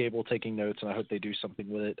Gable taking notes, and I hope they do something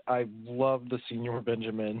with it. I love the Senior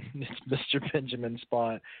Benjamin, Mr. Benjamin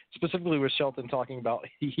spot, specifically with Shelton talking about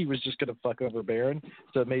he was just going to fuck over Baron,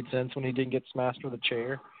 so it made sense when he didn't get smashed with a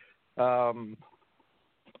chair.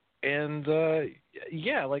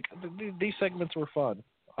 These segments were fun,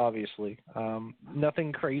 obviously.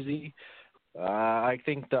 Nothing crazy. I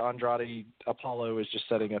think the Andrade Apollo is just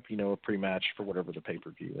setting up, a pre-match for whatever the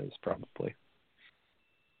pay-per-view is, probably.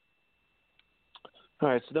 All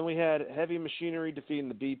right, so then we had Heavy Machinery defeating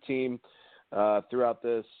the B team throughout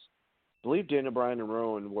this. I believe Daniel Bryan and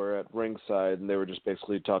Rowan were at ringside, and they were just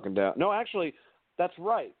basically talking down. No, actually, that's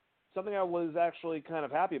right. something I was actually kind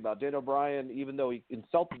of happy about. Daniel Bryan, even though he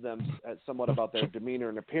insulted them somewhat about their demeanor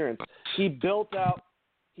and appearance, he built up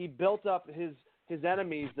his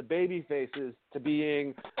enemies, the baby faces, to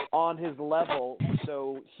being on his level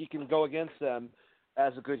so he can go against them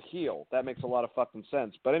as a good heel. That makes a lot of fucking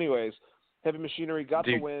sense. But anyways, Heavy Machinery got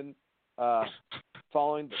the win.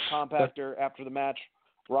 Following the compactor after the match,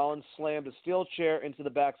 Rollins slammed a steel chair into the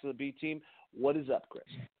backs of the B team. What is up, Chris?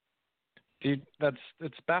 Dude, it's a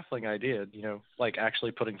baffling idea, like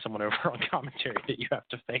actually putting someone over on commentary that you have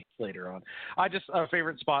to face later on. Our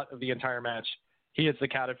favorite spot of the entire match, he hits the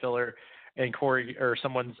Caterpillar, and Corey or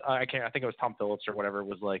someone's, I think it was Tom Phillips or whatever,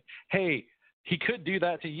 was like, hey, he could do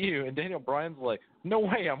that to you. And Daniel Bryan's like, no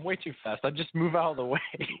way, I'm way too fast. I just move out of the way.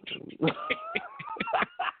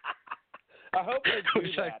 I hope they do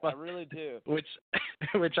that. I really do.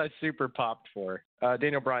 Which I super popped for.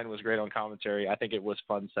 Daniel Bryan was great on commentary. I think it was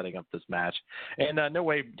fun setting up this match. And no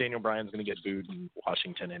way Daniel Bryan's going to get booed in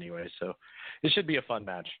Washington anyway. So it should be a fun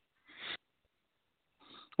match.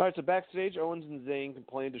 All right, so backstage, Owens and Zayn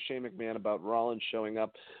complained to Shane McMahon about Rollins showing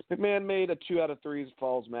up. McMahon made a 2 out of 3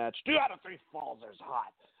 falls match. 2 out of 3 falls is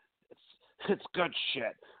hot. It's good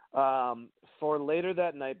shit. For later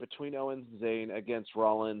that night between Owens and Zayn against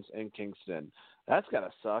Rollins and Kingston. That's got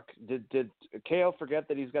to suck. Did KO forget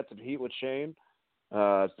that he's got some heat with Shane?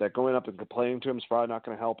 That going up and complaining to him is probably not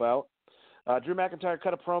going to help out. Drew McIntyre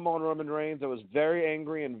cut a promo on Roman Reigns that was very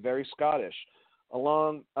angry and very Scottish.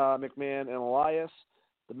 Along McMahon and Elias,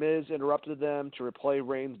 The Miz interrupted them to replay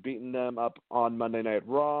Reigns beating them up on Monday Night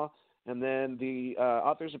Raw. And then the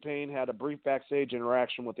Authors of Pain had a brief backstage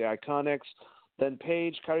interaction with the Iconics. Then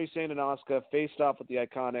Paige, Kairi Sane, and Asuka faced off with the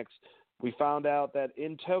Iconics. We found out that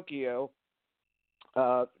in Tokyo,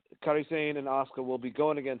 Kairi Sane and Asuka will be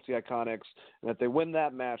going against the Iconics. And if they win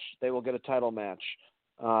that match, they will get a title match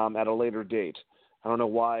at a later date. I don't know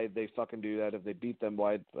why they fucking do that. If they beat them,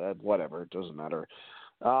 why? Whatever. It doesn't matter.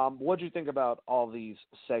 What do you think about all these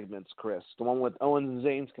segments, Chris? The one with Owens and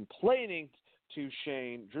Zayn's complaining to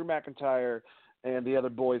Shane, Drew McIntyre, and the other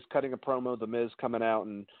boys cutting a promo, The Miz coming out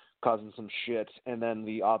and causing some shit, and then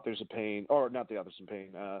the Authors of Pain, or not the Authors of Pain,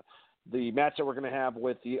 the match that we're going to have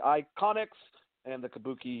with the Iconics and the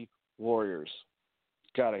Kabuki Warriors.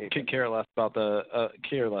 God, I hate Could care less about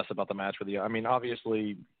the match with you. I mean,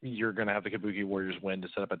 obviously, you're going to have the Kabuki Warriors win to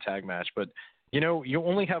set up a tag match, but you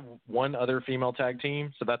only have one other female tag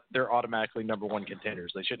team, so that they're automatically number one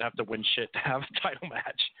contenders. They shouldn't have to win shit to have a title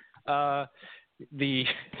match. The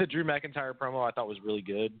Drew McIntyre promo I thought was really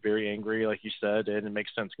good, very angry, like you said, and it makes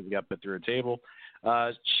sense because he got put through a table.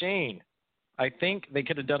 Shane, I think they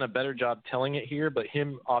could have done a better job telling it here, but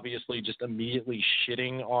him obviously just immediately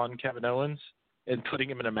shitting on Kevin Owens and putting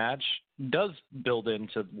him in a match does build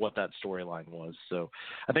into what that storyline was. So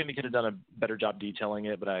I think they could have done a better job detailing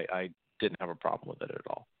it, but I didn't have a problem with it at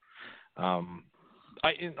all.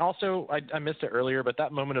 I missed it earlier, but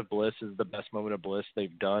that moment of bliss is the best moment of bliss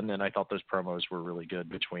they've done, and I thought those promos were really good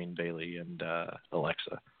between Bayley and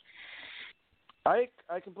Alexa. I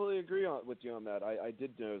completely agree with you on that. I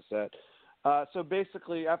did notice that. So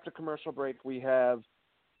basically, after commercial break, we have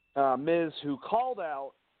Miz, who called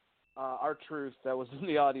out R-Truth that was in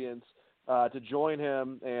the audience to join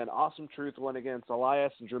him, and Awesome Truth went against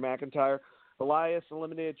Elias and Drew McIntyre. Elias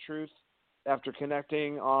eliminated Truth after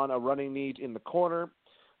connecting on a running knee in the corner.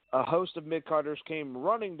 A host of mid-carders came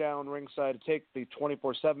running down ringside to take the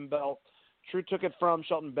 24/7 belt. Truth took it from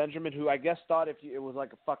Shelton Benjamin, who I guess thought it was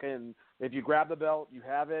like a fucking, if you grab the belt, you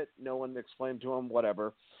have it. No one explained to him,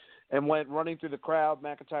 whatever. And went running through the crowd.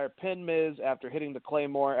 McIntyre pinned Miz after hitting the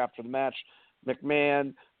Claymore after the match.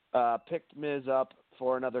 McMahon picked Miz up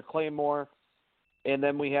for another Claymore. And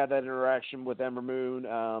then we had that interaction with Ember Moon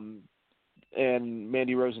and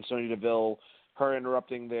Mandy Rose and Sonya Deville, her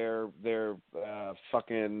interrupting their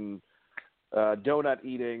fucking donut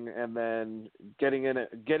eating, and then getting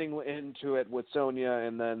into it with Sonya,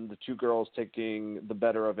 and then the two girls taking the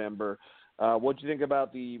better of Ember. What do you think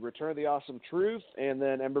about the return of the Awesome Truth, and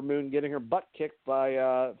then Ember Moon getting her butt kicked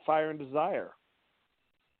by Fire and Desire?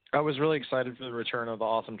 I was really excited for the return of the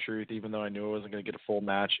Awesome Truth, even though I knew I wasn't going to get a full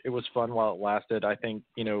match. It was fun while it lasted. I think,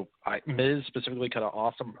 Miz specifically cut an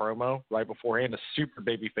awesome promo right beforehand, a super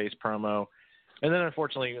babyface promo. And then,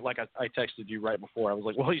 unfortunately, like I texted you right before, I was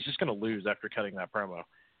like, well, he's just going to lose after cutting that promo.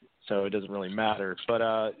 So it doesn't really matter.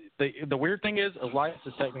 But the weird thing is, Elias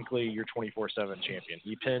is technically your 24/7 champion.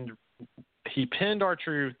 He pinned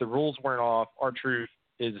R-Truth. The rules weren't off. R-Truth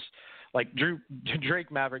is like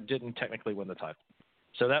Drake Maverick didn't technically win the title.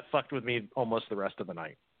 So that fucked with me almost the rest of the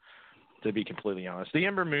night. to be completely honest. The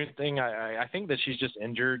Ember Moon thing, I think that she's just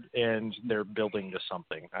injured and they're building to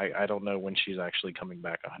something. I don't know when she's actually coming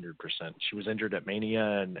back 100%. She was injured at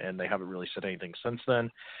Mania, and they haven't really said anything since then. And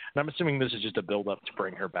I'm assuming this is just a build-up to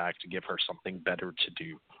bring her back to give her something better to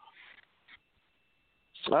do.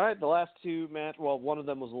 All right, the last two match. Well, one of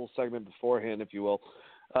them was a little segment beforehand, if you will.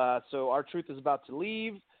 So R-Truth is about to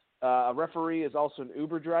leave. A referee is also an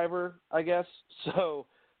Uber driver, I guess. So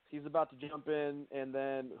he's about to jump in, and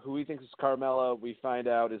then who he thinks is Carmella, we find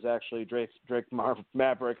out is actually Drake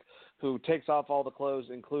Maverick, who takes off all the clothes,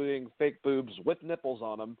 including fake boobs with nipples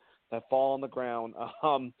on them that fall on the ground.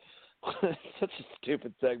 Such a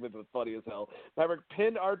stupid segment, but funny as hell. Maverick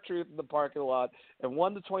pinned R-Truth in the parking lot and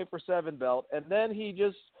won the 24/7 belt, and then he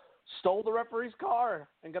just stole the referee's car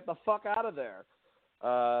and got the fuck out of there.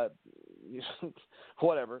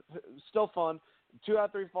 Whatever. Still fun. 2 out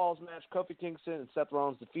of 3 falls match. Kofi Kingston and Seth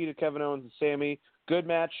Rollins defeated Kevin Owens and Sami. Good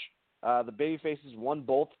match. The babyfaces won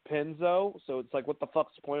both pins, though, so it's like, what the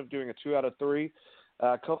fuck's the point of doing a 2 out of 3?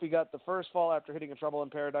 Kofi got the first fall after hitting a Trouble in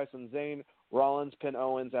Paradise on Zayn. Rollins pinned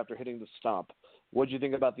Owens after hitting the stomp. What did you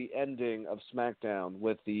think about the ending of SmackDown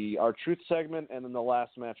with the R-Truth segment and then the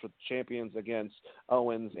last match with the champions against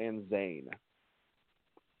Owens and Zayn?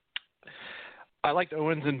 I liked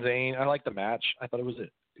Owens and Zayn. I liked the match. I thought it was a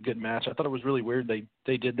good match. I thought it was really weird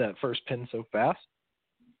they did that first pin so fast.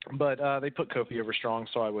 But they put Kofi over strong,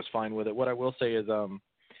 so I was fine with it. What I will say is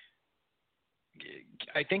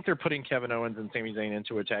I think they're putting Kevin Owens and Sami Zayn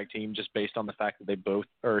into a tag team just based on the fact that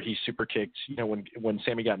he super kicked. You know, when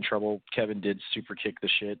Sami got in trouble, Kevin did super kick the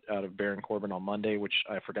shit out of Baron Corbin on Monday, which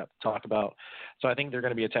I forgot to talk about. So I think they're going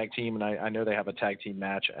to be a tag team, and I know they have a tag team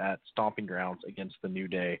match at Stomping Grounds against the New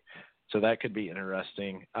Day. So that could be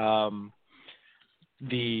interesting.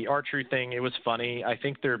 The R-Truth thing, it was funny. I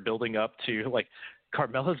think they're building up to, like,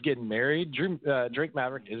 Carmella's getting married. Drake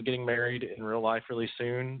Maverick is getting married in real life really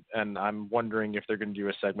soon, and I'm wondering if they're going to do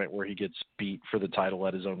a segment where he gets beat for the title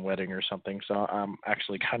at his own wedding or something. So I'm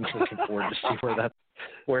actually kind of looking forward to see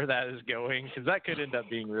where that is going, because that could end up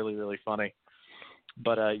being really, really funny.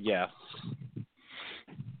 But yeah.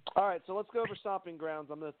 All right, so let's go over Stomping Grounds.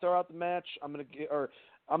 I'm going to throw out the match. I'm going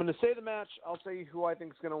to say the match. I'll say who I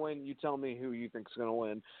think is going to win. You tell me who you think is going to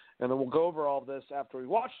win. And then we'll go over all of this after we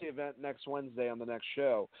watch the event next Wednesday on the next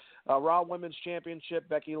show. Raw Women's Championship,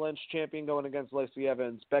 Becky Lynch champion going against Lacey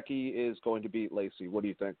Evans. Becky is going to beat Lacey. What do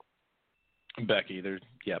you think? Becky.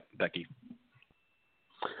 Becky.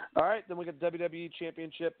 All right, then we got WWE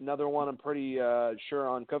Championship. Another one I'm pretty sure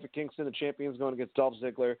on. Kofi Kingston, the champion, is going against Dolph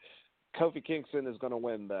Ziggler. Kofi Kingston is going to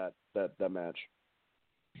win that match.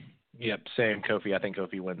 Yep, same. Kofi. I think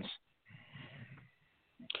Kofi wins.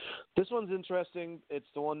 This one's interesting. It's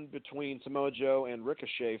the one between Samoa Joe and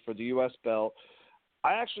Ricochet for the U.S. belt.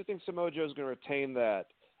 I actually think Samoa Joe is going to retain that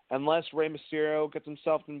unless Rey Mysterio gets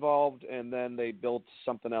himself involved and then they build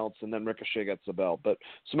something else and then Ricochet gets the belt. But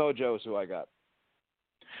Samoa Joe is who I got.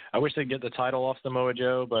 I wish they'd get the title off Samoa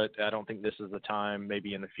Joe, but I don't think this is the time.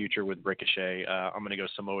 Maybe in the future with Ricochet. I'm going to go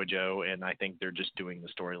Samoa Joe, and I think they're just doing the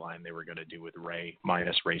storyline they were going to do with Rey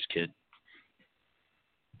minus Rey's kid.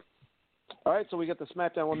 All right, so we got the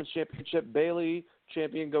SmackDown Women's Championship. Bayley,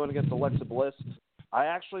 champion, going against Alexa Bliss. I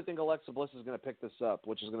actually think Alexa Bliss is going to pick this up,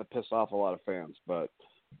 which is going to piss off a lot of fans. But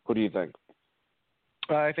what do you think?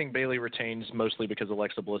 I think Bayley retains mostly because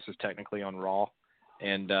Alexa Bliss is technically on Raw,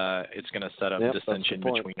 and it's going to set up dissension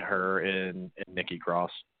between her and Nikki Cross.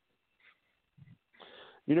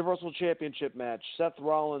 Universal Championship match. Seth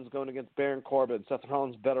Rollins going against Baron Corbin. Seth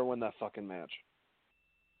Rollins better win that fucking match.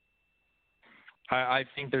 I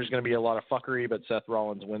think there's going to be a lot of fuckery, but Seth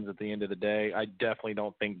Rollins wins at the end of the day. I definitely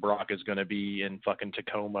don't think Brock is going to be in fucking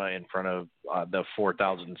Tacoma in front of the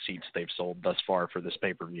 4,000 seats they've sold thus far for this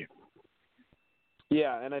pay-per-view.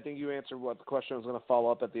 Yeah, and I think you answered what the question was going to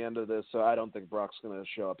follow up at the end of this, so I don't think Brock's going to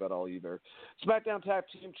show up at all either. SmackDown Tag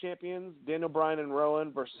Team Champions, Daniel Bryan and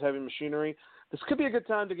Rowan versus Heavy Machinery. This could be a good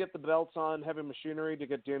time to get the belts on Heavy Machinery to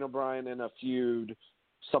get Daniel Bryan in a feud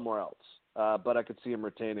somewhere else. But I could see him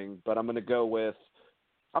retaining. But I'm going to go with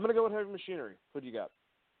Heavy Machinery. Who do you got?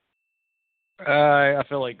 I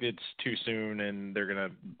feel like it's too soon, and they're going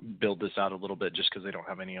to build this out a little bit just because they don't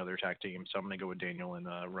have any other tag teams. So I'm going to go with Daniel and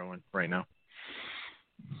Rowan right now.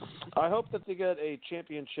 I hope that they get a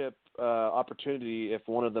championship opportunity if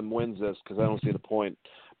one of them wins this, because I don't see the point.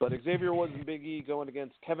 But Xavier Woods and Big E going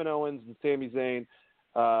against Kevin Owens and Sami Zayn.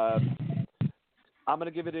 I'm going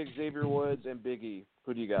to give it to Xavier Woods and Big E.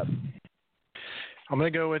 Who do you got? I'm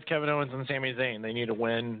going to go with Kevin Owens and Sami Zayn. They need to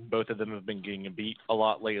win. Both of them have been getting beat a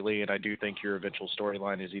lot lately, and I do think your eventual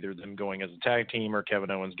storyline is either them going as a tag team or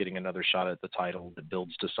Kevin Owens getting another shot at the title that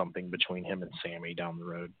builds to something between him and Sami down the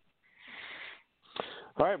road.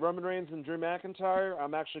 All right, Roman Reigns and Drew McIntyre.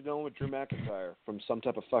 I'm actually going with Drew McIntyre from Some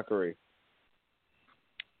Type of Fuckery.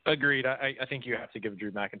 Agreed. I think you have to give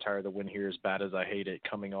Drew McIntyre the win here, as bad as I hate it,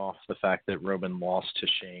 coming off the fact that Roman lost to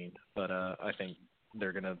Shane. But I think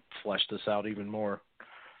they're going to flesh this out even more.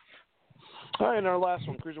 All right, and our last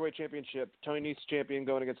one, Cruiserweight Championship. Tony Nese champion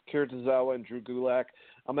going against Kira Tozawa and Drew Gulak.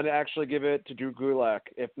 I'm going to actually give it to Drew Gulak.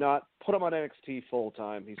 If not, put him on NXT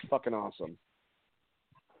full-time. He's fucking awesome.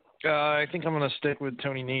 I think I'm going to stick with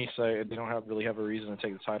Tony Nese. They don't really have a reason to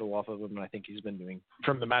take the title off of him, and I think he's been doing,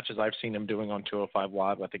 from the matches I've seen him doing on 205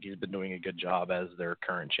 Live, I think he's been doing a good job as their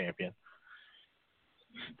current champion.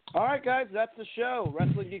 All right, guys, that's the show,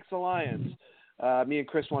 Wrestling Geeks Alliance. Me and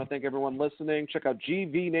Chris want to thank everyone listening. Check out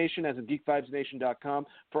GV Nation as in geekvibesnation.com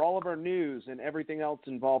for all of our news and everything else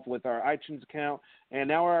involved with our iTunes account and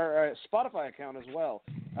now our Spotify account as well.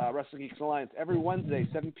 Wrestling Geeks Alliance every Wednesday,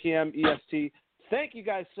 7 p.m. EST. Thank you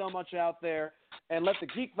guys so much out there, and let the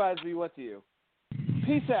Geek Vibes be with you.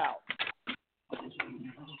 Peace out.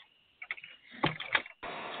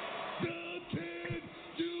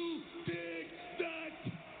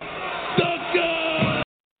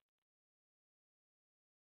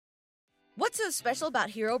 What's so special about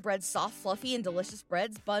Hero Bread's soft, fluffy, and delicious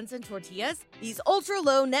breads, buns, and tortillas? These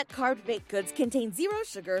ultra-low net-carb baked goods contain zero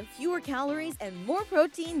sugar, fewer calories, and more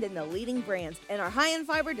protein than the leading brands, and are high in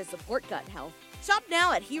fiber to support gut health. Shop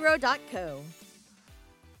now at Hero.co.